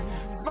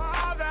gone.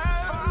 Father,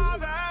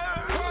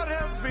 what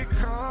has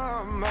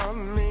become of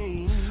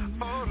me?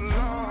 Oh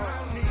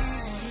Lord,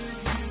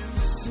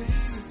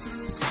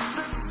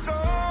 the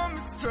storm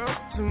is up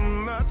too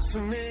much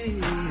for me.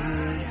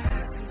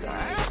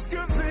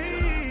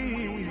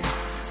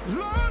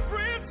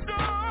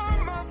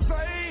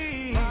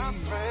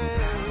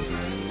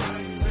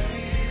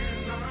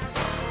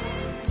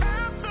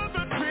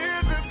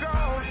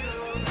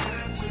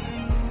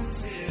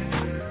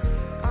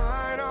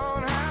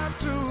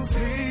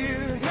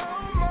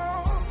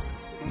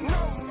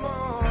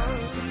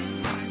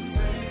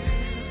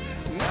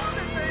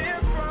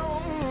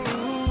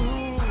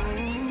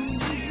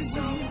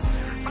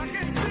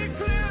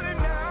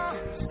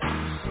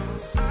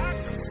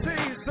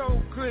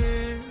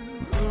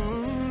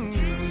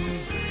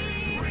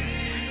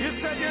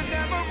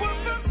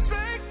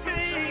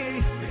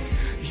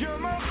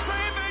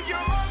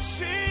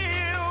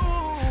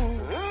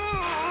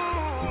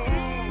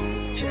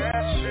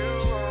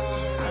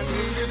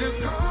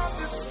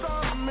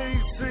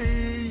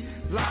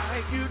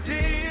 You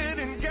did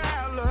in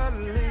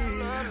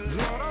Galilee.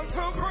 Lord, I'm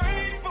so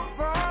grateful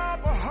for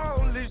the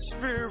Holy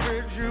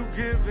Spirit you've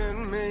given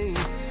me.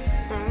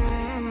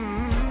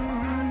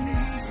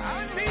 I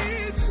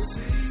need you.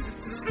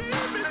 The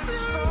storm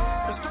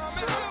is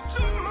up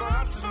too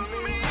much for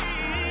me.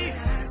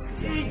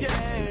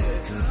 Yeah.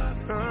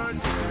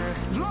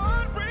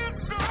 Lord,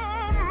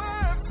 restore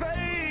my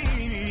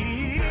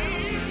faith.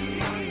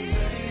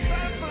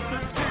 That's what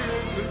the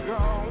tears are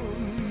gone.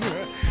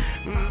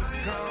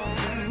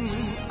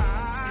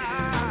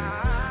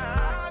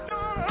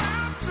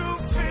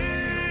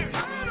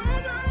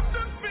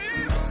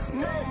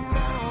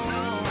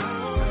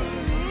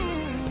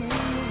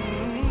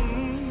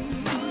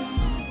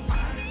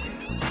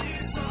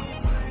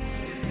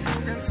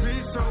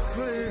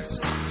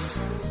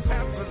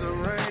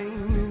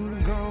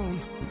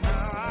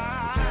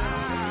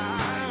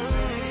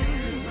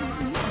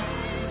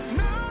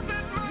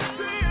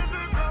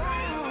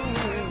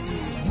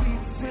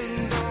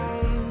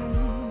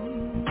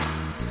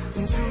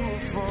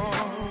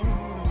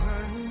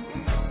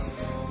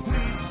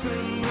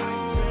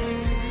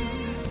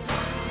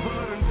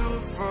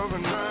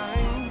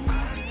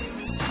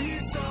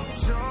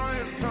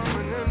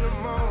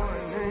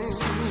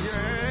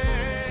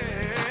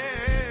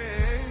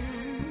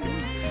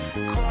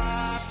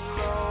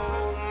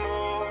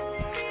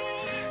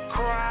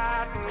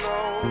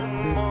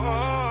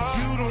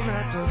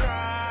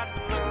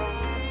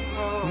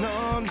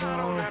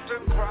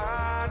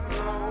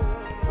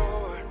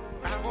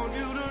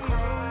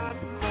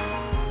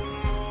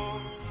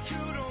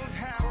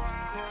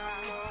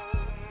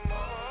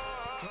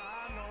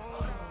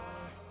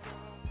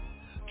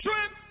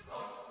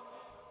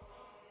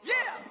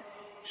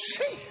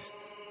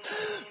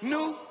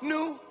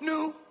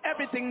 New,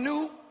 everything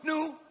new,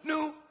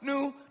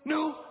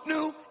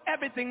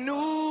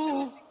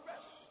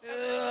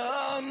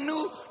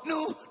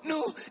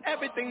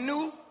 everything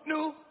new.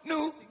 New,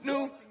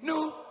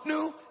 everything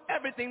new,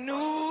 everything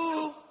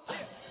new.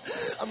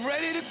 I'm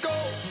ready to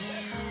go,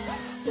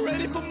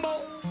 ready for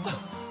more,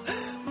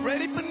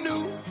 ready for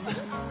new,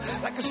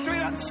 like a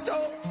straight out the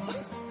stove.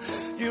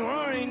 You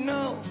already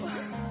know,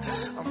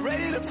 I'm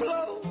ready to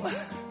flow,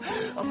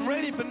 I'm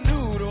ready for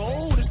new. The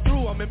old is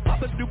through, I'm in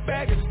Papa's new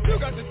bag and still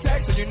got the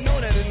tag, so you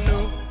know that it's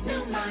new.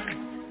 New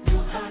mind, new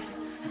heart,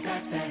 I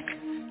got back,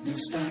 new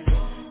start,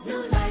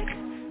 new life,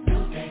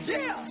 new day.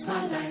 Yeah,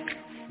 my life,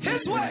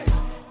 his way.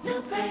 New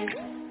page,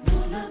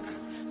 new look,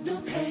 new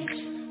page,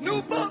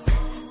 new book,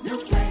 new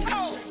place.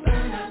 Oh,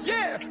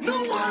 yeah,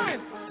 new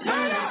wine.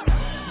 Turn up.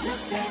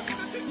 Look back,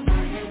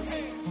 my head,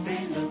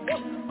 they look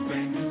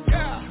brand new.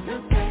 Yeah, new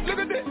page, look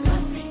at this.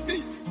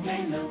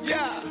 They look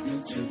yeah, new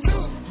too.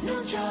 New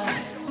joy,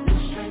 new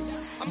strength.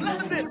 I'm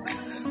loving this.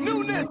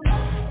 Newness.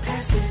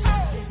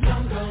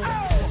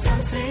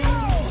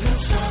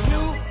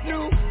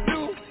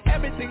 New,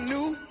 everything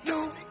new,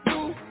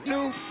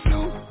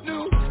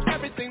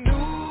 everything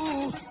new.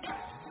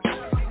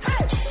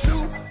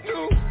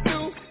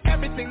 New,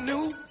 everything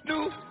new,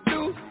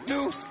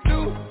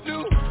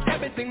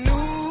 everything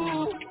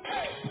new.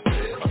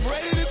 I'm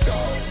ready to go,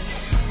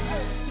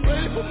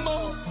 ready for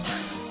more,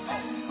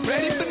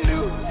 ready for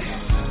new,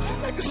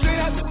 like a straight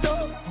out the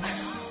door.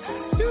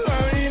 You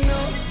already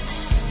know,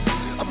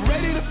 I'm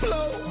ready to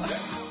flow,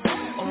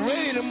 I'm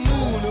ready to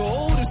move. The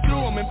old is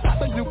through, I'm in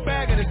Papa's new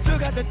bag and it still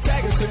got the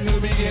tag, it's a new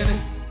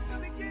beginning.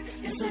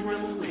 It's a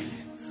real win.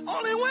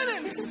 Only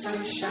winning. It's a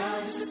time to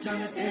shine, it's a time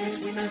to dance,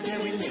 we know that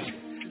we live.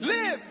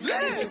 Live.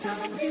 It's a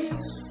time of peace,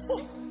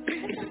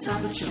 it's a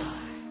time of joy.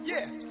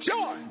 Yeah,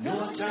 joy. No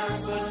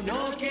time for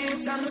no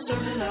games, time to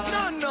serve the Lord.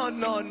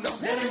 No.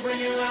 Let him bring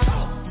you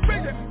out.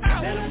 Bring it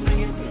out. Let him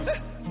bring it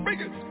through. Bring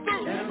it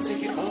through. Let him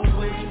take it over.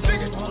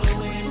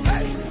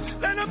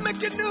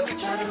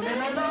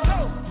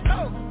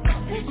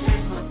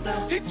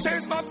 He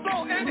changed my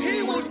soul and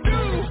he will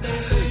do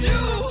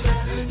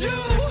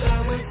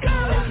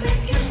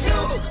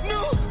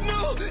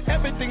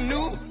everything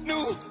new,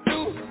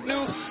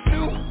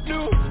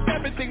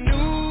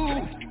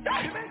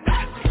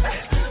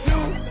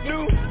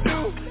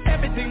 everything new,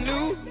 everything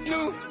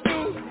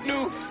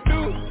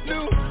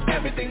new,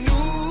 everything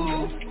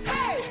new.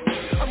 Hey,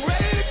 I'm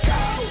ready to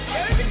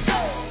go,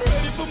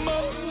 ready for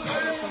more,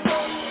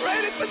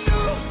 ready for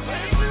new,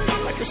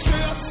 like a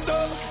straight up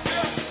stove.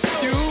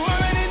 You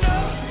already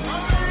know,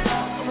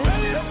 I'm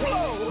ready to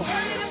flow,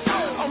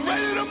 I'm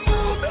ready to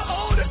move the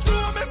oldest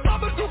room and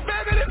bubble through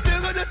bigger than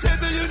bigger the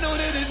taste, so you know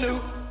that it's new.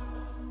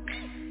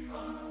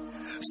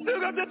 Still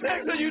got the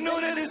text, so you know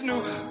that it's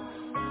new.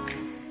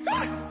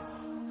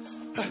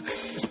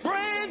 It's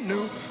brand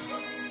new.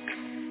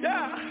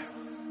 Yeah.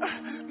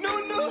 New.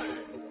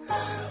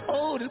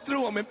 Old and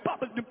through, I'm in pop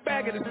the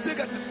bag and still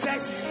got the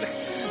text.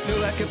 New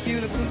like a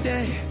beautiful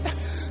day.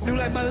 New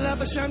like my love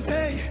for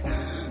champagne.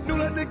 New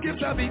like the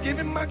gifts I'll be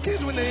giving my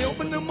kids when they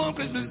open them on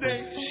Christmas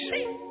Day.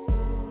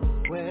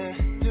 Where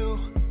do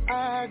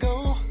I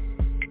go?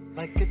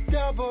 Like a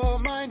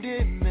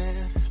double-minded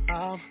man,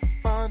 I'm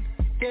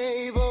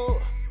unstable,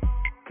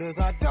 'cause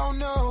I don't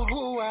know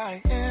who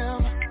I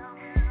am.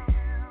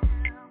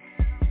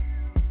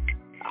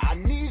 I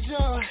need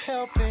your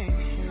helping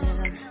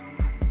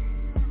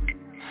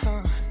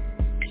hand.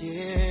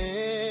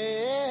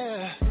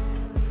 Yeah.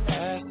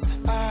 As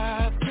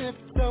I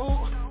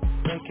tiptoe,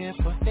 looking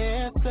for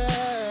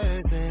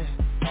answers in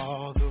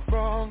all the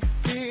wrong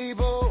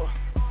people,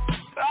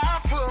 I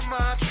put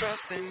my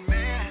trust in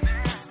man.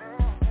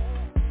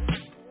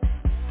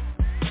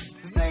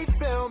 They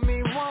fail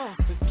me once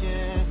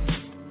again.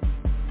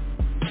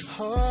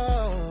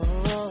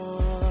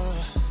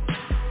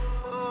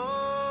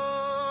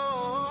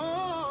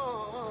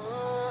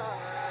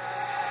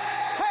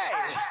 Hey,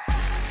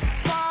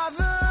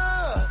 Father,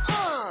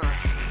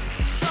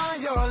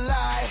 shine your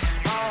light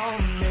on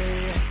me.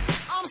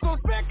 I'm so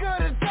sick of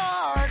the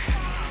dark.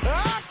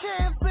 I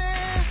can't see.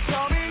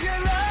 Show me your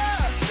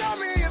love, show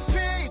me your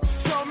peace,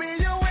 show me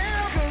your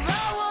will, 'cause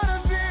I wanna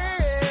be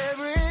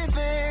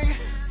everything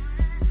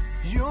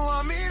you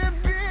want me to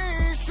be.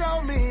 Show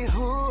me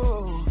who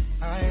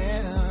I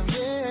am,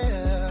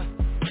 yeah.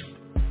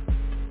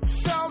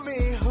 Show me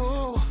who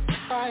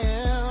I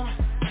am.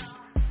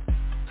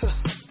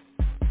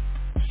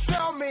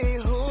 Show me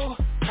who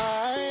I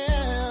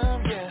am,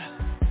 yeah.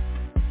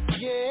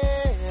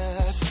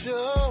 Yeah,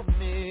 show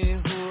me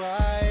who I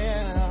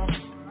am.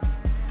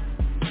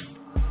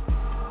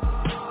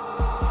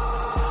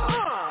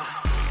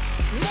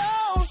 No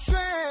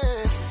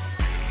strength,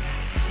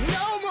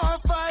 no more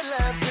fight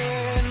left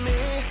in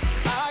me.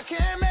 I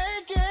can't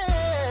make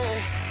it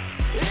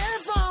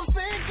if I'm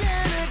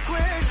thinking in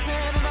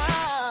quicksand and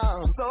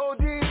I'm so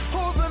deep.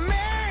 Who's the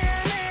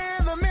man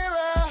in the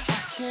mirror? I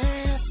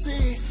can't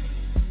see.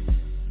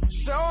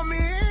 Show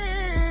me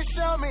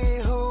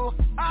who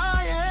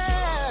I am.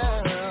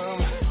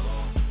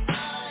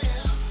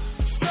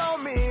 Show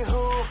me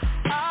who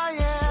I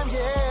am,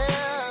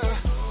 yeah.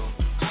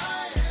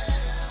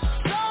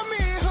 Show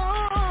me who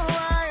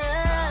I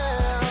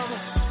am.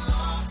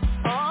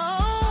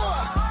 Oh,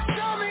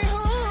 show me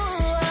who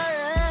I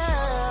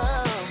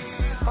am.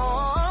 Oh,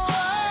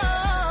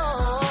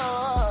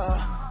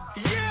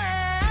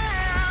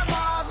 yeah,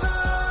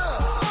 Father,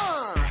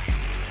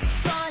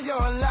 shine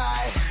your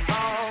light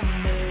on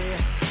me.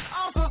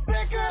 I'm so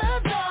sick of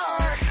the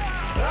dark.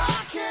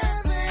 I can't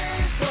see.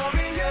 Show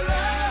me your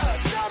love,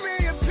 show me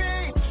your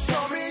peace,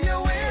 show me your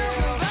will,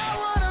 'cause I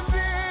wanna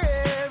be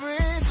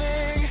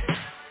everything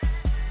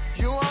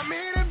you want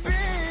me to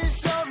be.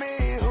 Show me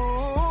who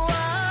I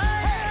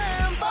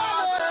am,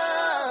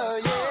 Father,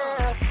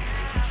 yeah.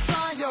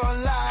 Shine your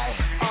light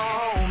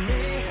on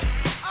me.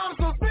 I'm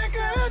so sick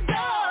of the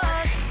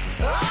dark.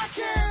 I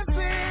can't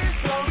see.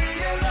 Show me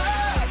your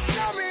love,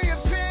 show me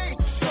your peace,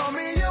 show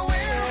me your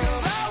will,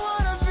 'cause I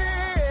wanna be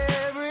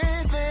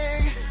everything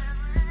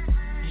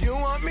you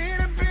want me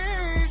to be.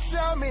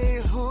 Show me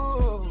who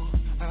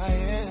I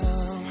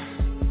am.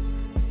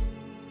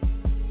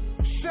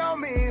 Show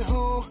me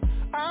who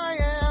I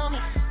am.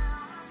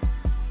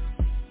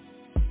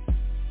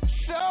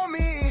 Show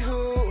me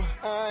who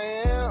I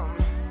am.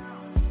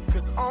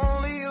 'Cause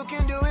only you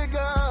can do it,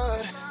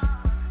 God.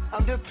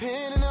 I'm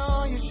depending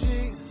on you,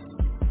 Jesus.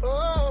 Oh,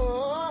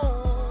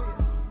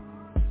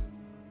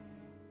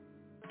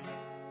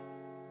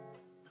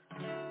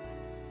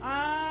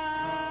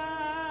 I'm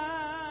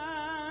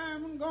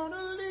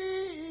gonna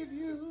leave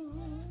you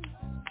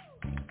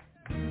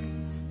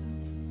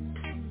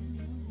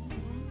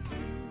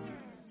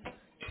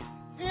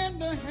in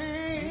the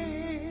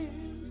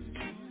hands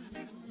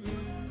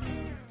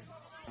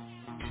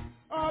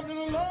of the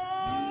Lord.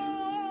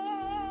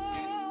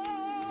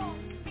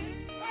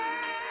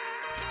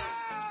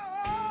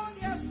 Oh,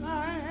 yes, I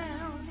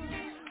am.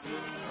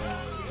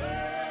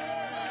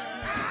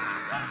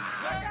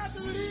 I got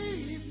to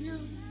leave you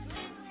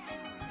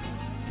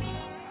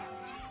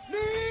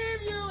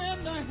in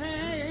the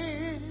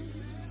hands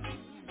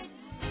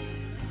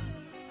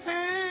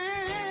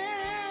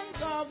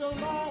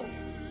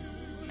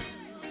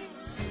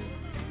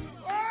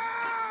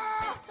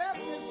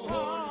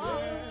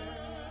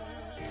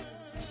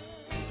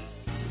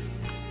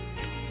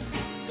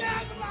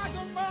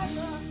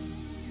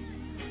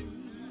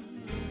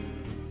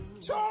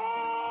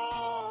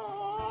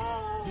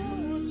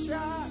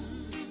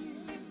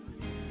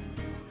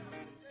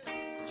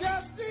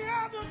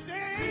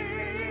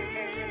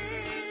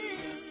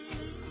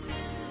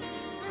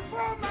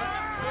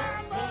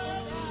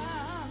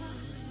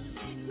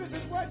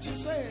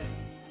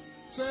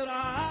said,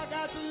 I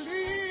got to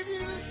leave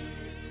you.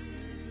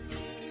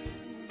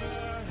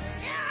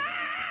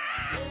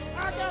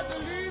 I got to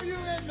leave you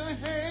in the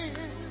hands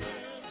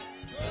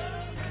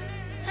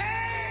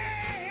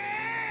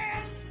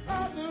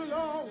of the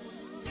Lord.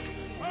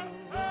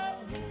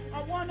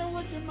 I wonder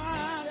would you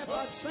mind if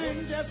I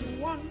sing just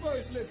one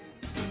verse? Listen.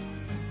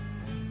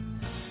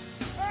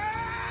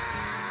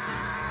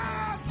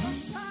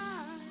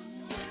 Sometimes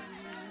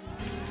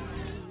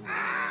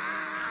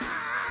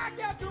I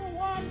get to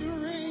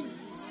wondering,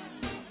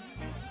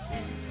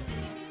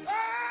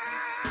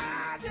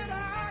 did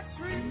I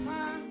treat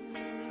my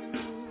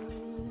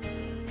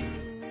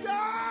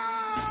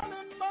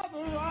darling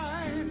mother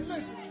right?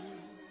 Listen.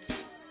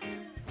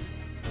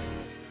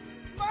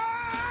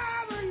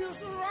 Mother used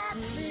to rock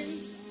me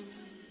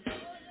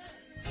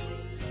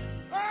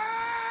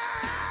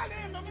early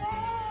in the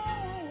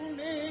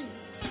morning.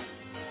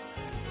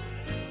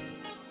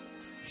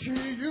 She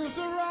used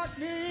to rock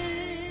me,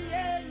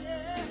 yeah,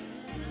 yeah.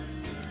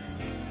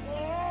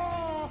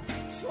 Oh,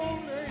 so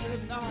late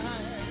at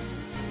night.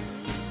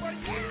 But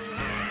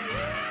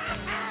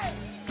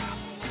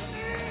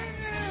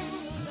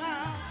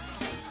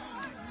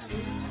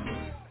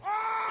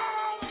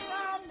all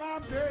around my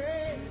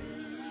bed.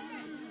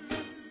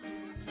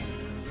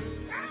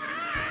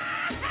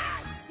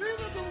 These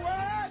are the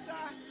words I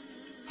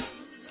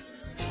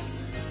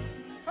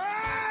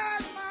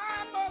heard my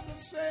mother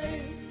say.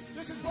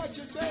 This is what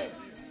she said.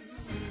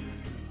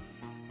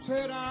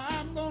 Said,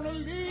 I'm gonna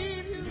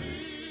leave you.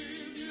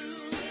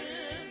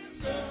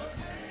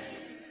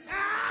 I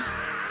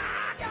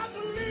got to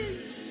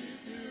leave.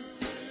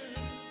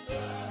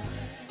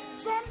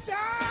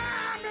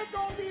 Sometimes it's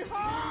gonna be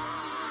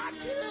hard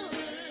to.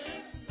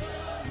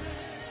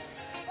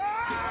 I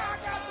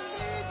got to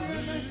leave you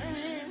in the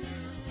hands.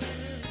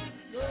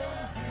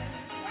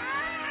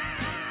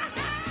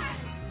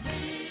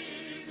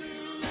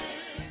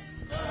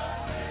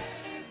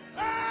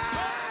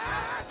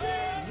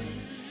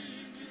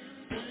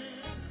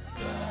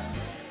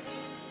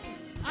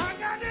 I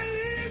got to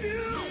leave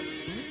you,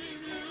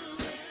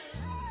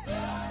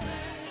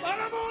 but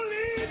I'm gonna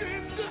leave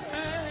in the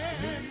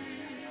hand.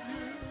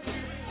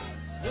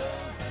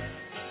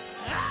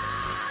 I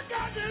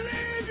got to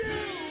leave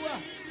you.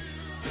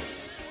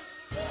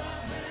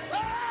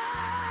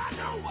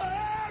 Don't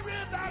worry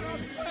about a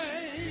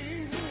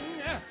thing.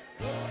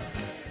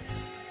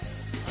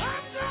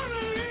 I'm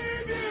gonna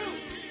leave you.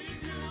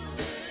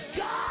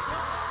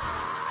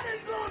 God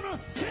is gonna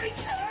take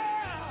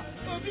care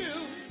of you.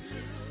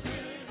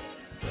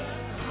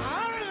 I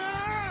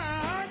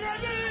got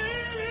to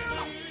leave you.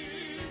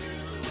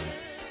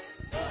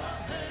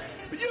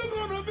 You're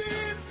gonna be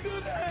in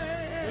good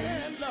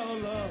hands,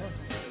 Lord.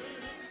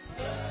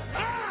 I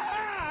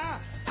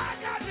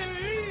got to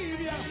leave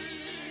you.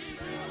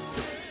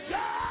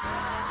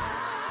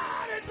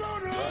 God is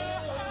gonna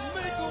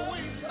make a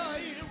way for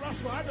you.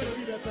 Russell, I better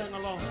leave that thing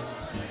alone.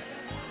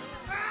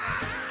 I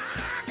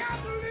got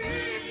to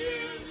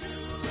leave you.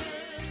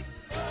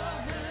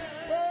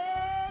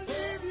 Oh,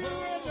 leave you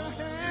in the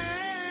hands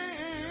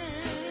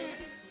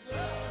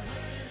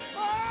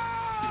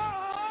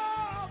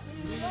of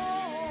the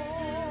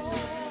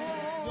Lord.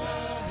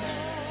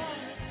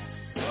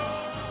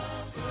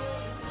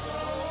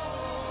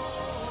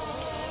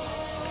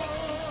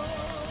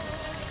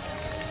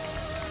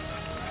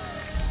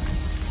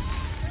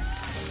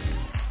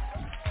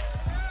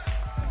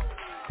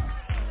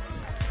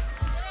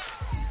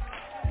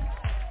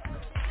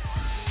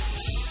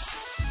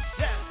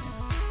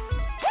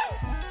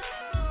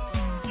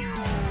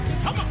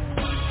 Come on.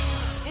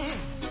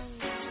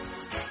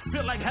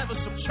 Feel like having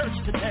some church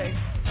today.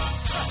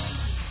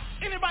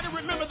 Anybody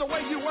remember the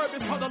way you were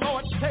before the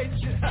Lord saved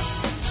you?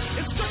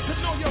 It's good to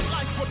know your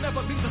life will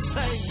never be the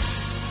same.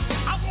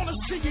 I want to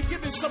see you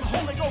give me some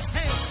Holy Ghost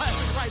hand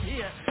clapping right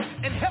here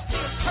and help me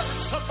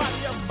encourage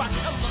somebody else by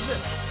telling them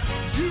this.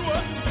 You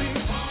ought to be.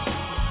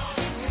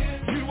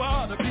 You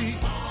ought to be.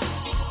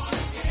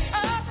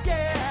 Oh,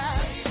 yeah.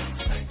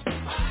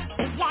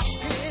 Watch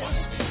this.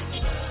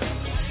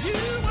 You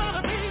ought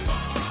to be.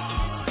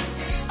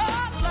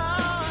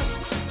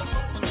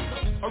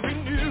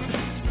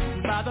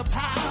 Renewed by the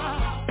power.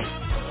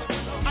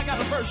 I got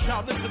a verse,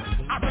 y'all. Listen.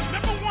 I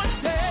remember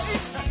one day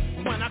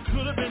when I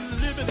could have been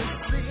living in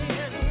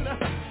sin.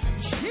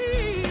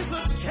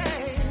 Jesus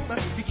came.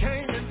 He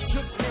came and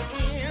took me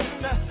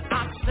in.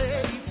 I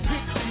said he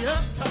picked me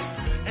up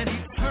and he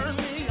turned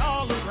me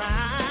all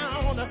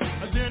around.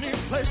 And then he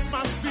placed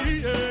my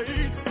feet,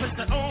 placed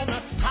it on the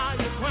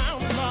higher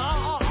ground.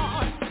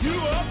 Lord, you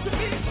ought to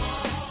be.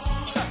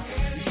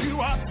 You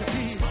ought to be.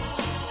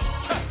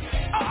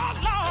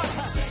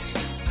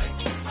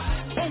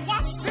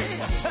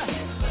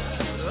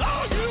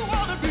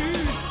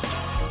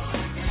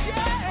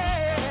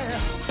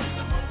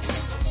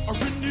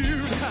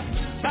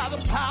 By the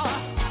power,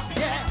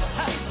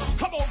 yeah.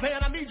 Come on,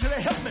 man, I need you to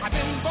help me. I've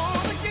been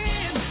born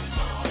again.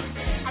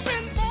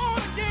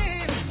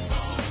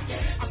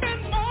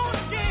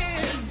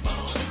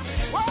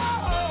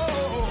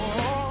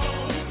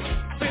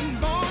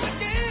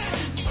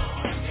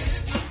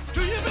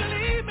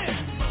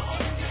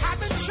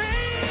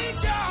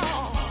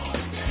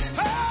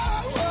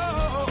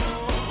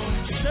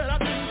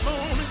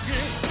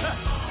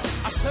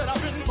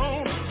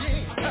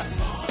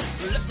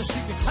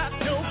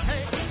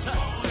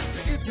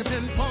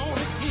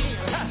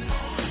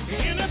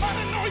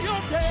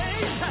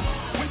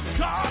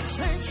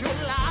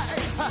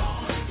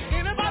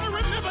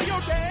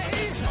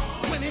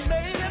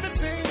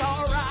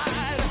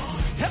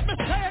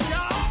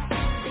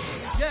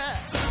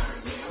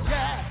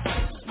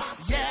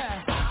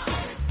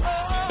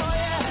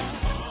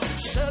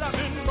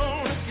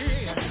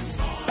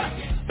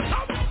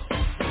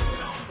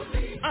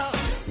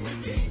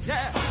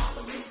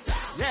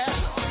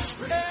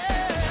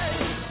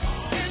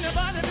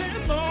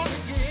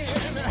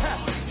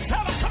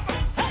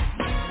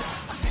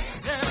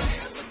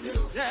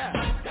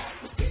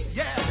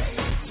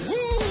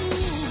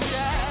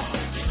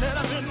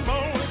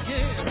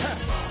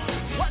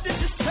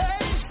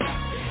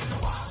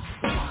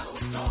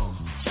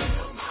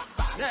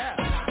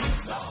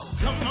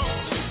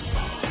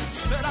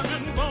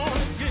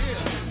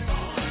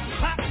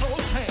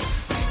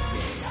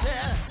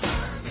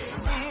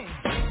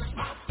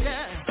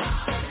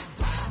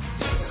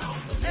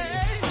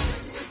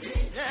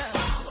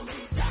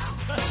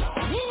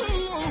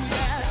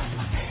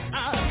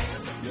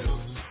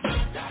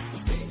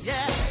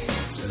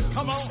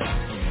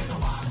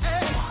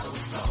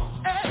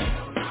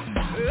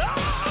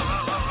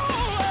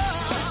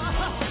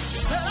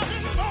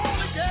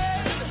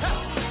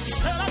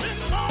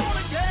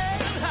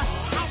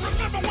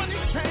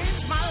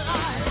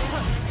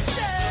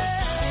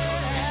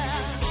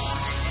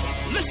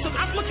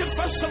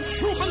 some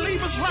true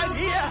believers right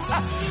here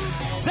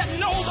that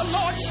know the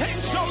Lord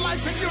changed your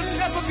life and you'll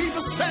never be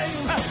the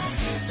same.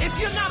 If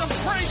you're not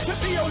afraid to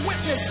be a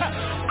witness,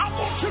 I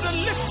want you to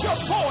lift your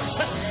voice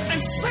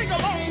and sing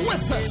along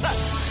with us.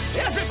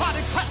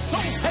 Everybody clap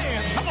those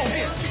hands. Come on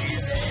here.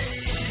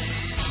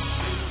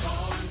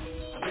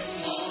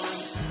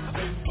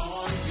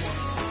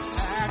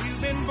 Have you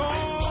been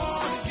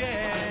born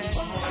again?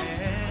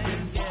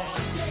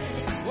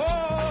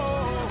 Whoa.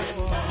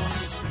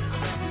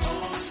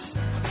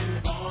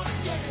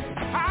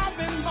 I've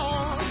been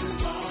born.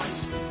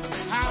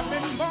 I've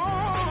been born.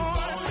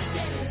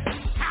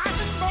 I've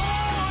been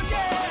born,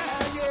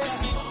 yeah,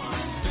 yeah.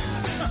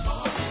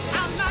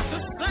 I'm not the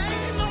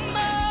same no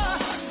more.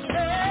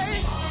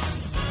 Hey.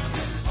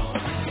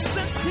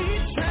 Since he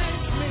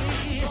changed me,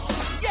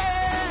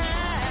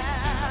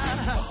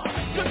 yeah.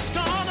 Good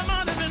God, I'm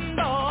on been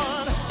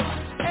born.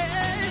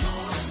 Hey,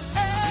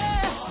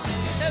 hey.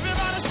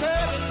 Everybody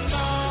said it,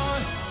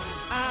 Lord.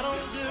 I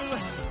don't do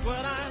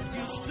what I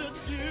used to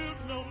do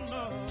no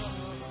more.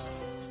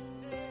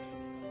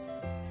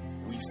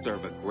 We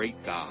serve a great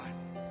God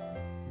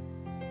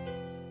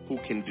who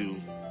can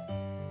do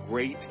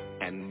great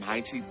and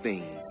mighty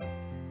things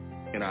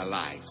in our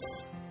lives,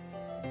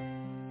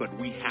 but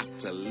we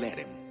have to let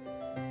him.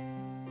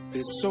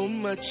 There's so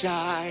much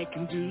I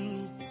can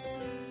do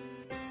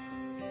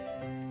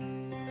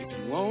if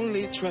you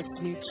only trust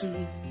me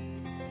to.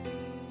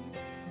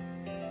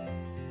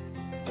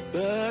 A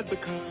bud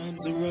becomes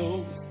a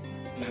rose,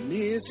 my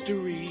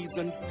mysteries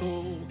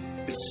unfold.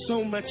 There's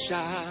so much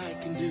I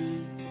can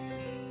do.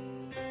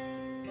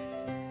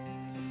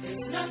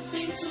 There's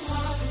nothing too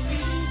hard for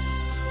me.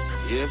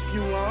 If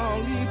you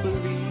only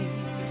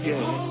believe,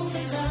 yeah.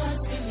 Only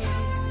trust in me.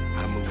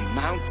 I move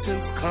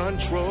mountains,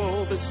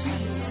 control the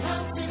sea.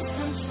 Mountains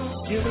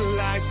control. Give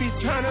life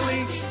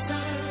eternally.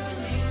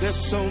 There's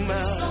so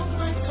much. So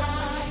much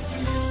I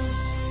can do.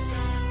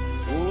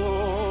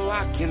 Oh,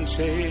 I can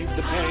take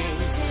the pain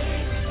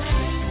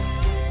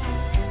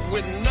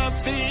with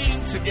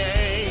nothing to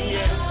gain.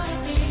 Yeah.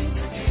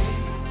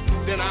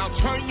 Then I'll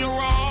turn your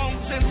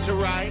wrongs into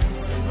right.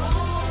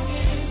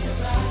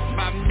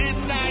 By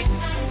midnight,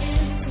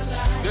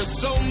 there's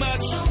so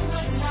much.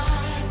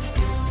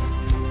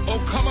 Oh,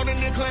 come on and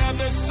declare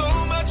there's so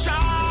much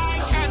I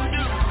can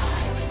do.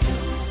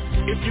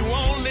 If you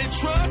only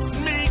trust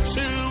me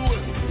to,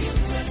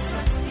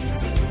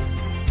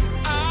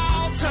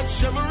 I'll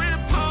touch every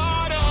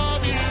part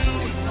of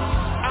you.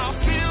 I'll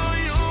feel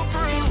you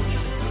through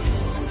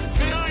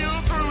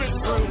and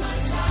through.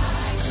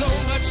 So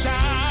much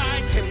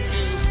I can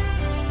do,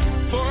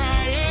 for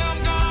I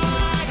am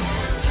God,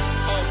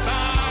 all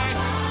thine,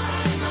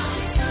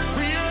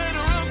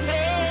 creator of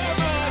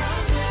heaven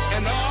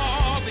and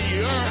all the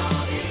earth,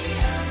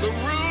 the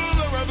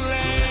ruler of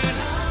land,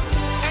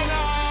 and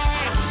I,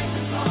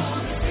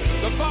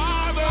 the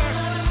Father,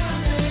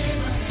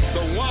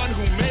 the one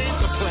who made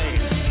the plan.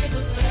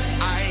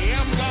 I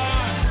am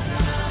God.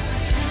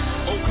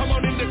 Oh, come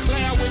on and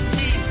declare with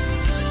me,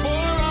 for I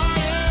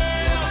am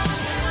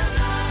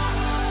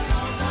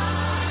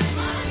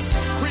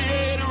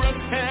creator of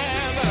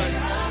heaven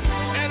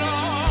and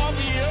all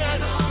the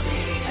earth,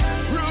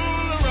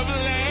 ruler of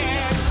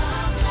land.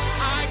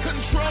 I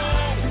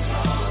control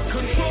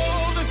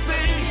the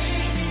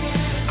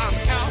things. I'm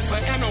Alpha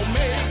and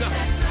Omega.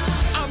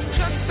 I'm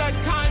just that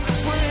kind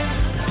of friend.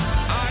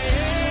 I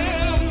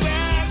am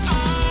that I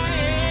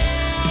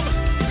am.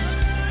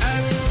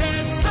 And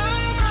there's so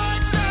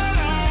much that I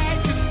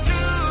can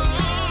do.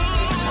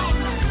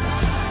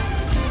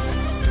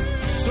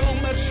 So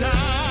much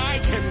I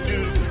can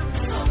do.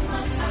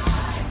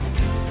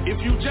 If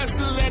you just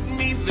let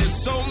me, there's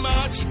so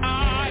much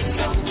I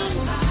can do.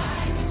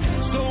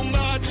 So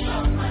much.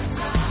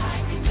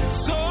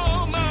 So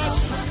much.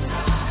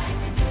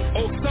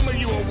 Oh, some of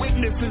you are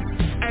witnesses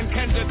and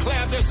can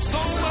declare there's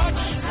so much.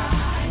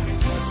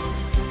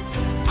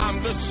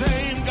 I'm the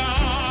same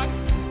God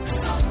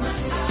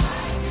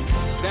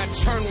that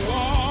turned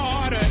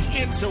water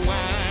into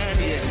wine.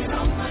 Yeah.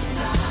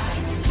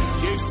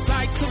 Gave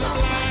sight to the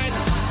blind,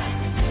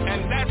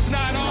 and that's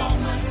not all.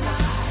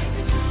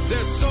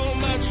 There's so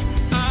much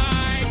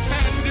I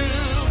can do.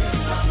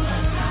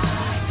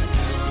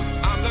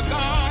 I'm the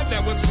God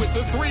that was with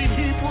the 3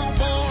 Hebrew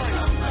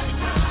boys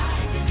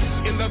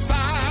in the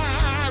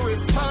fiery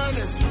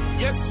furnace.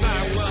 Yes,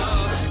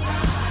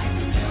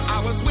 I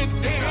was with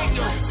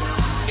Daniel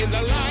in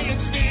the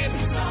lion's den.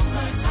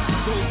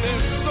 So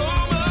there's so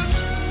much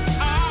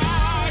I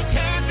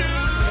can do.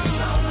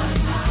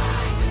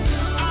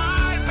 I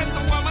met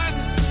the woman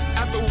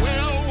at the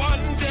well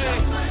one day.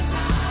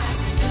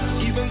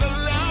 Even the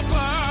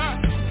leper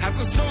has a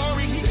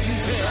story he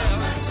can tell.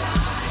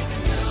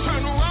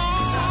 Turn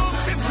wrong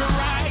into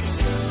right,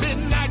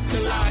 midnight to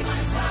light.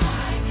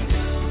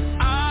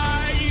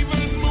 I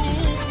even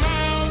move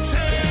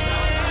mountains.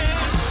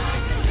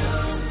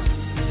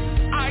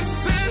 I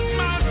send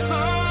my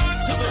son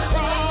to the cross.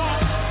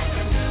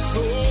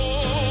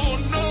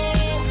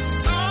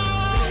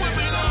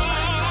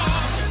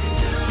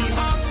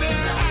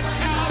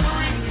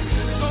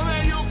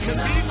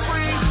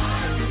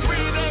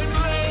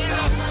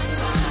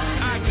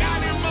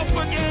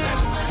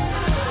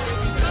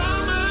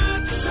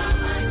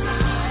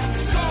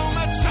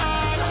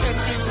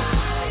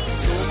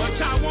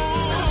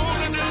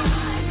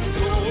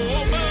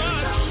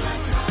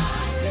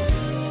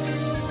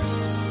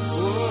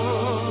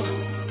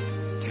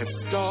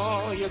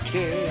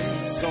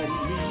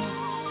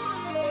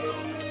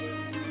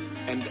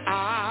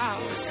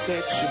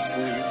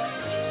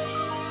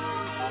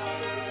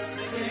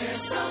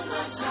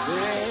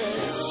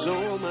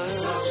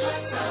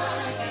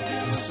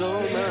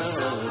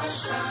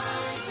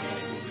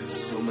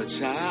 So much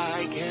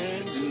I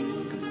can do.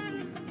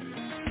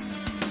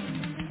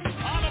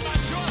 All of my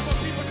joyful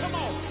people, come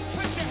on,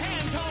 put your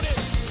hands on it.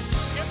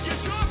 If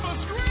you're joyful,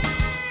 scream.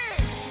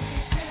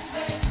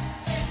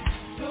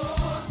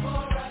 Joy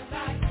for a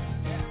night,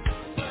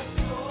 but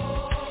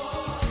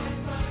joy is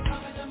gonna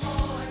come in the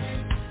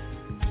morning.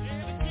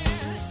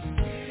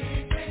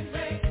 We've been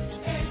waiting,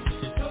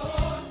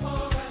 joy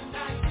for a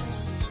night,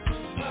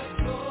 but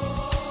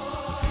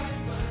joy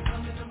is gonna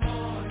come in the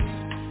morning.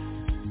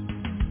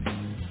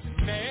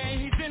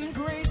 Amazing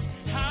grace,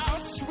 how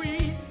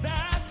sweet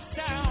that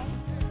sound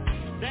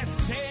that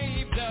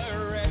saved a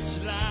wretch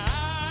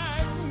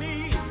like me.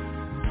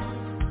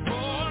 For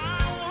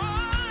I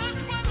was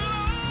but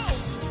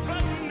lost,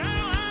 but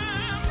now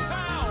I'm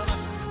found.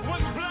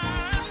 Was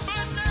blind,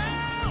 but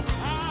now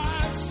I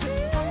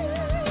see.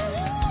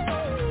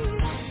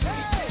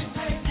 Hey,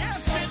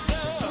 yes it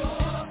does.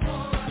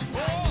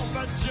 Oh,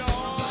 but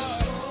joy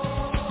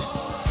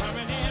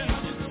coming in.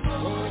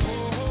 Oh,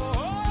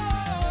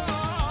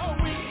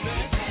 we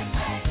say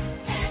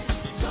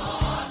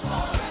joy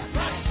for us.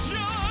 But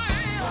joy.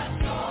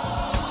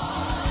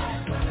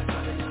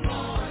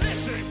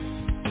 Listen,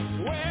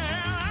 when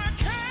I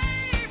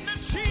came to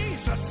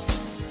Jesus,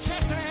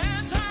 just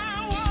as I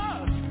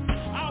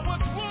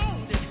was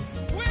wounded,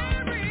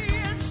 weary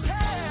and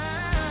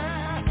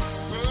sad.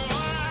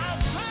 But I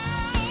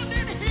found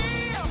in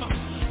Him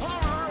a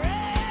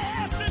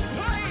resting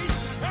place,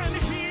 and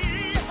He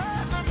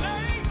has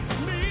made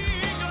me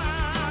glad.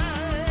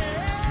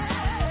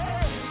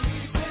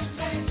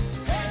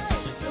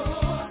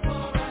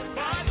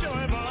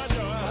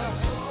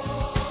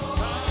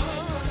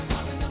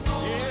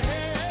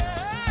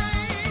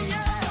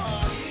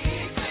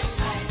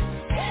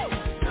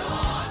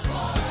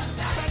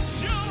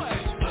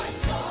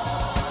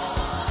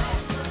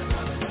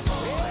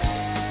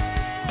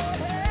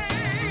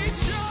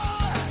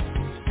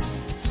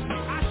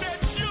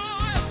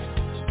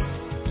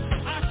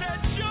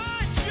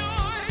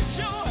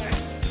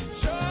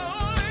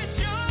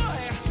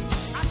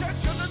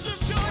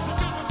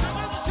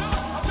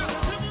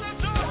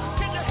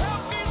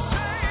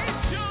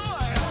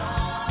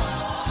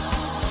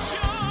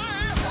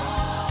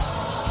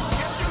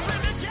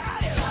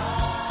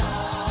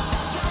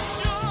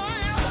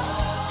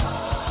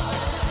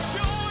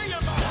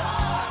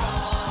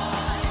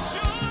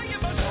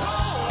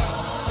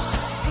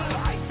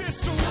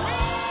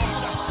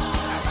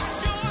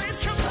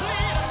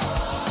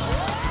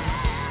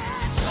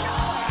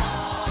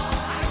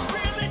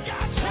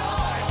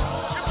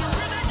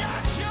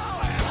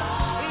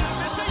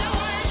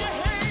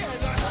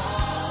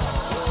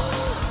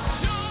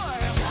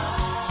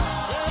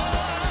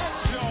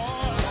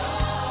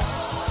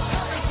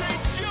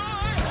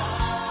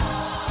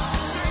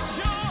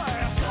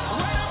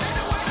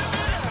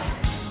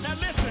 Now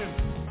listen,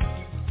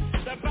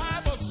 the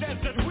Bible says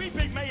that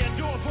weeping may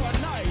endure for a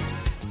night,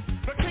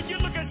 but can you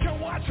look at your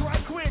watch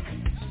right quick?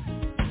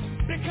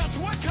 Because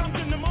what comes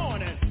in the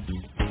morning?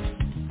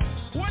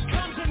 What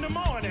comes in the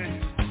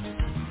morning?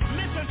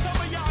 Listen,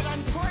 some of y'all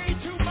done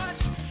prayed too much,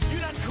 you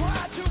done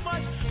cried too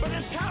much, but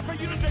it's time for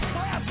you to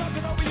declare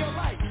something over your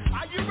life.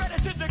 Are you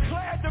ready to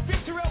declare the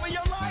victory over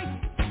your life?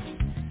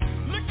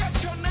 Look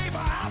at your neighbor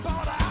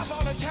eyeball to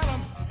eyeball and tell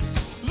him,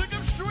 look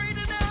him straight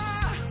in the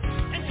eye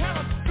and tell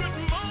him, good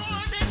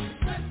morning,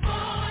 good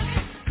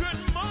morning,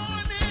 good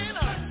morning,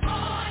 good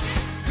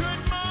morning,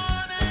 good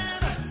morning,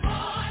 good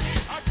morning,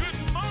 good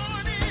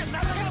morning.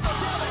 Now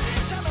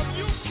tell him,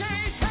 you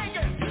can't take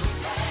it.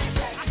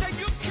 I said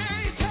you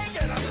can't take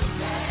it.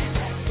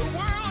 The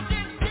world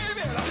didn't give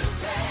it,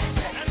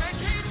 and they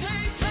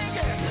can't take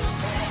it.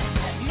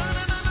 No,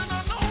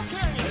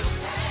 can't. You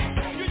can't.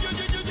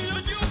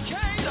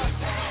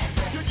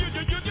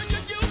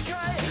 You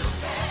can't.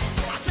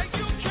 I said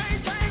you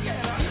can't take it.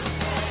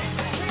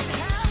 Can't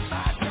have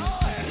my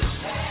joy.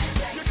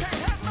 You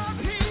can't have my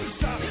peace.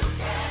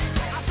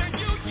 I said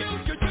you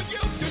can't take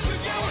it.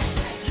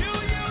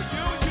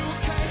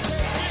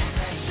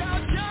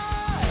 Shout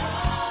joy.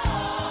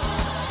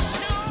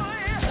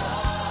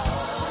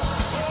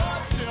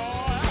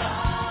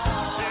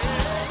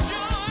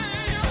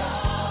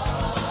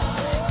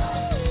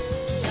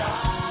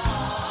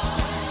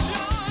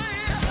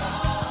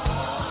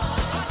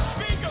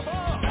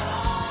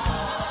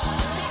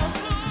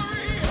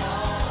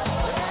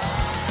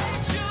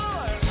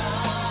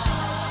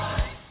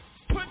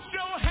 Put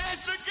your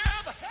hands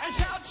together and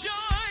shout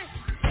joy.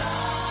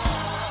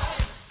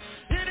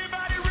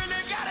 Anybody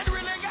really got it,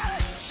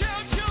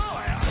 shout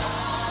joy.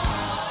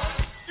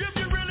 If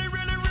you really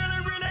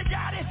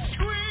got it,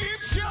 scream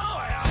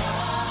joy.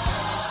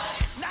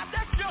 Now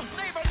let your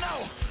neighbor know.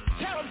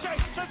 Tell him, say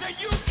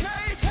you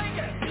can't take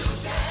it.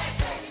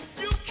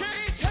 You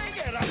can't take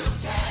it.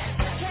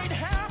 Can't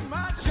have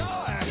my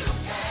joy.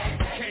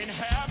 Can't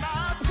have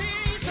my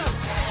peace.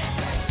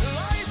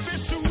 Life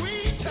is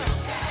sweet.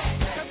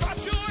 'Cause my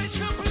joy is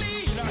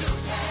complete.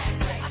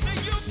 I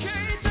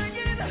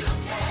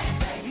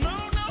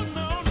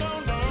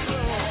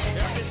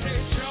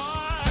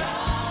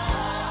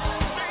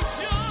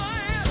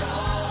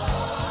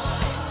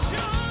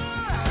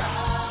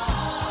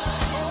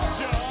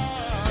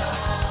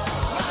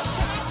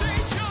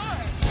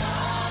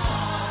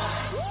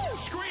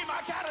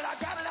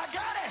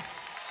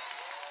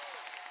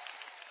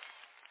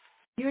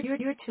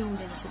You're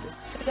tuned into the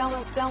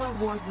stellar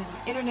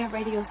award-winning internet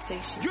radio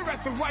station. You're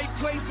at the right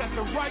place at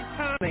the right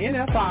time. The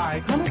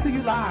NFI coming to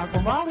you live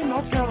from Raleigh,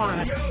 North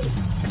Carolina.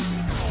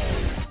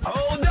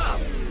 Hold up.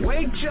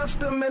 Wait just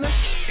a minute.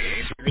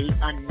 The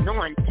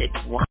anointed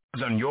one.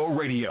 On your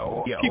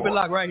radio. Keep it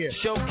locked right here.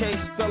 Showcase,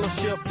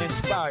 fellowship,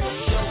 inspire.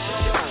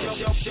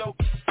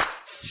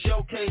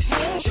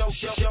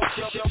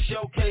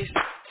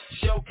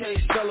 Showcase,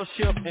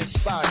 fellowship,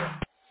 inspire.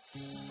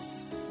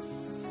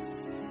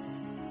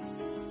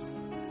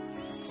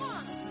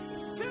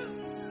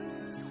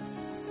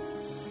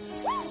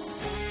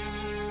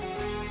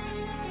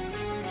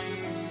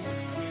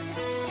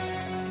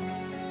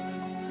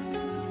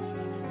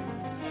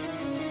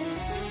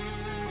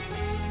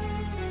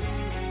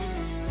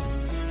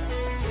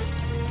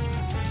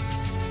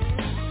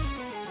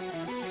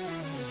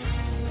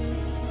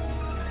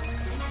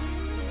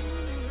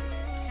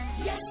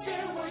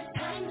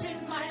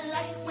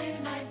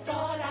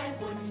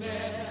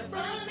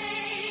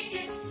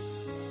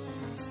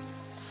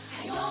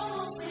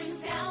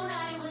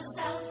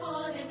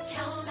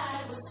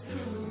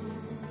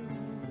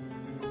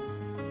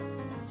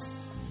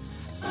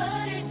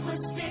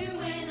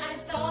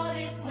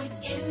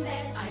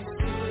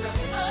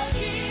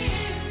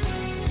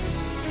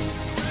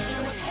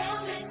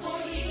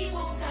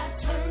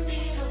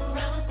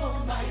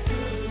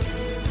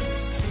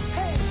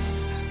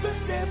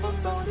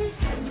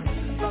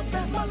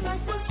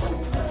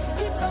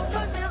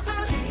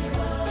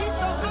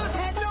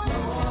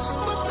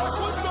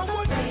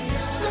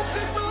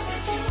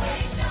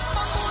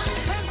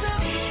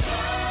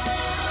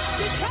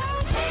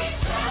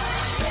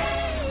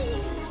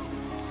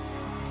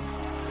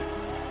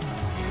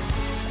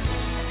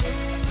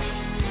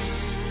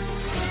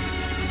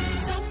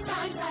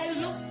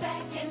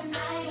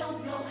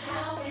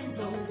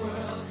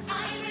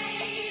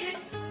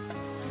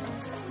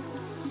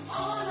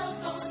 All of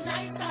those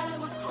nights I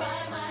would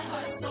cry, my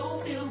heart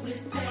so filled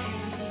with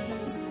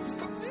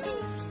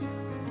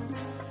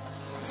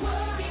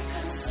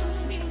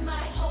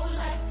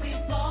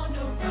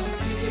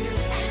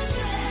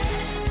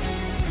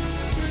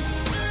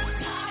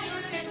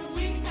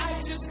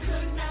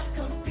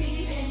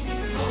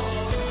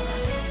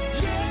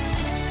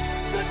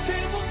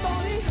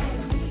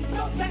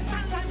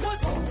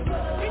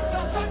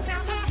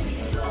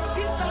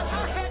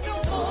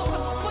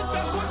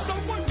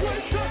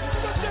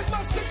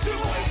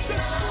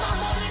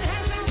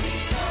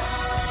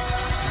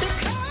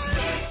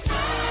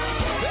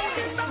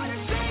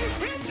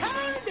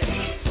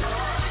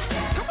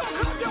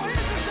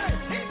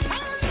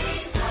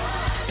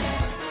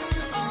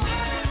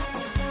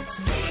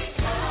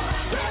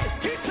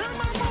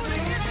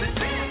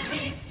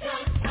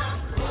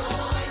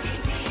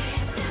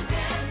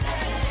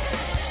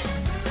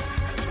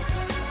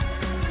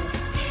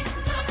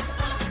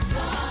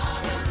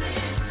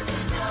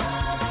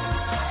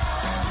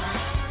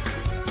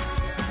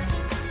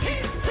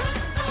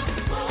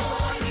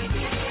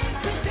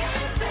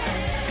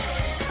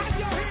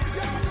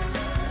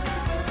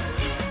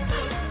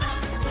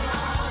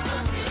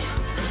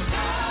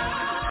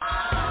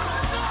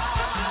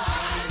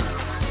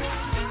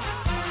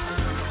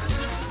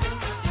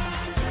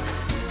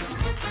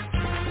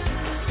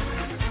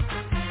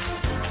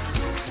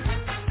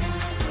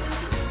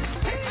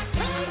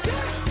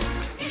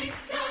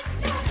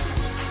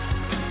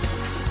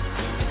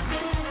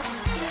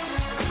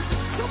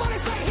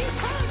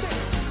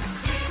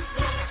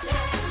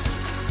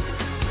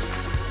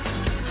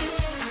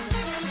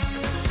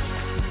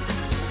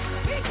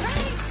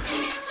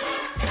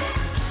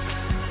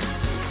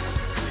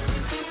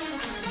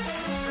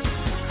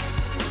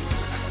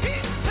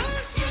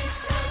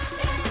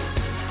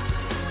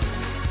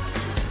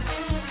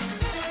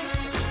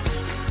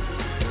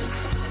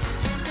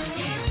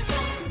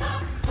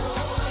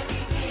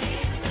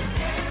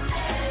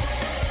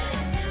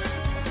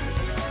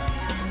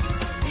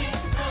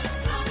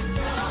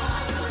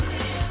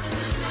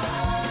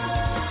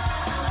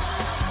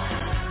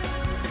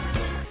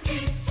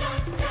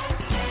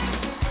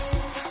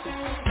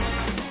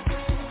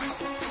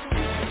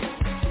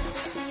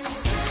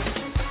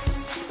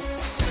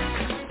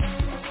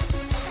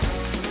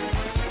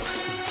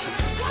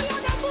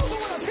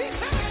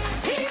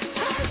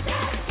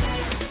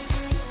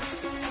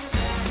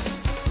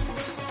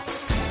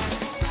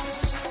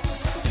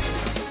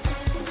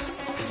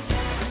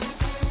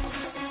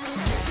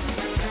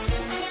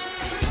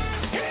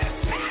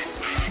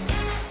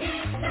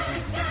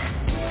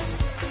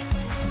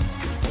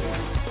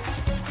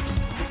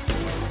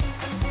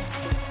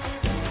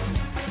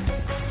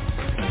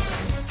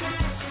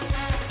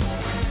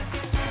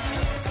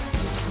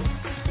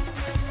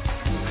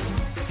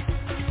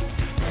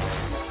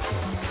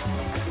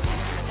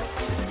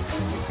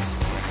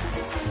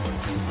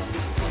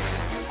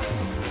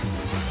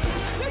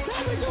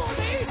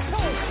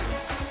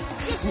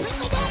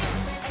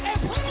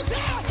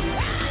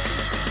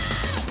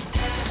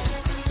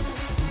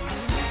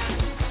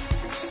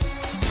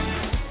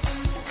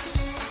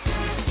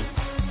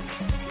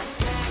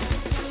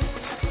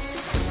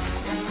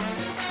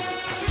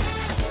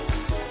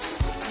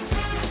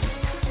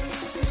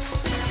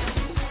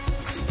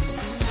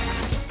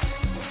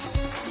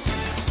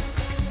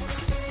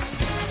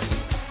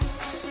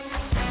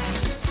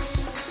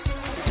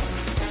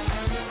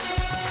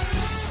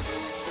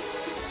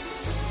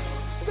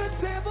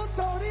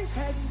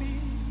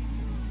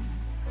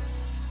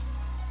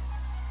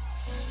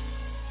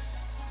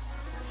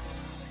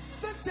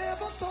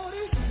Never thought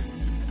it.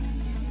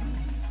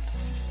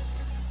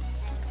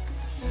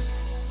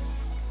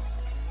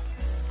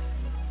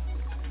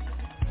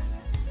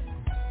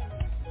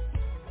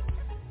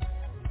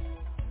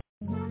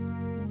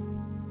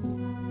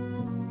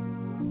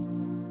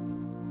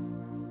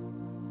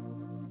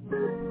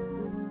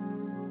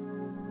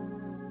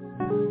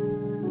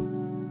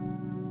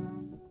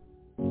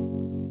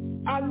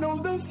 I know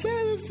the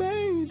same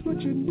things,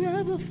 but you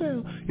never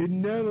fail. You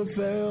never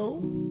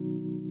fail.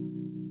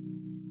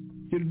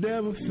 You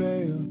never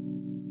fail.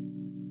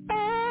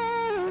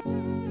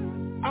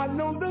 I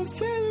know the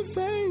same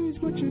things,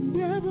 but you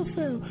never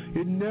fail.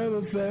 You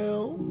never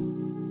fail.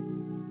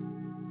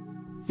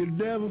 You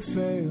never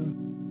fail.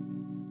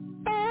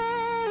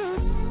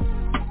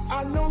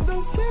 I know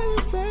the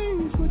same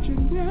things, but you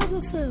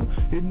never fail.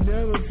 You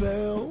never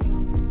fail.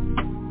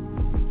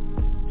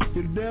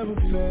 You never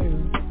fail.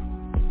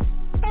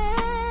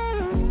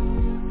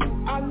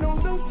 I know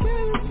the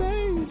same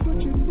things,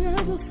 but you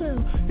never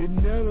fail. You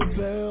never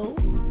fail.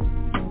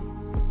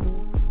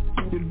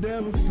 You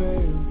never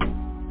fail.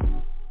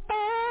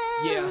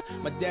 Yeah,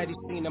 my daddy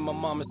seen him, my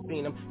mama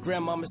seen him,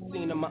 grandmama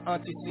seen him, my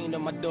auntie seen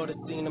him, my daughter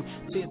seen him.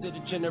 Tears of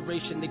the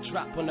generation, they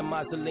drop on the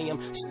mausoleum.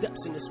 Steps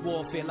in this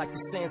warfare like the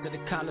sands of the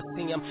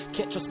Coliseum.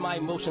 Can't trust my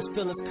emotions,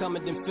 feelings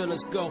coming, then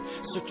feelings go.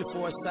 Searching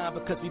for a sign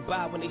because we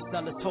buy when they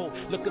sell us hope.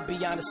 Looking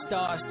beyond the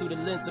stars through the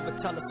lens of a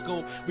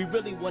telescope. We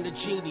really want a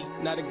genie,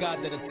 not a God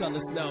that'll tell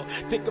us no.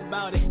 Think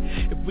about it,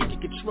 if we could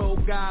control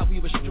God,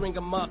 we would string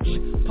him up.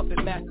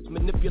 Puppet masters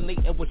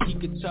manipulating what he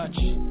could touch.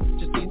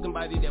 Just need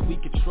somebody that we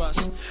could trust.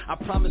 I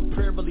promise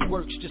prayer really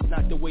works, just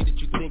not the way that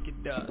you think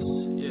it does.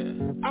 Yeah.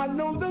 I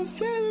know the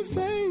same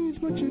things,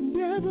 but you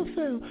never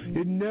fail.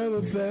 You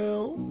never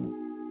fail.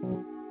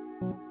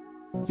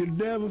 You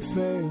never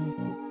fail.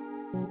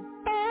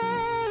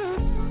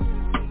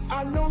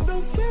 I know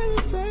the same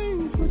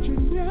things, but you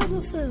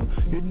never fail.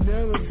 You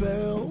never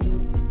fail.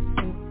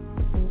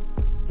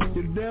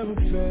 You never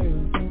fail.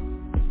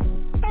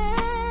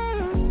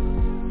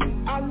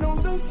 I know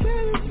the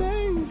same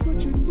things, but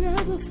you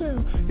never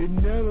fail. You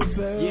never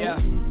fail. Yeah.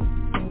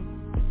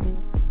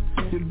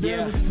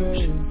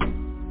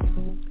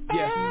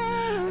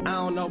 Yeah, I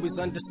don't always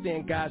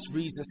understand God's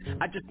reasons.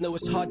 I just know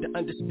it's hard to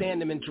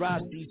understand them in dry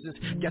seasons.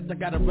 Guess I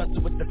gotta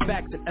wrestle with the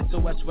facts and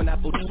SOS when I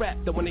feel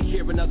trapped. Don't wanna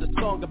hear another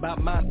song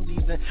about my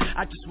season.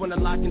 I just wanna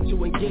lock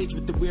into engage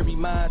with the weary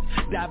minds.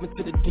 Dive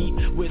into the deep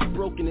where it's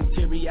broken and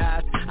teary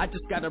eyes. I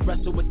just gotta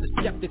wrestle with the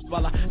skeptics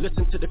while I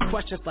listen to the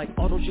questions like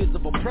all those years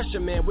of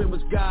oppression, man, where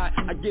was God?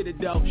 I get it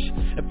though.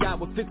 If God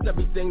would fix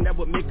everything, that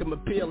would make him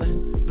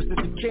appealing. But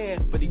since he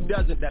can't, but he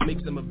doesn't, that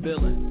makes him a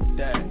villain.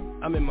 Dang,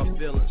 I'm in my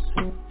feelings.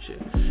 Shit.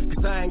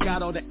 Cause I ain't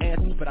got all the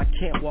answers, but I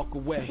can't walk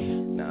away.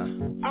 Nah.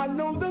 I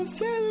know the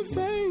same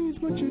things,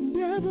 but you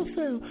never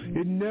fail.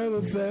 You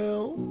never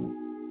fail.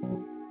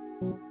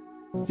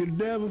 You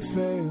never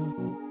fail.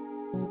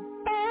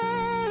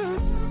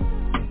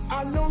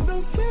 I know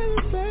the same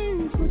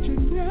things, but you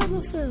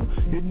never fail.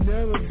 You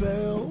never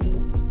fail.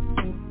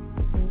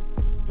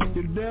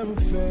 You never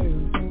fail.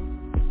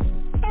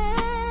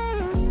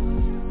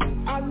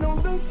 I know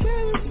the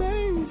same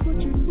things,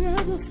 but you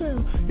never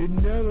fail. You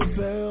never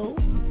fail.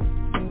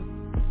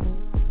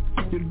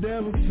 You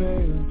never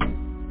fail.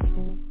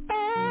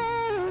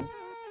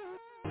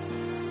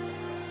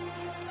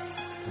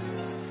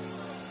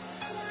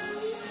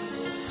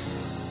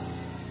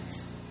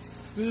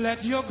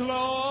 Let your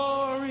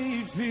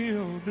glory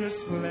fill this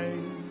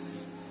place.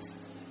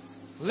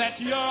 Let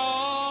your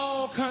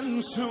all-consuming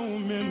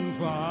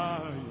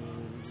fire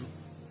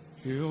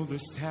fill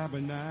this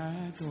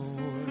tabernacle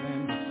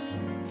and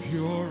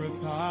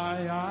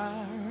purify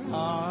our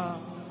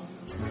hearts.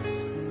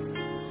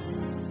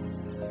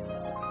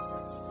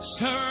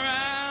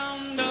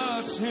 Surround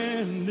us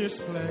in this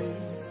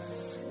place.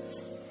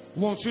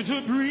 Want you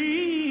to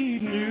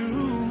breathe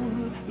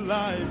new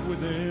life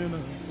within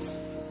us.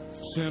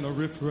 Send a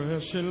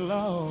refreshing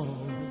love.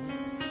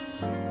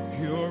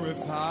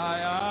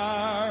 Purify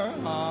our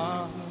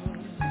hearts.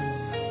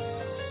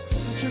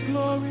 Let your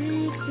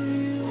glory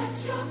fill. Let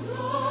your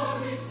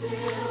glory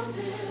fill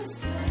this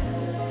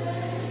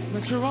place.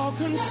 Let your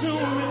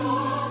all-consuming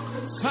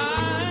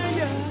fire.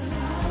 Yeah.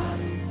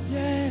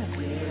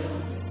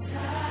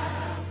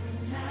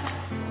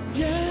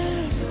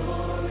 Yeah.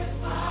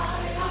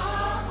 Purify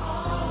our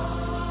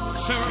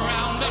hearts.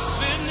 Surround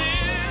us in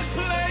this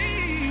place.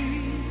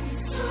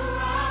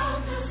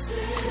 Surround us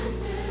in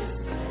this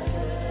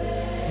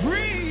place.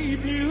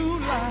 Breathe new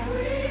life.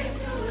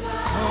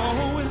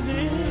 Oh,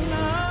 within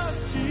us,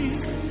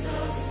 Jesus.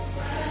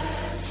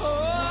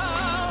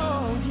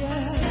 Oh,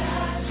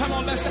 yeah. Come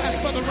on, let's ask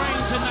for the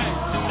rain tonight.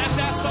 Let's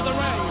ask for the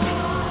rain.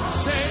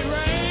 Say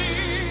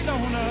rain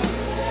on us.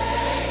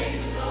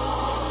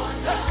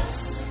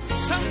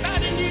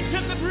 Somebody needs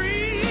him to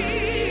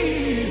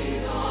breathe.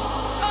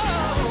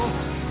 Oh,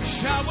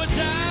 shower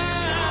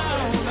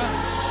down,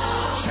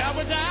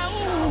 shower down.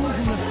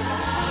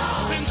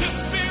 Send your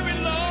spirit,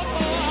 Lord.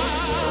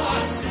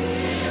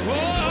 Oh,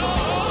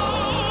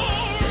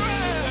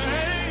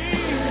 rain.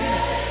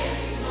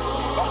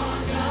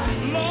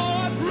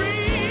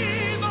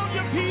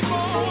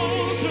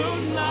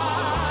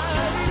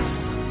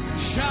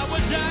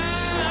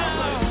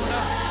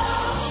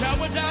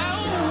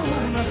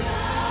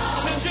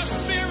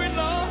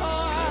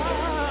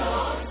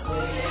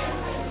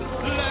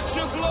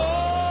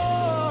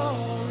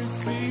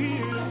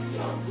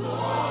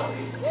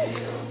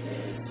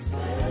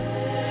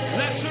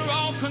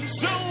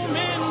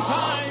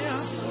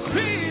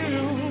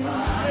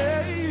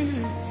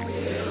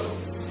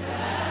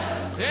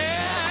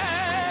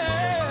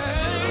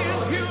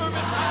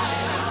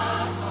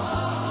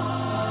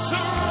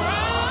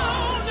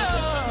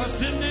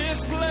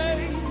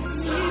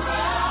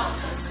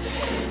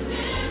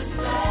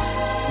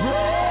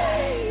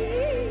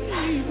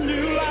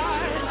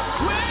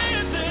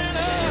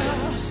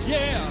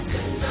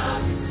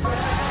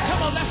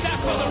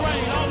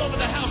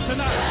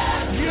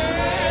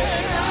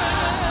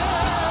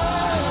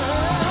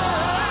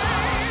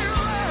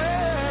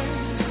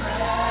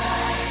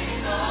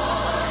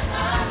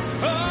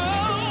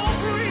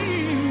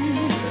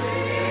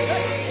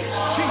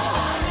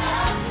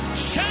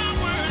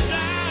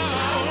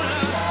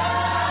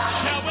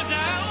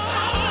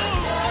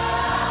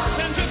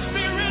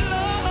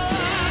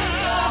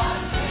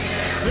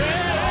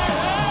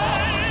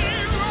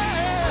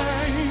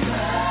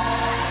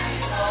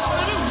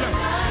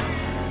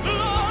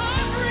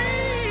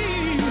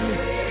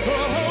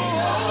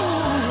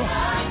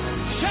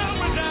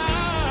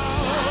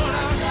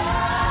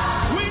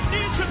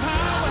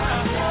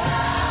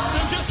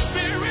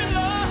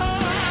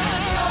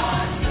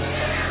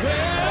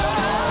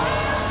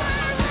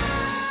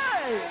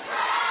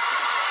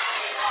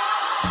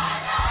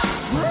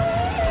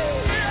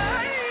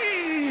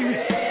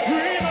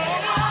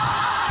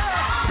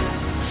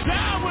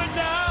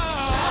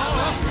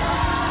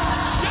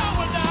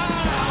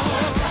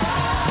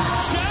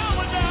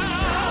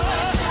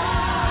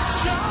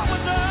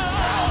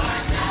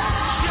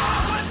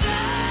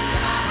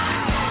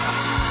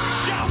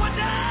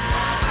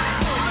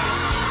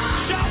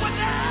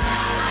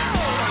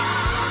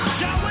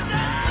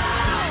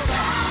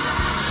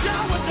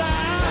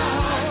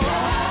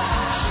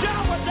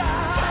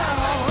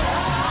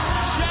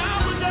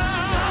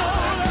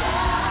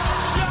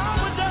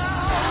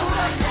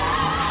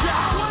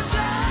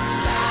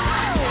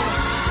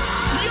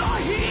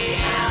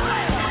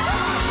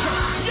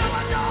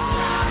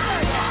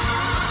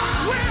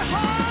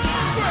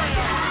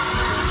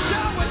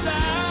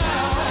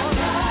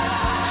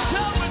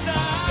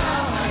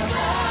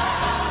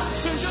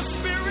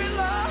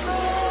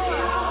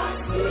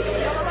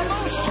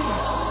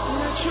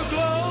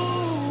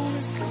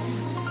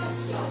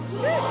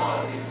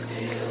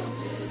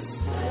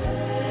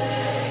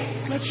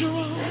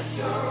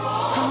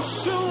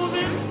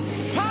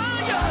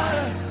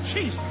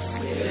 Jesus.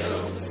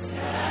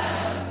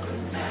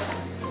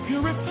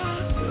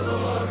 Purify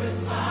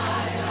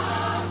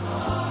our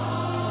hearts.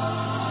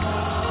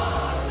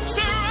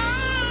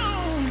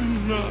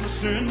 Surround us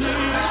in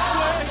this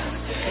place.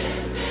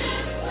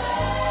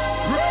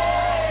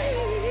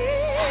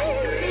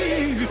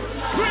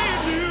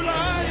 Breathe new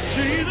life,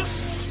 Jesus.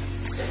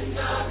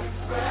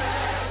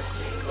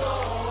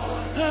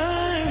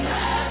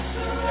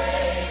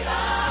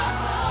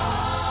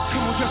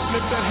 Come on, just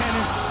lift that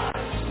hand.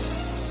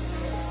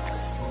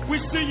 We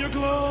see your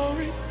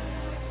glory.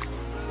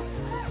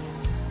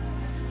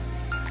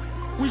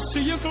 We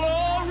see your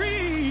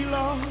glory,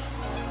 Lord.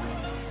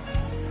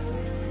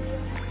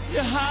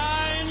 You're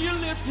high and you're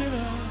lifted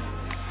up,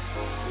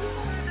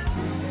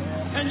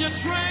 and your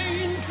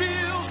train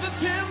fills the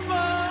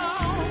temple.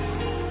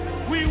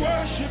 We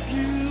worship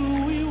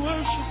you, we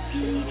worship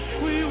you,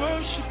 we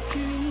worship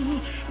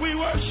you, we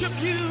worship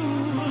you.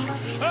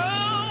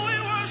 Oh, we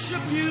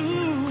worship you.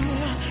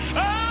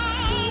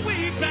 Oh,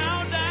 we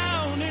bow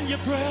down in your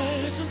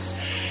presence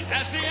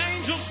as the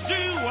angels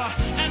do,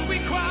 and we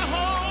cry,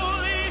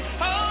 holy,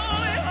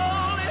 holy,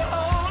 holy,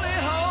 holy,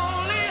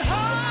 holy,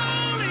 holy,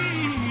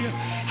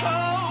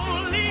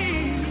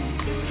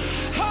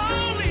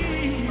 holy,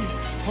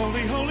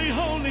 holy, holy,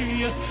 holy,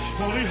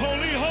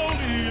 holy, holy,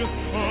 holy,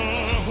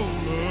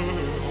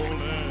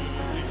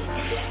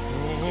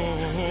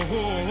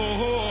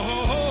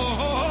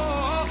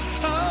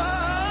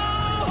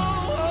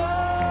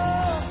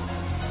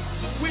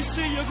 we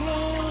see your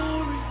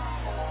glory.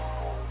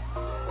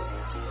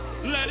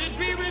 Let it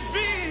be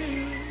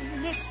revealed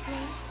in this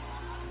place.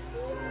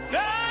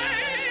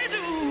 They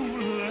do.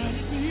 Let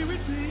it be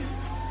revealed.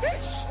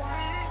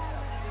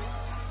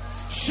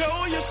 Show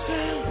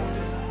yourself.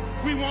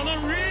 We want to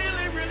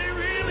really, really,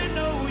 really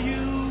know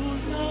you,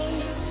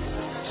 Lord.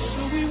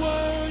 So we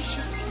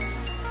worship you.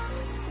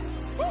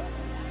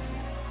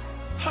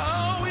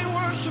 How we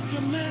worship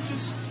your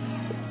majesty.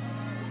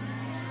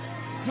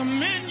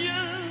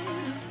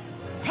 Dominion,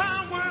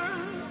 power,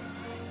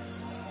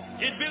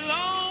 it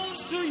belongs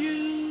to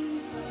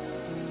you,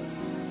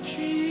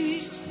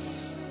 Jesus.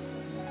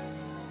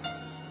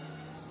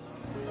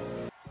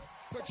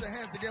 Put your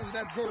hands together,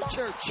 let's go to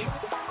church.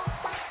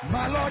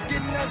 My Lord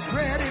getting us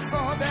ready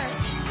for that.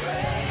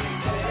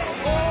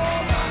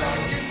 Oh, my Lord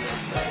getting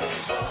us ready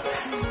for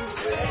that.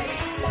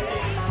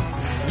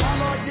 My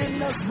Lord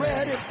getting us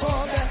ready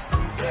for that.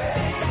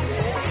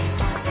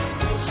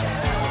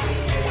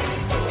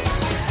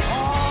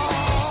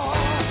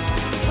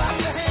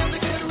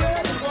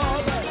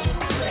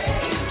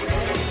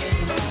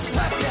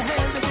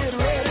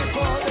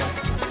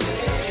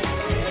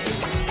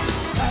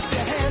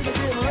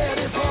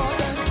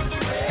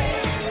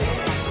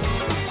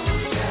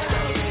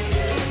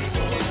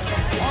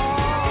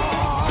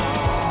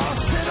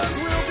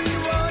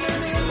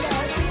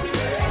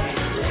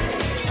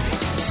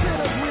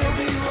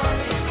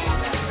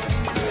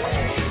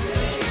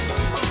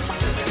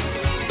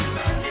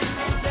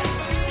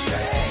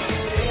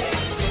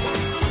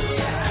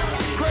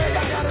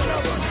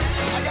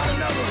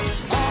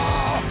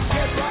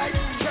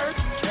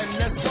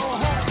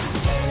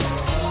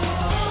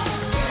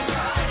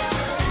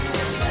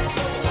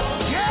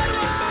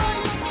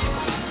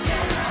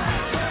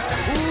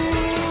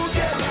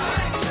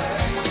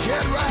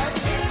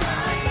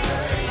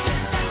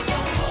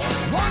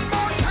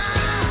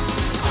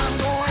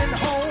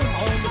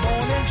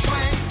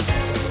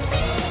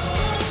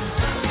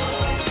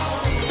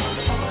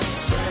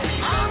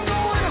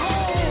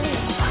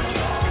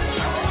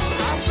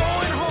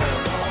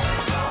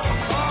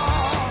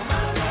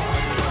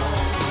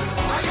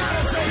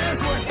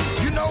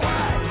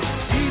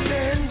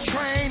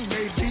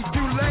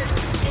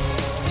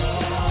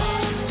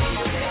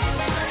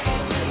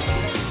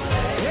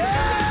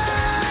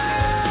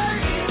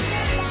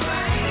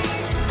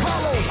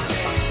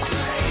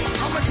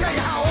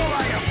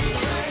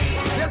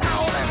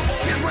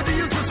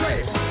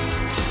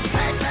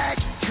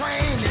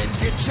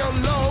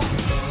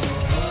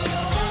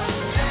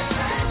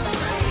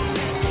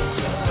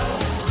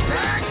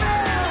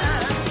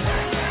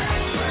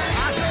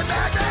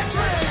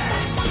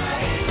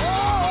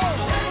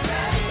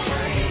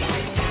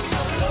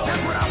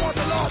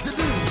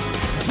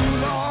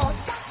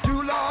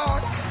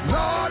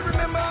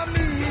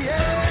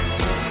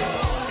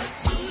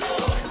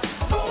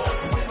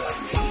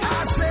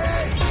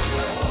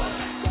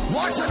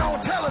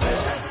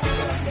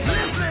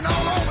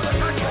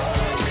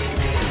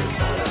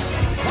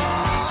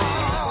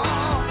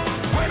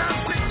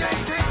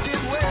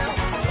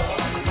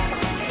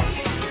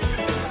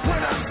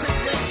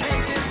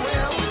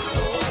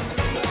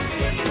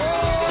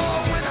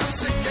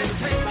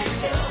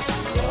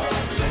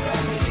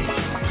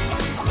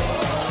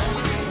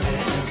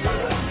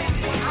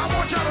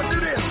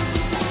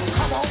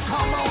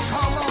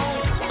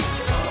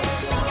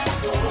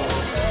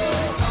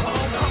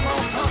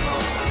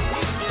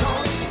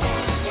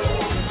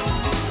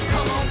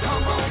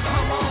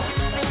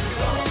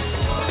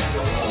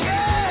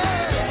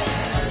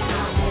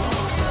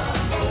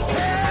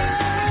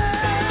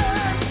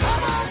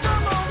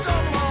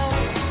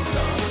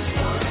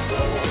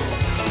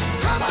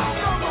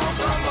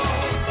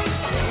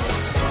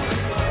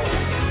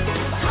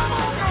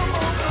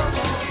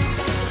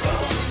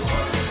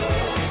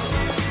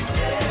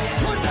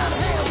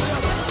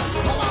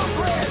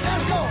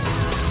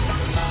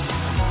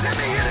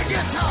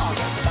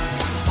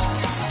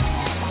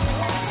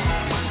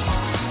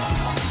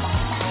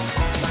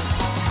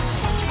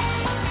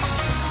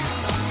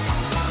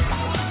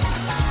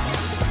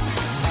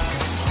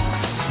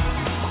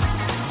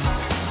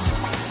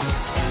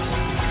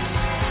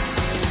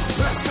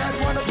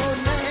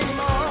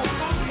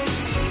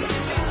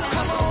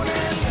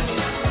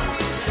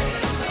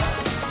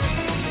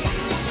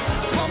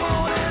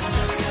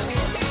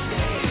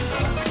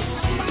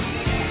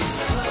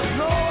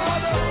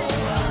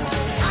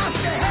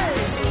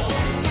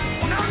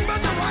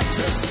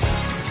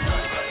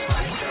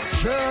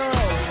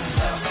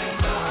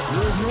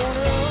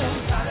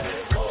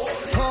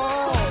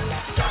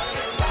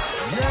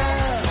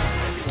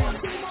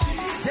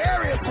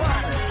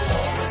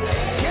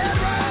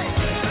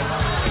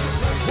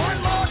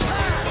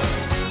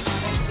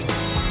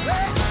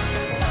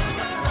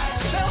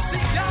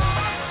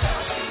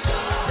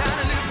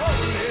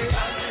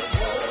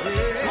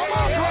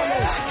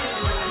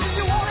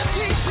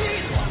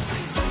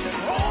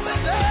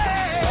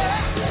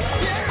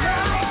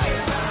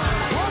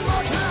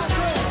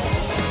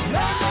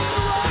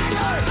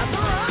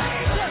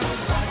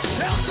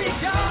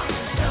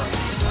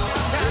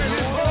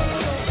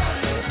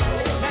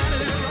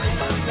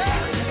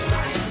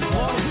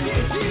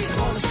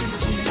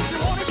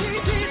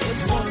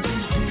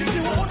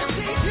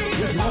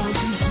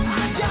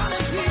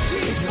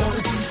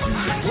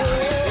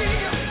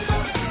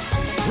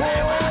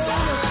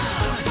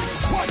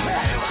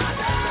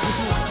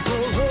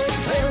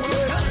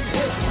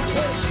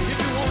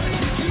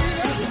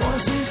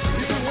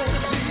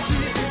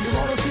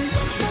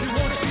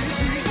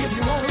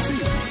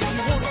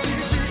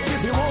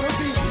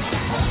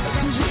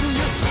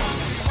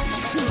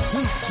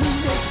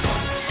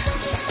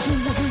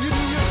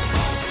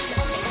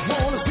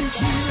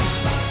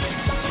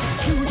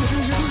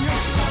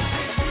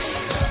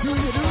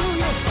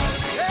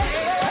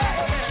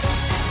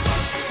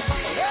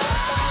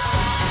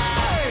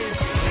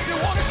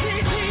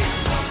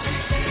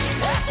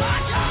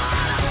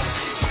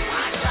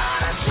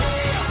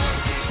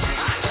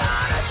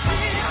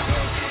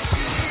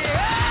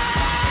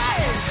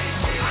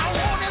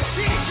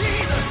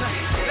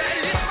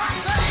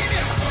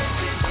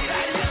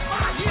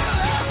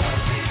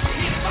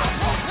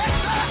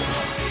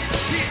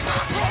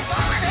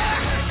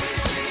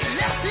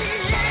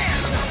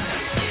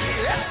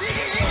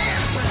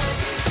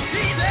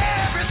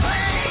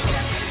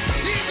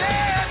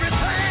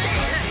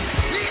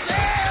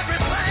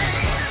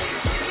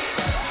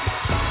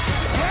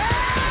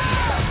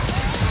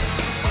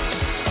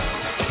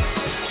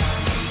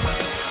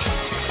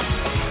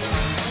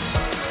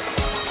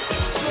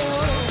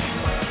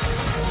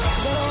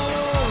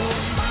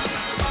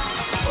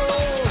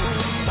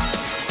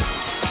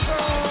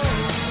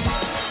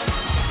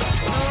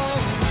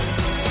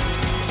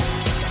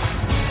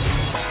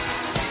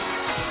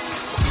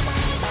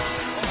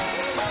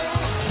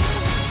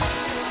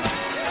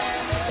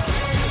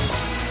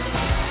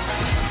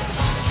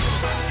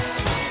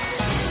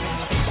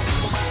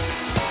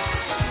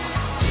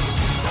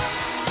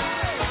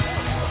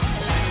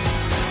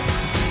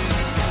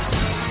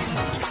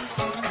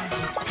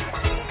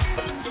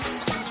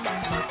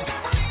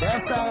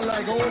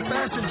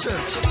 Confession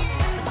Church.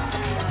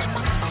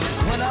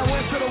 When I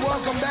went to the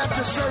Welcome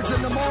Baptist Church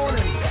in the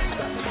morning,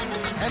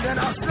 and then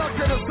I snuck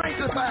to the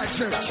Sanctified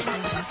Church.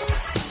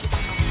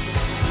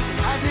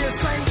 I did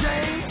St.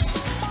 James,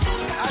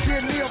 I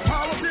did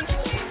Neapolitan,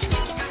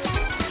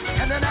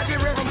 and then I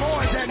did Reverend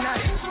Moore's that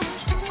night.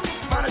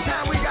 By the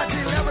time we got to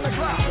 11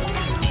 o'clock,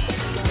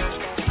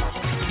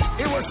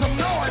 it was some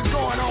noise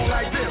going on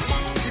like this.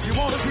 If you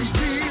want to see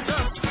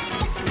Jesus,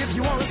 if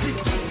you want to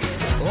see,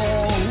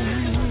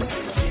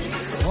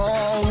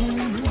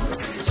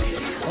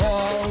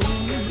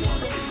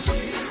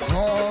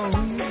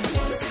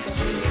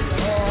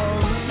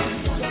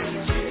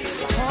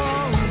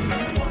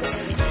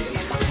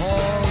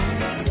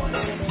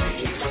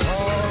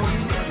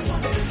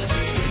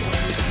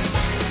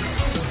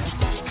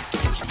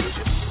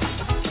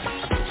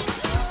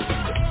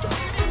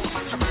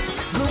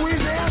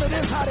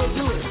 how they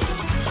do it.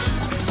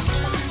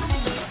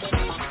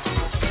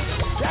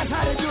 That's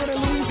how they do it in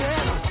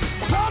Louisiana.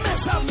 Throw me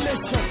something,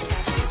 listen.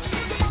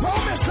 Throw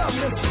me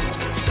something, listen.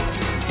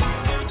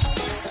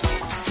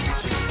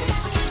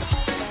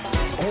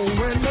 Oh,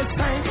 when the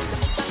saints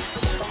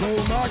go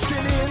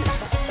marching in.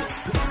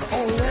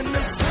 Oh, when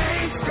the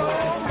saints go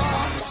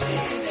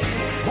marching in.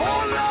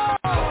 Oh,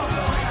 Lord,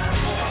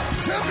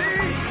 to me.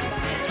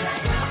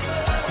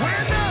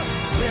 When the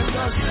saints go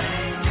marching in.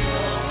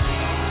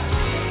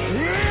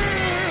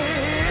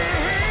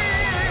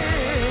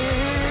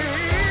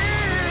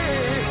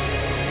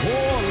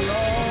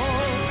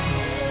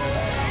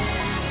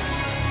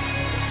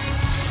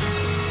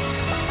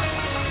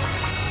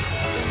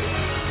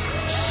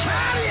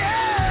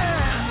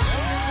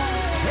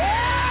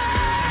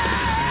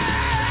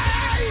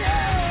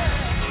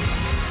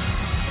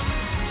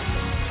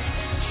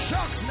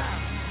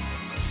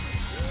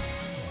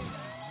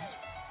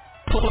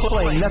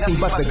 Playing nothing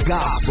but the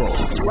gospel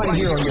right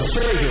here on your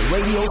favorite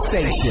radio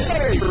station.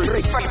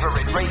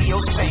 Favorite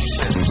radio station.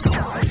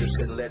 I just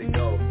couldn't let it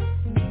go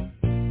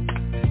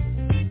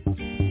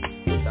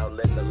without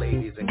letting the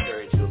ladies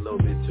encourage you a little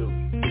bit too.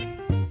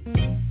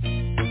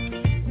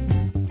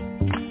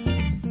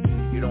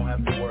 You don't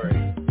have to worry.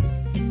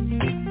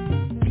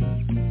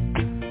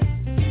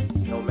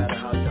 No matter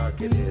how dark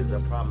it is,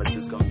 I promise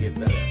it's gonna get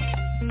better.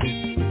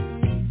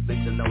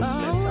 Listen, no,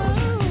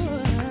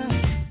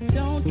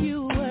 don't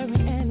you worry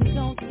and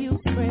don't you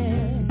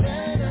fret.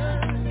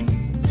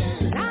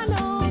 I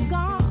know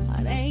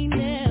God ain't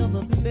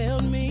never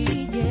failed me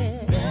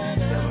yet.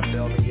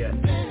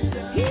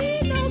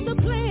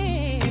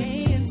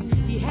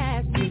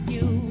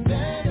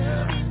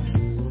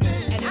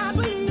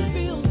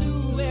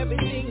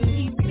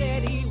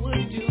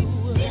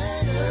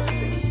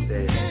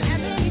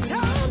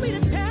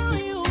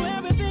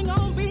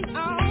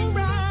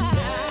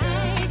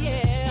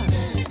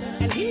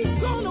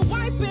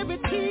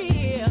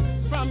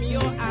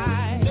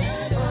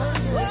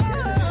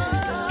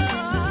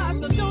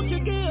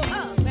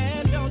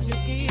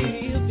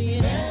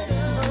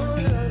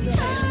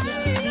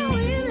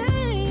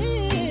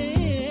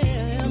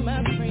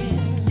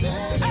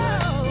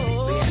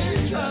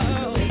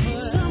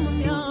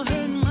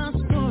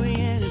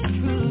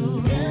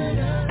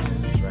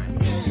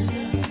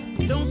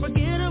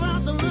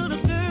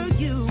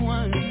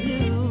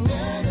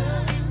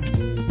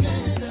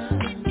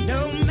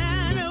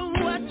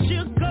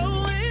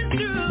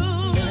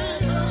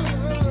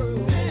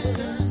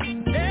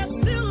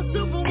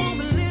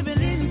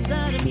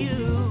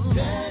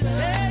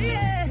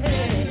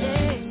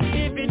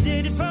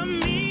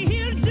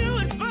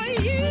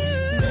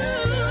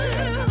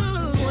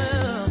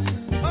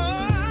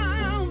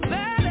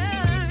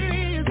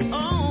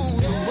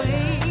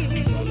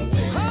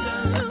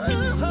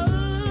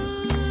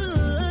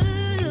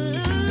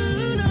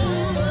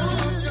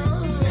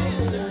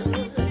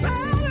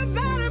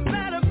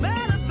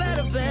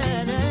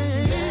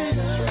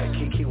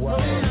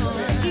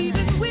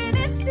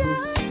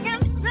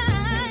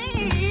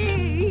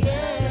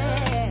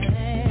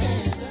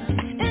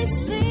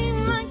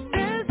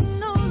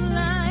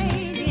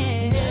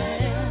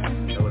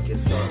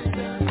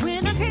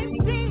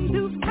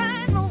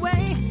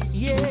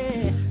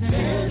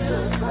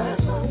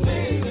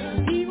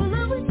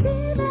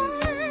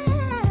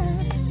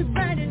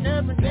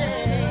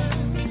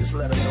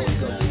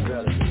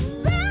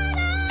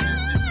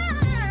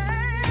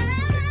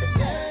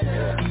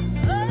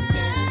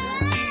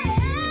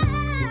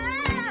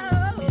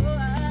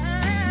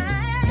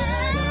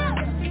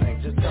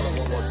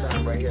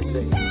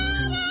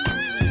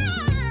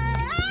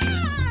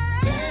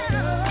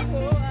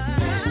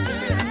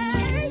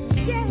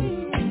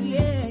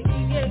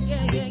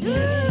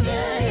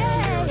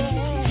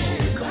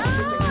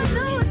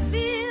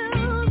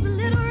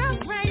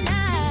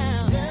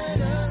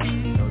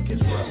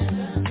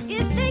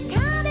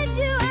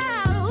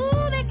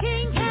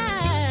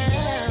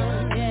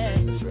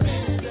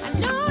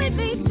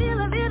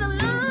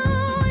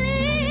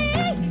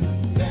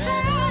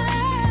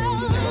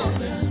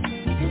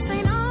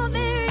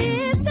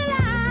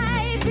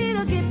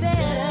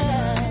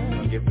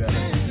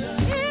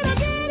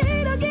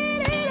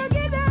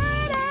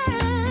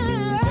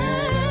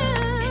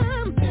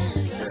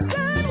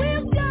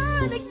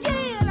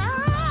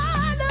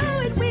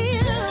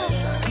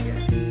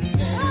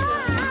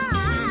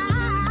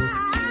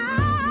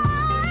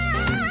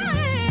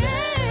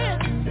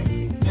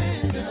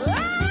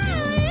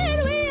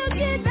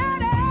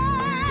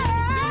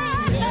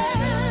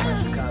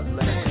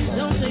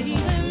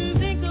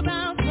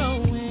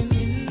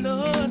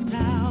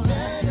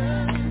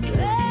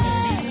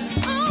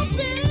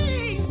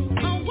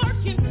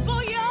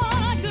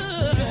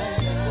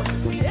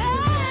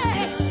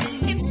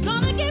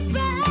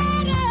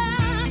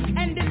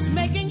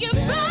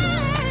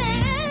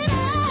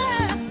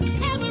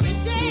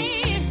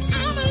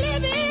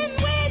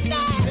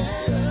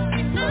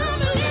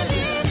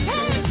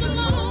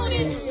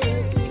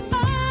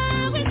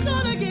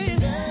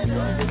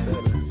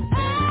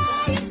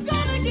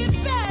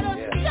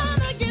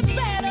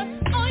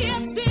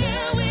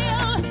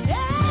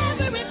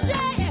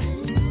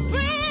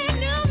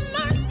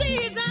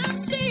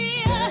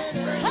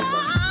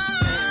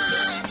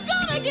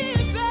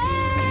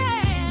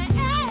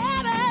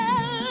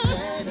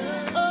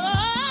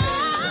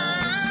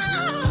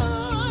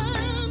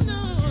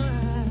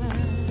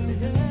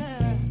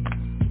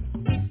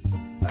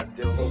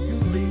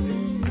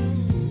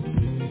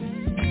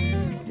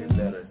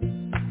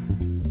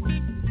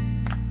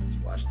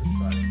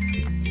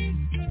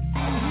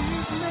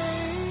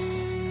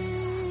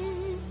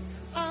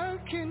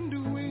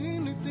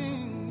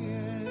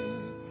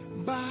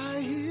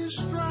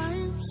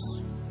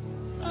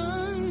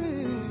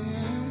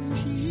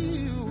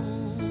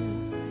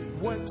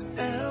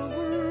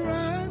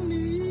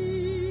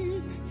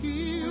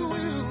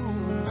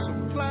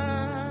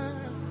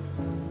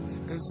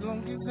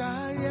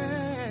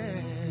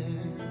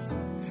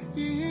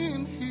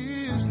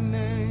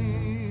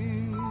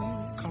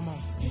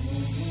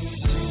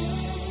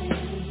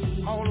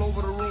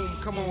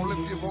 Come on,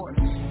 lift your voice.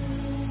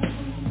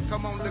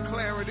 Come on,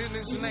 declare it in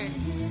His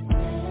name.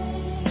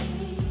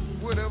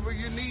 Whatever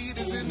you need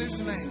is in His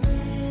name.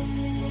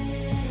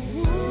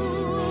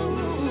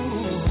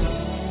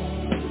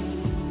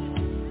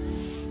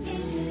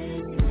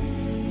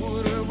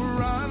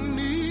 Whatever I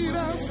need,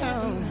 I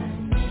found.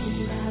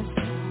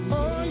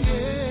 Oh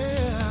yeah.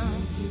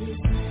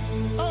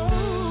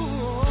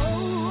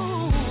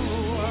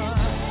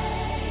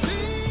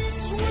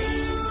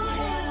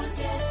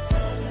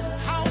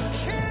 How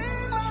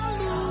can I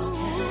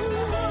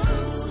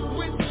lose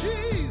with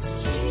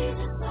Jesus?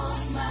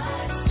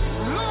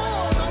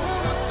 Lord, I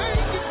want to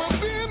thank You for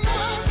being my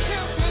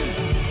champion.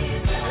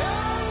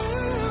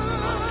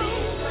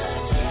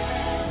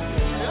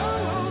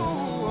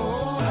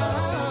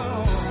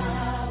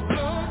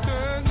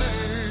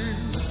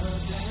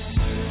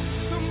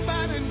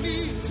 Somebody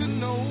needs to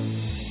know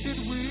it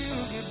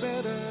will get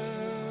better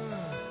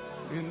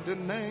in the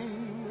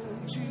name of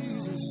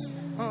Jesus.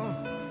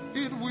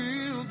 It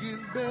will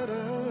get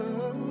better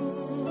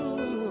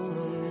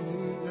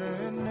in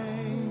that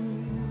name.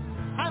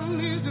 I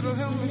need You to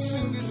help me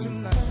sing it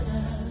tonight.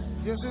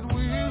 Yes, it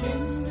will.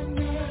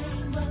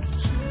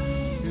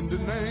 In the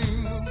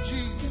name of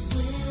Jesus.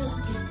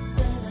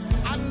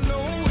 I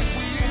know it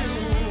will.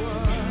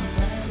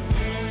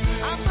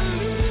 I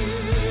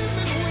believe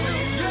it will.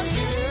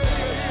 Yeah.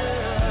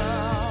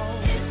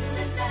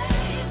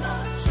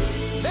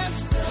 There's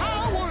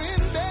power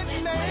in that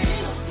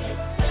name.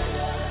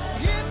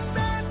 In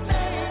that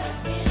name.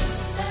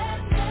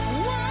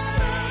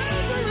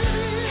 Whatever it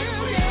is,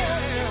 yeah,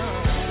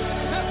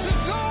 that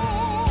you're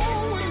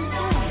going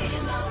through,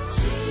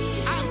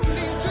 I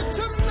need You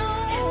to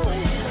know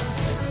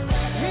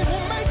He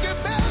will make it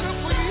better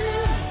for you.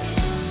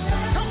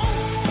 Come on,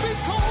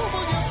 speak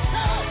over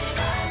yourself.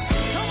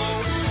 Come on,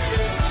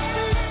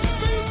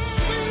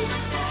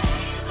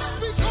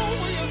 speak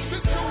over your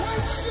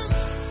situation.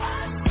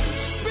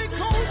 Speak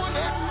over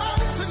that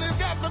mountain that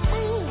got to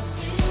move.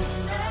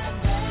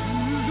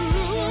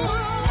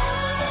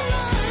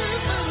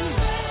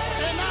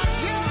 And I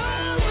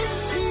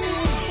guarantee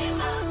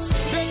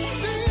that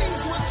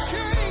things will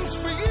change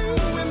for you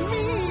and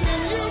me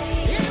and you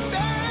in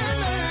that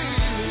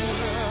name.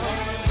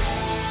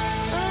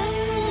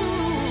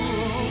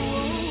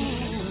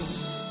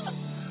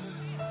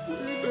 We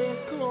better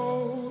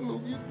call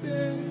on Your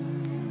name.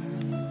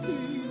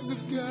 He's the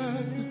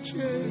God that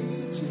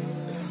changes.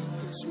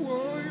 That's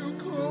why You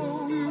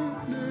call Your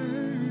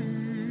name.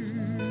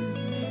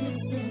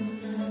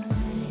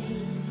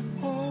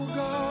 Oh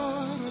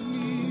God, I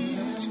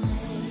need You.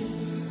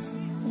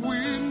 We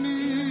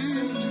need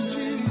You,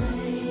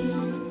 Jesus.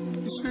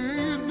 Say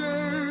Your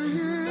name.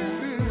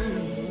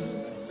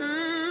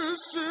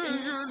 Say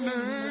Your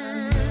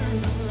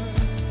name.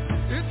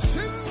 It's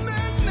in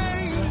that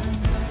name.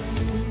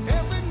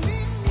 Every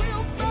knee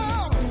will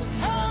bow.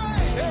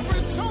 Hey,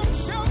 every tongue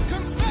shall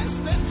confess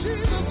that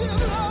Jesus is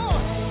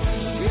Lord.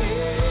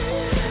 Jesus,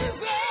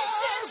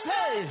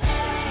 hey.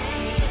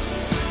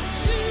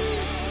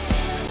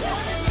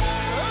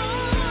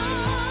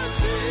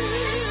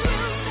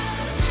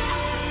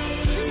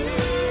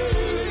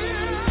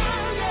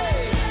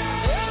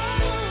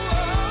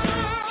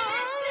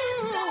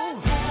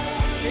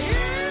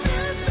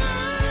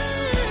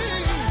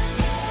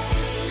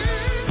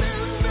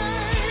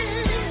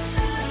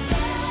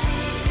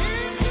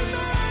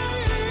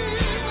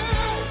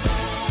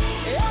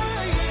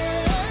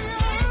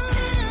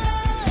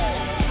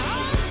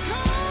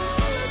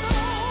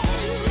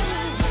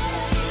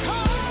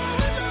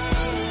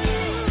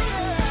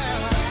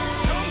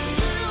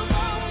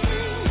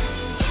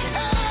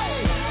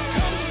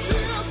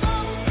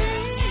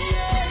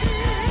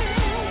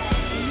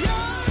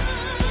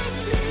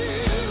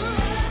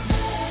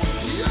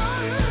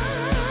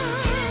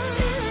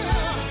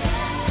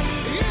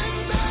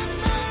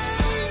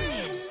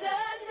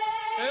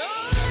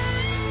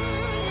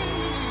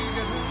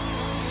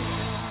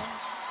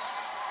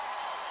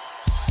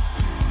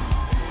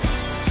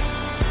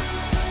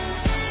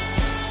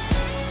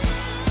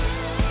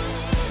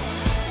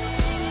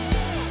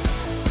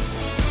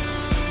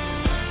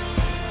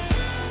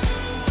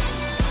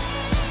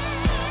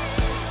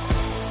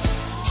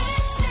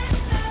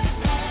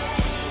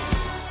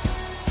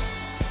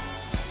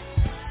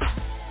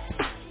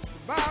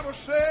 Bible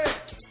says,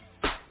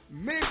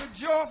 make a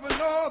joyful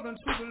noise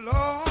unto the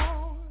Lord.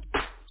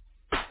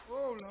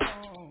 Oh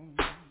Lord.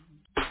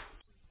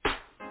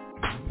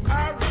 I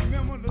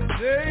remember the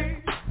day,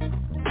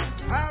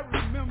 I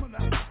remember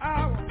the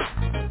hour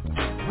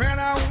when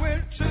I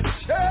went to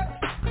church.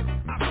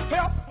 I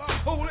felt the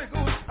Holy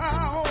Ghost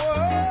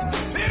power.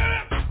 Feel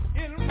Him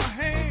in my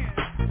hands,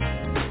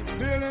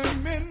 feel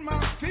Him in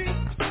my feet,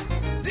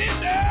 deep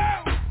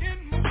down in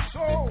my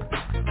soul.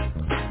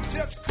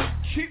 Just could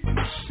keep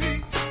me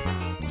seat.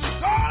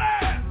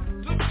 Started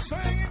to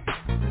sing,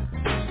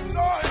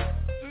 started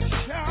to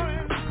shout.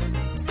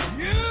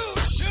 You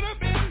should have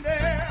been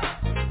there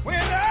when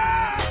I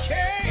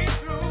came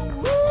through.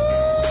 Woo!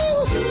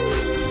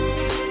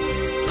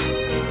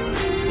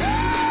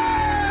 Yeah,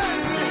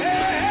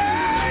 yeah,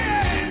 yeah.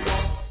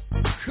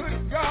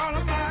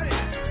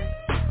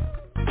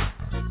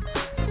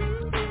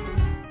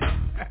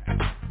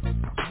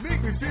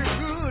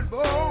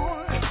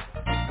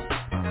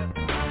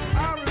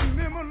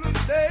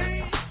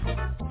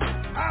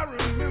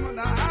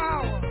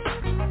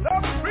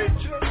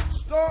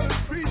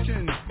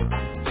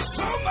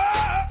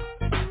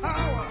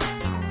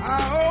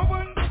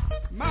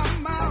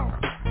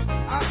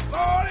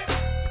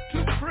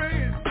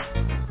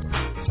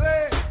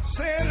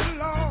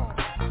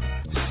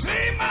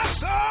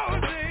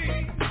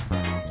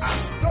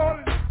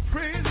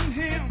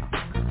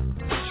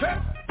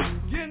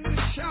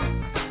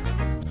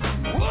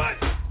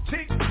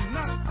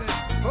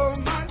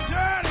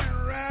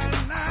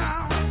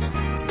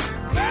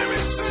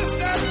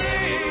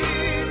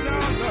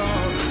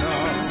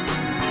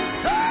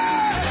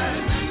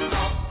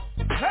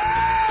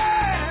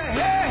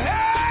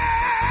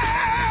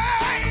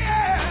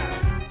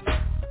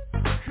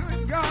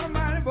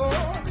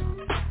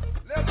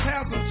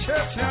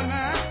 church here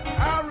now.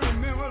 I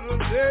remember the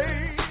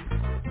day.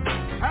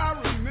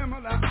 I remember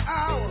the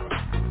hour.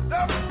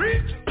 The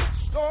preacher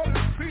started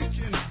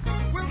preaching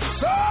with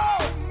so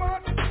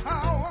much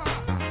power.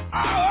 I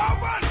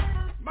opened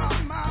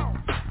my mouth,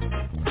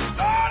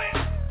 started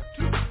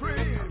to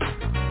pray.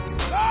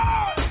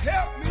 Lord,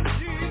 help me,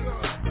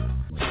 Jesus.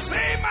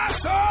 Save my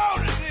soul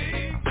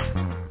today.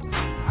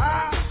 I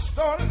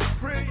started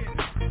praying.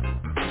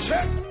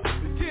 Church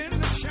began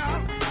to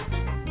shout.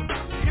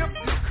 If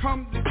you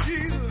come to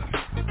Jesus,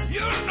 you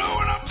know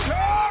what I'm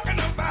talking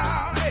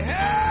about. Hey,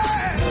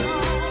 hey,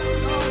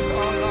 no.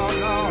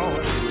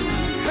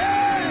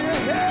 Hey,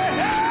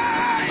 yeah.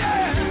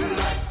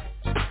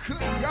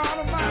 Good God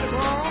Almighty,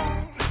 boy.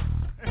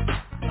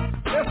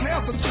 Let's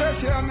have some church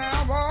here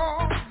now, boy.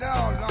 No.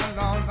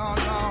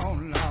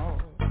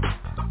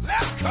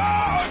 Let's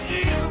call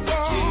Jesus, boy.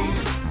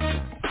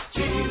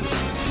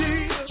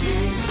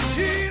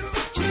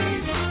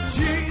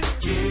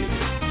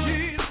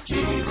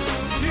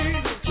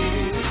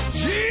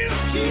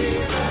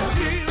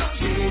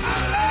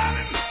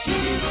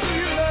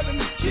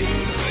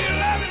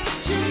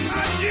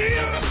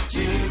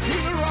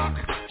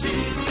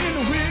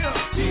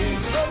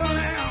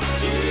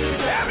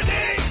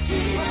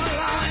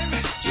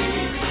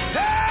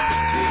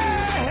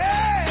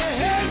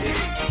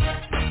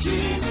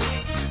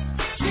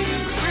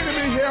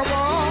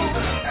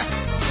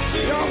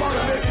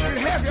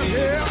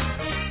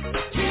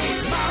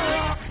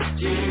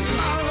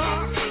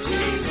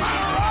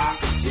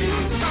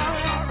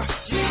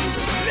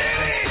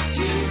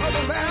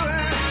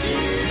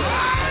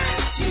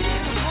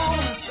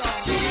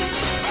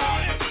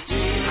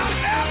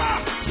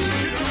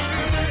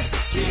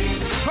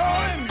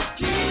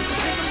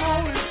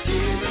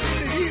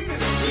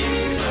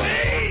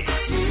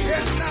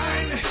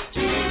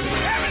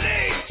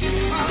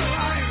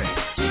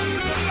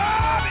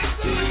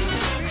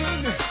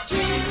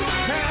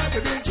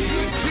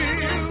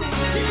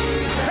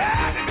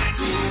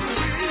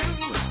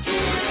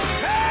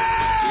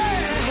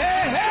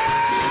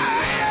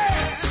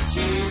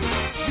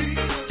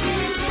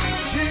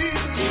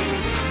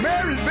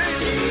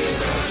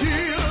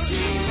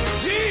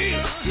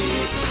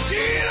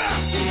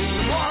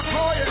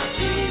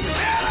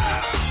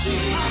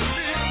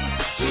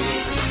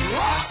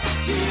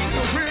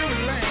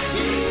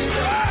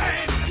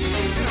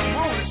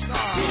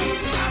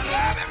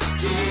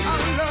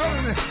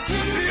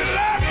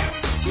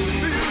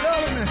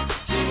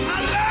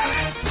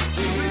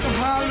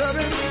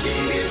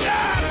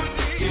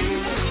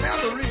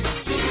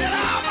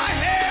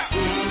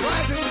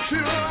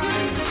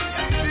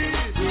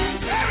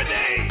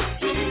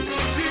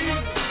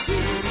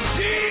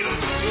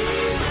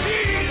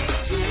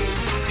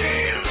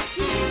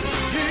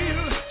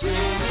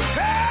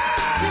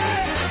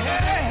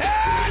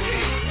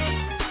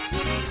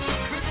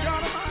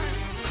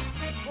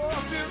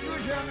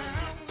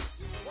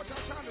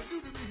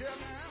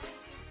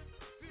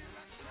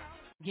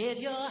 Get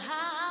your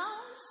house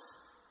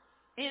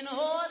in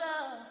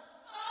order.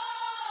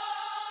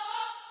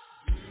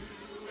 Do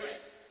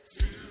it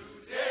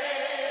today.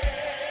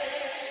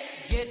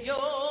 Get your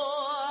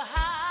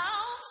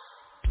house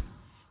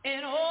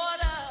in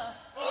order.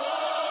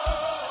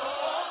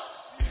 Oh,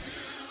 do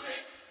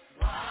it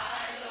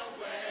right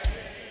away.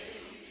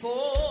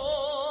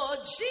 For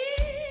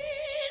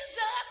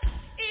Jesus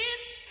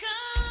is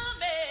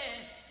coming.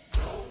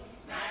 No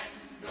man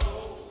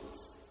knows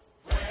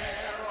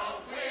where or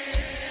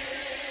when.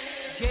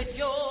 Get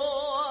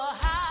your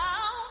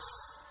house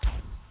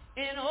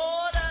in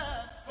order.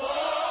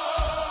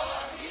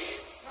 For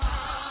he's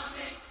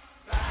coming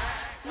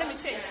back. Let me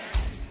tell you.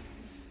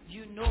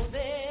 You know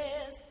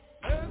there's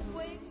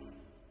earthquakes,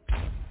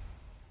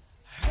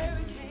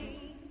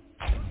 hurricanes,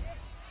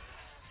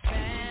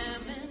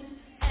 famine,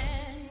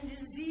 and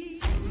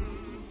disease.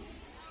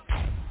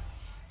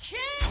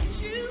 Can't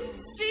you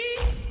see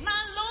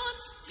my Lord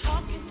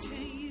talking to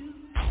you?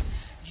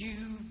 You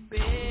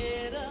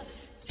better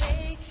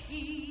take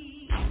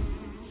heed.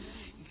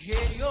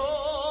 Get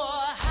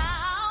your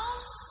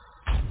house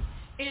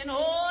in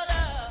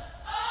order.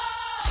 Oh,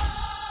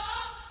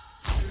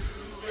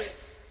 do it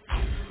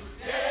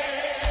today.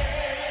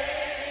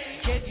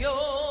 Get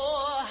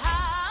your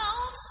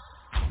house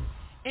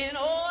in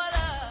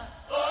order.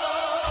 Oh,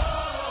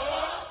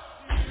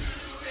 do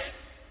it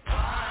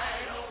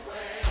right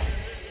away.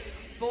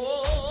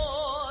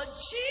 For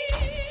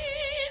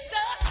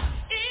Jesus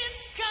is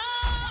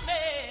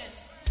coming.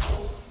 No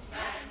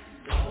man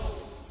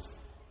knows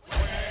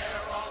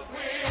where or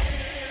when.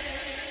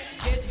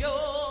 Get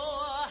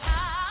your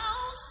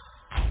house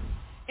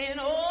in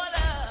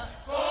order.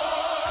 For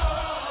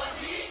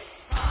he's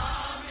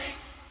coming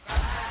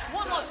back.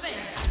 One more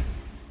thing.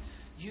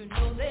 You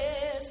know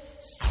there's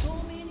so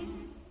many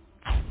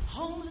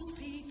homeless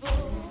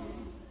people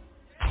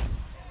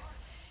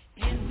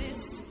in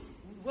this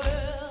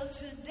world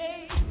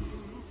today.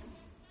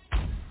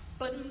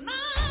 But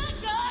my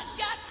God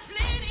got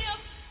plenty of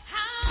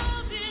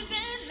houses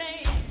and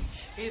land.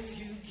 If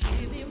you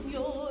give him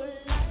your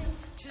life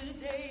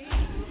today,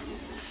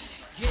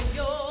 get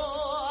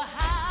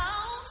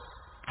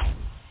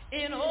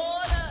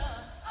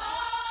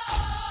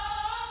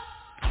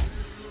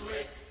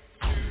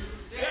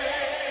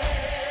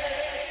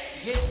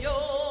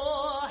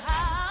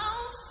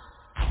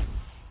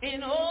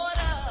in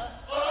order.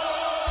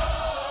 Oh,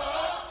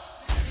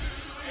 do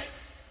it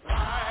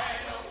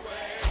right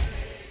away.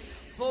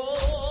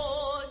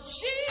 For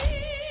Jesus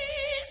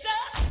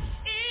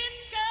is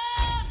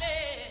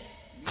coming.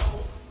 No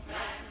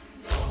man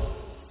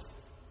knows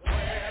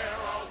where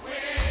or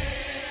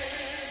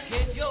when.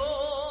 Get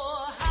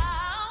your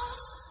house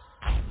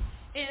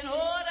in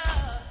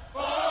order.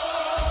 For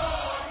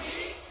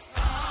he's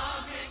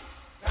coming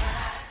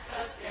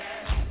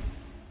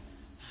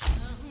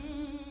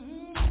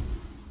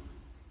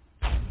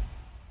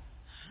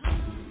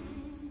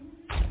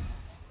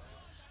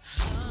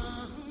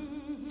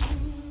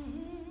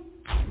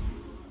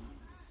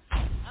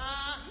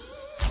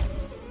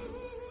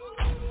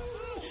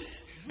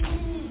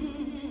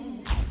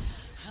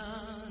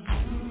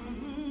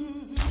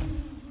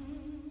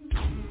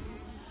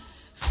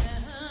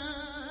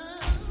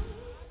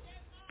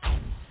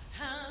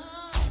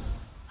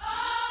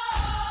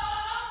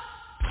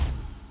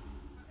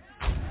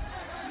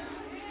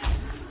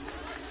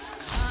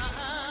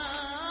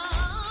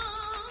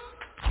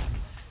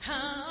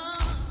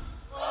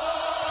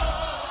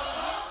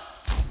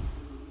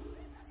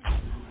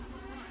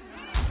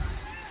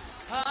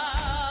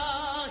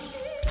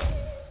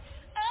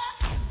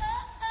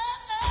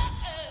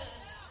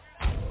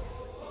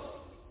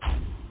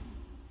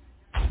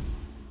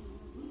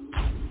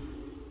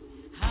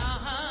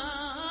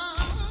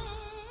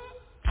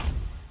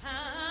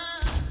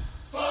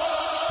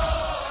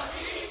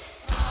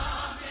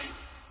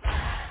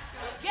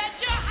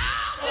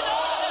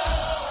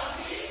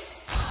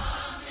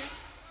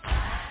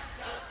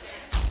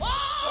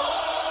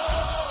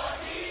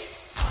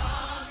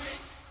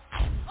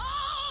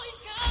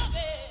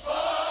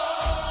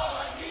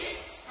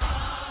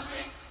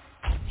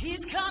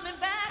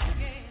back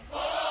again.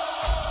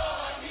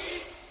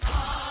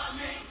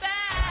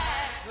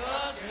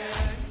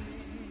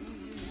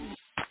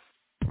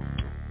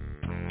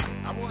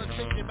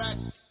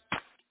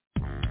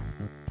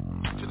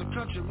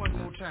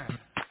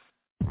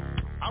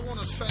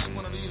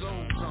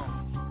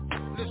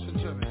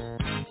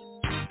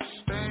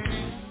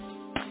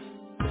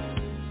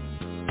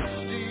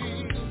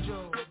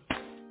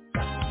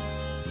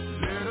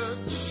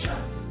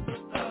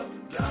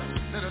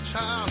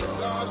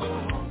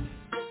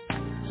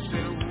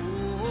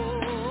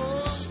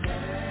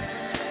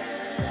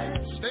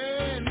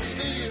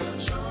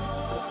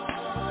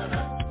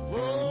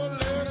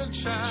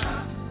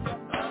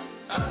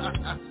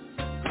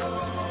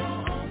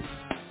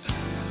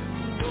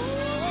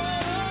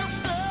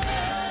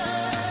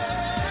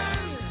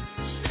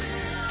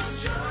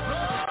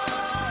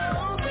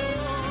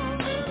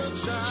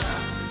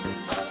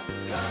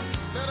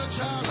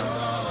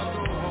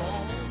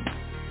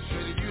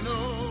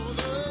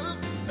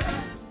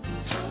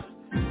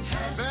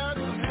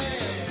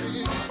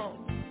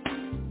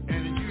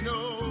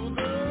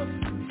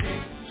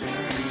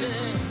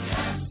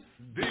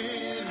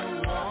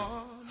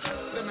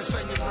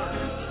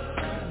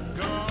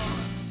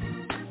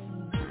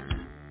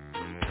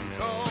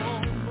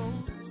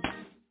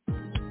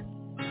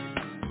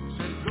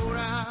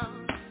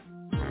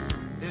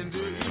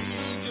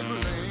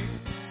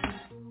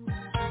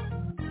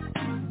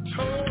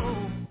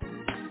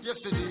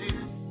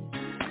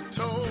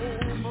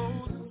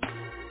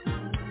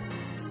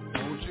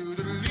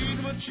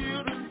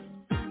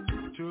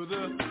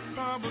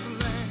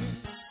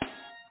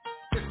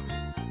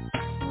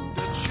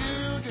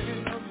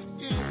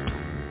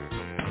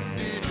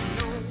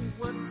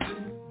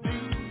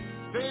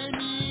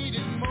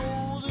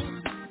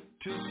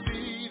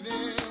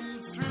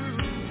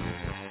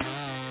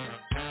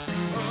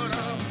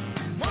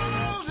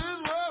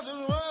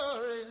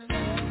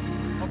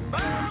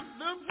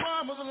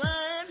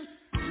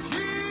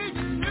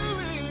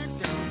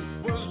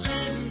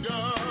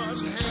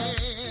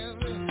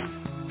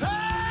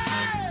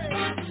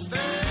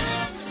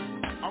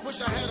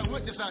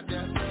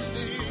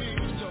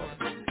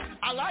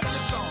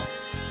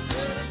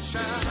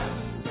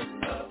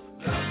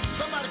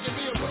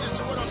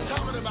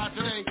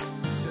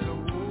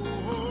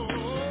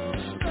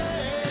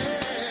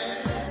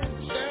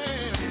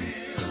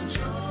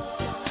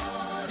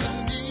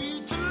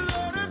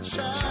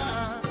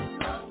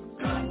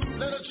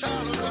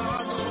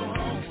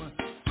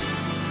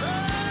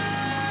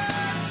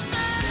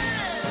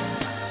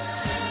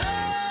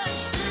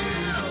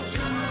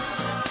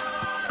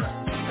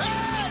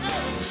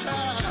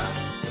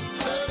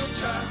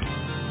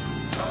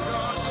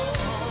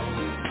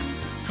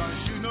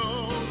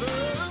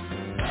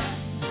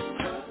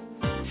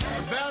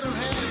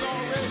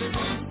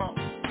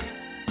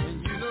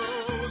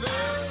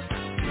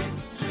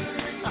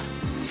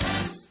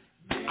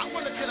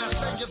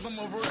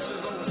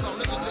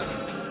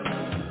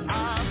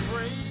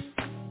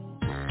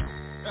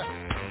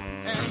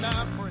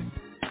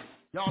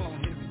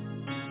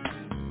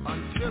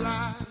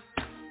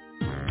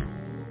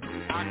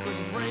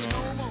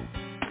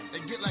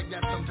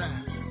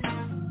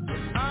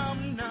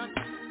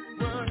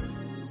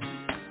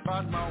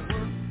 About my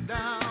work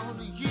down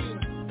here,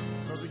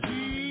 'cause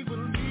he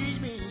will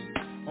lead me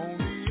on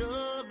the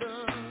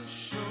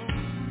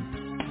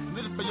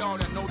y'all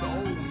that know the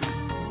old me.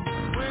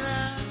 When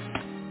I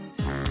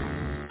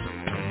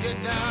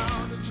get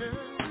down to church,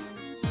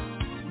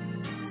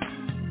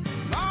 a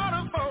lot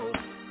of folks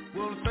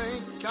will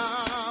think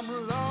I'm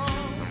lost.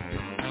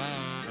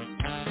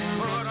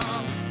 But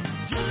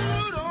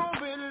you don't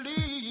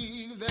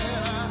believe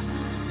that I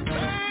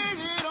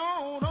made it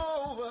on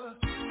over.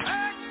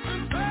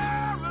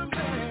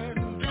 Experiment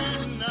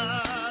did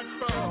not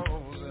cross.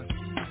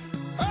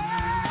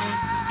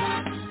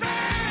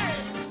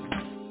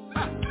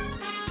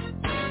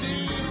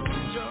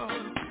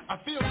 I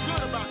feel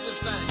good about this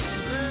thing.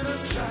 Let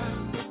us try.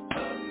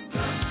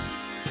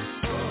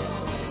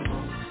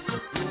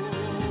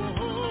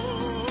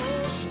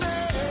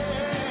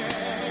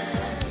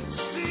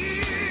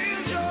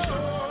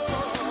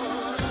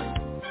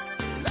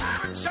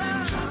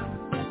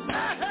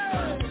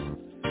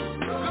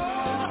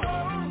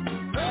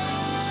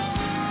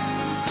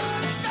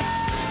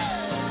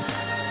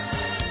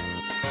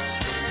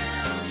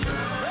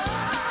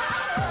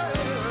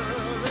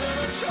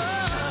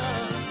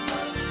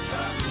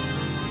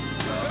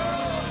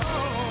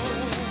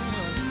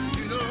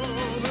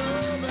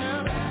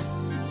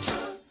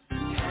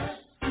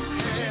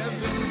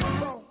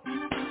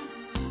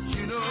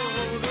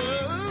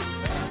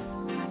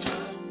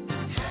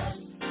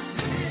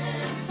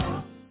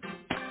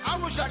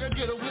 I could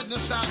get a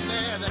witness out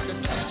there that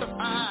could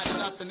testify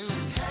this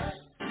afternoon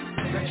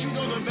that you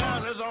know the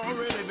battle has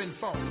already been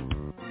fought.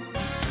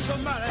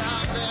 Somebody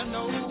out there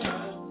knows.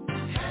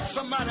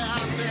 Somebody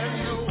out there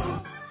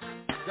knows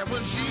that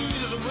when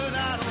Jesus went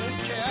out on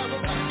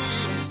Calvary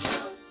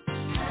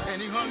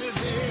and he hung his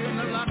head in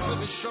the lap of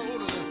his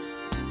shoulders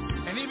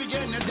and he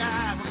began to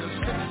die from the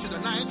 6th to the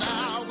 9th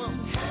hour,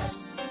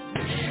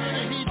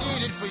 surely he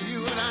did it for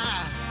you and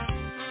I.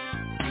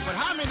 But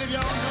how many of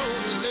y'all know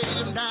he laid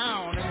him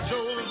down in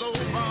Joel's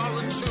old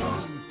borrowed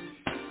tomb?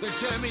 They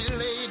tell me he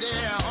lay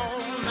there all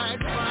night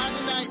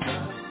Friday night.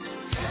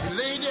 He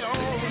lay there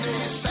all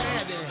day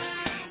Saturday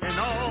and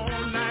all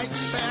night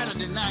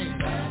Saturday night.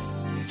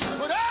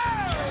 But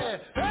early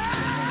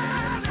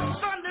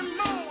Sunday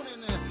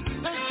morning,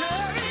 they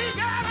tell me he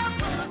got up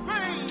from the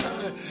grave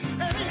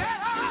and he had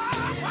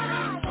all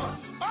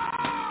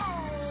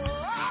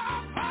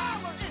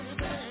power in his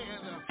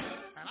hand.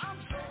 And I'm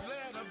so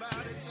glad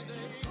about it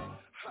today.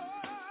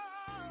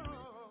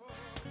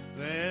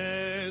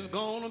 There's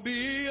gonna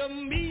be a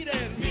meeting.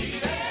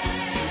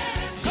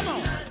 Come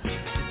on.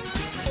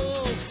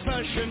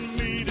 Old-fashioned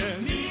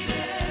meeting.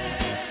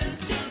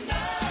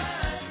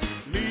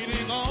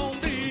 Meeting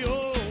on the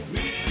old.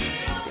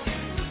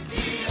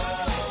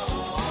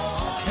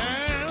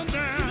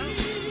 Countdown.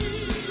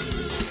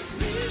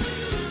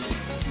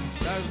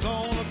 There's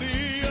gonna be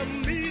a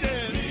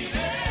meeting.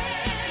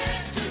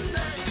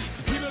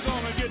 People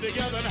gonna get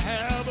together and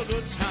have a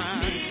good time.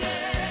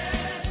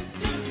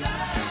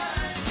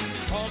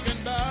 Talking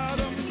about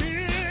a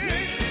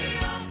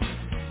million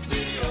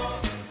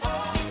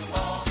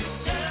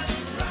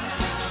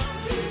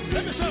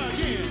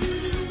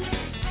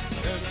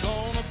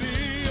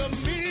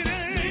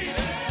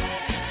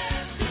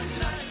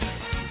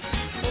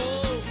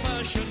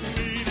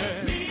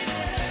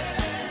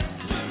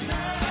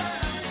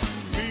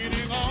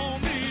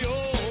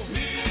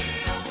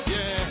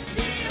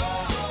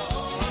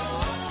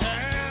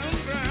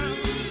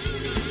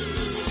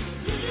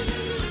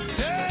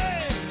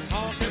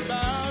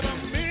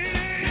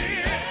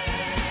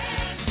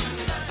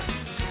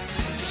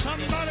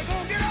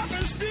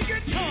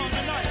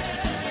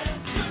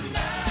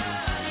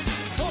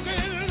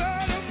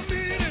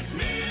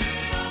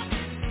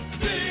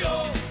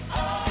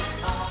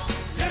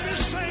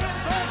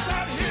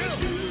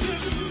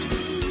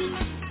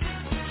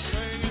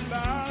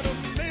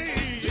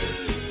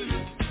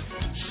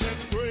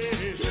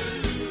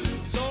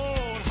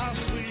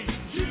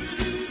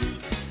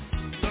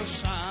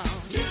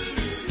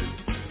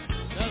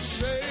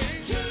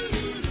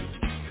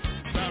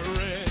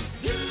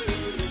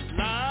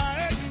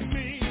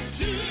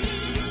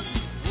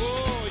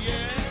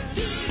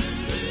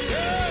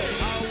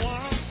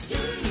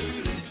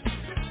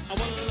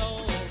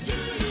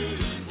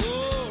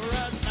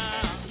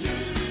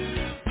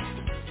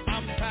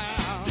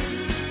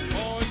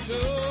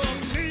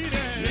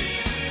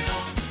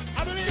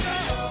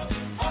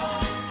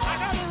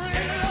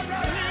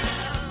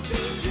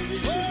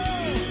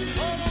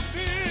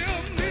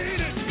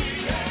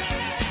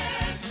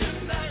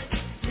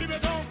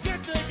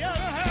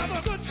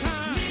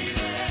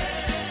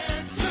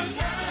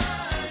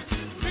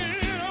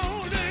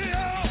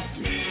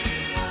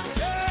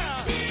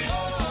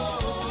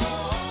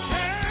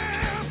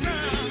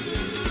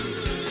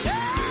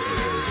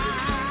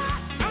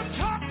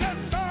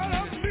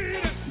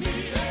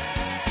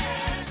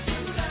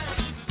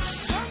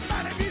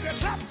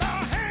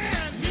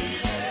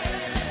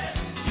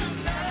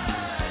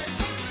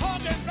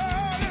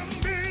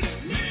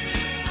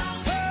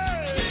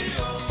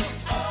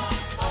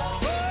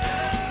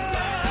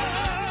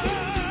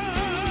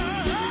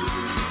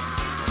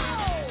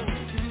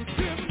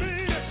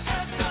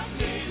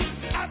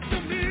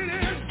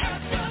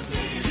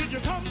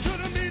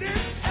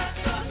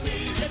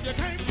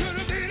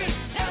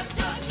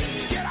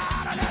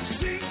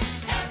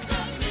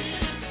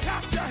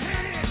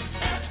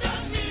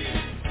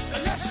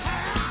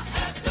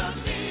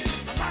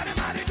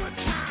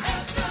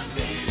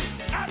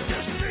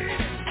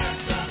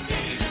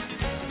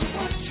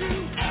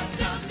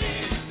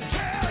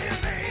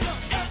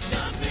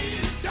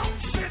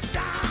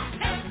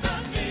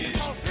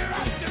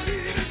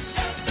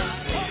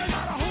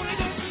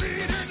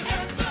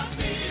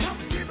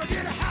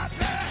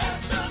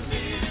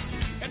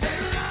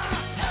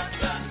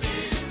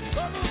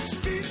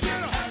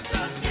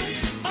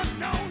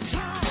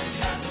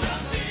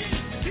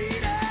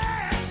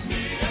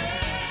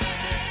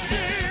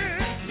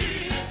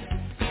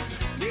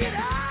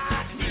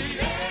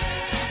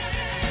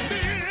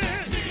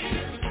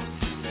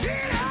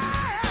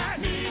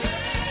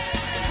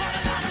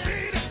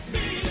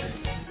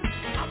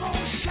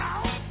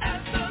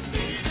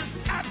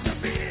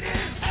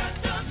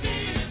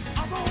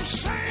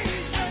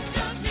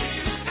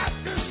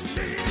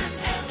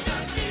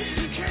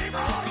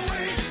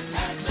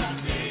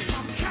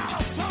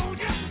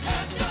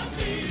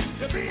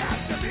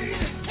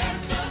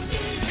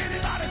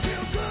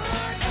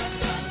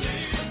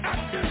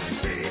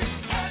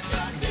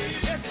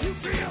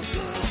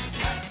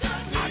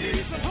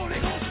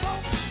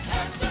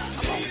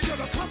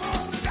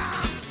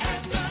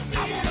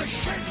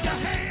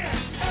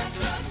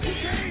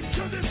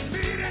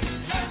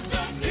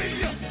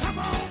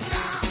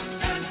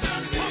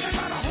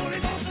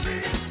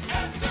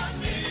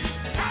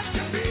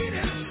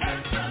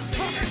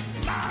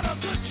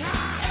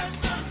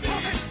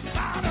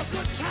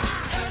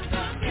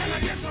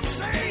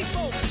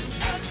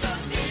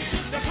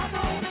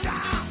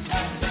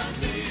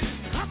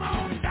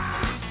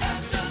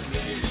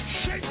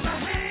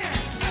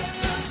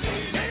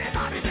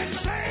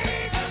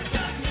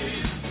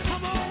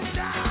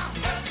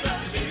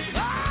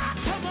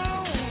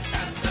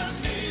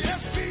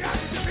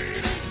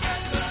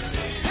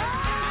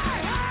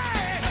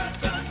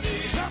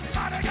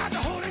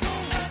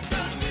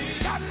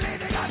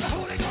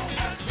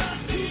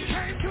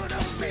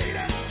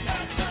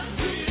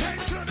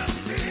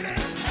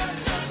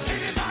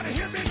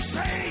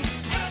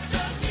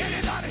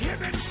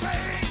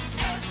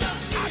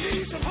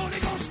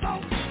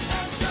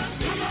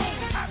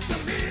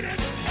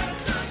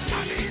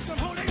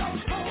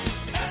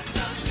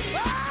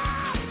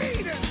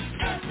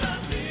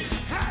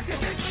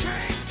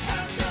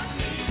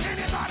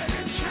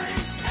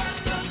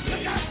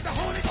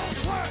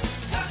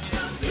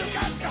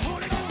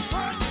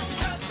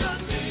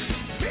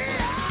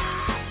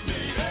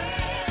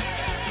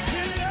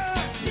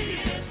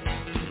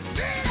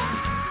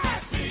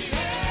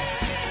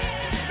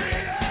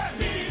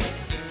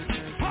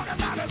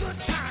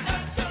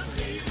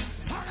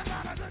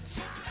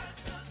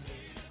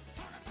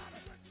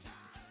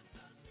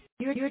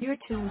You're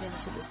tuned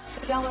into the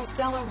Stellar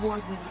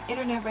Award-winning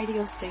Internet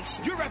radio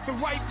station. You're at the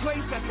right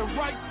place at the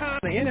right time.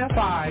 The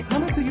NFI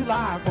coming to you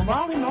live from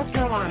Raleigh, North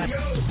Carolina.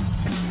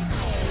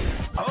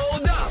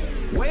 Hold up.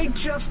 Wait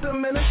just a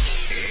minute.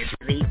 It's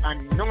the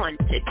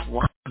anointed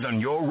one. On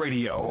your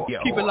radio.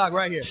 Keep it locked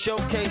right here.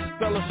 Showcase,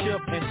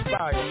 fellowship,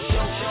 inspired.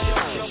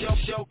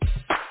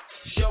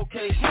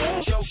 Showcase,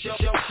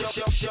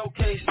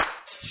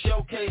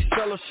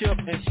 fellowship,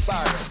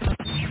 inspired.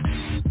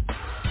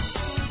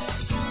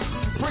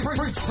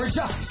 Preach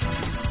up.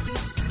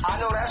 I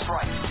know that's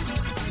right.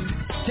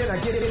 Can I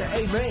get it in an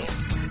amen?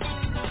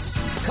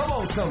 Come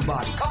on,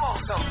 somebody.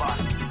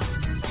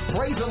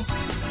 Praise him.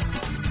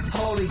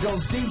 Holy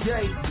Ghost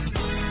DJ.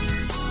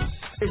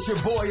 It's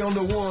your boy on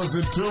the ones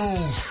and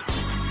twos.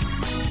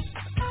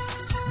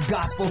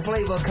 Gospel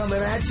flavor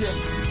coming at you.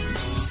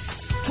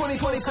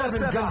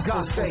 2027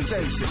 Gospel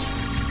Station.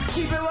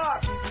 Keep it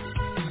locked.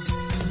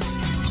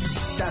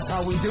 That's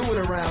how we do it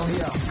around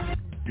here.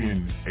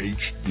 In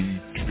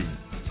HD2.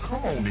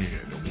 Come on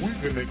in.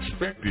 We've been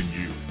expecting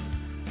you.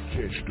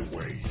 Catch the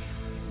wave.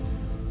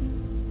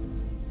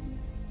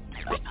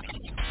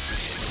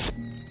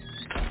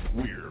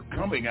 We're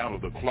coming out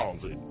of the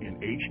closet in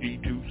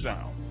HD2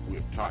 sound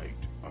with tight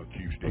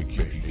acoustic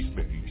bass.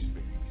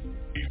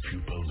 If you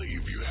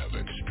believe you have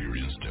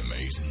experienced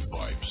amazing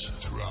vibes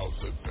throughout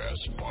the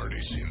best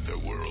parties in the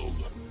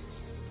world,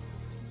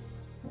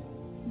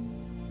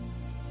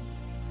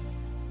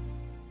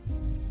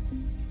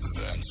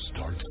 then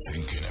start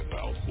thinking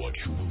about what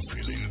you will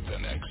feel in the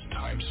next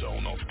time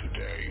zone of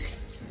today.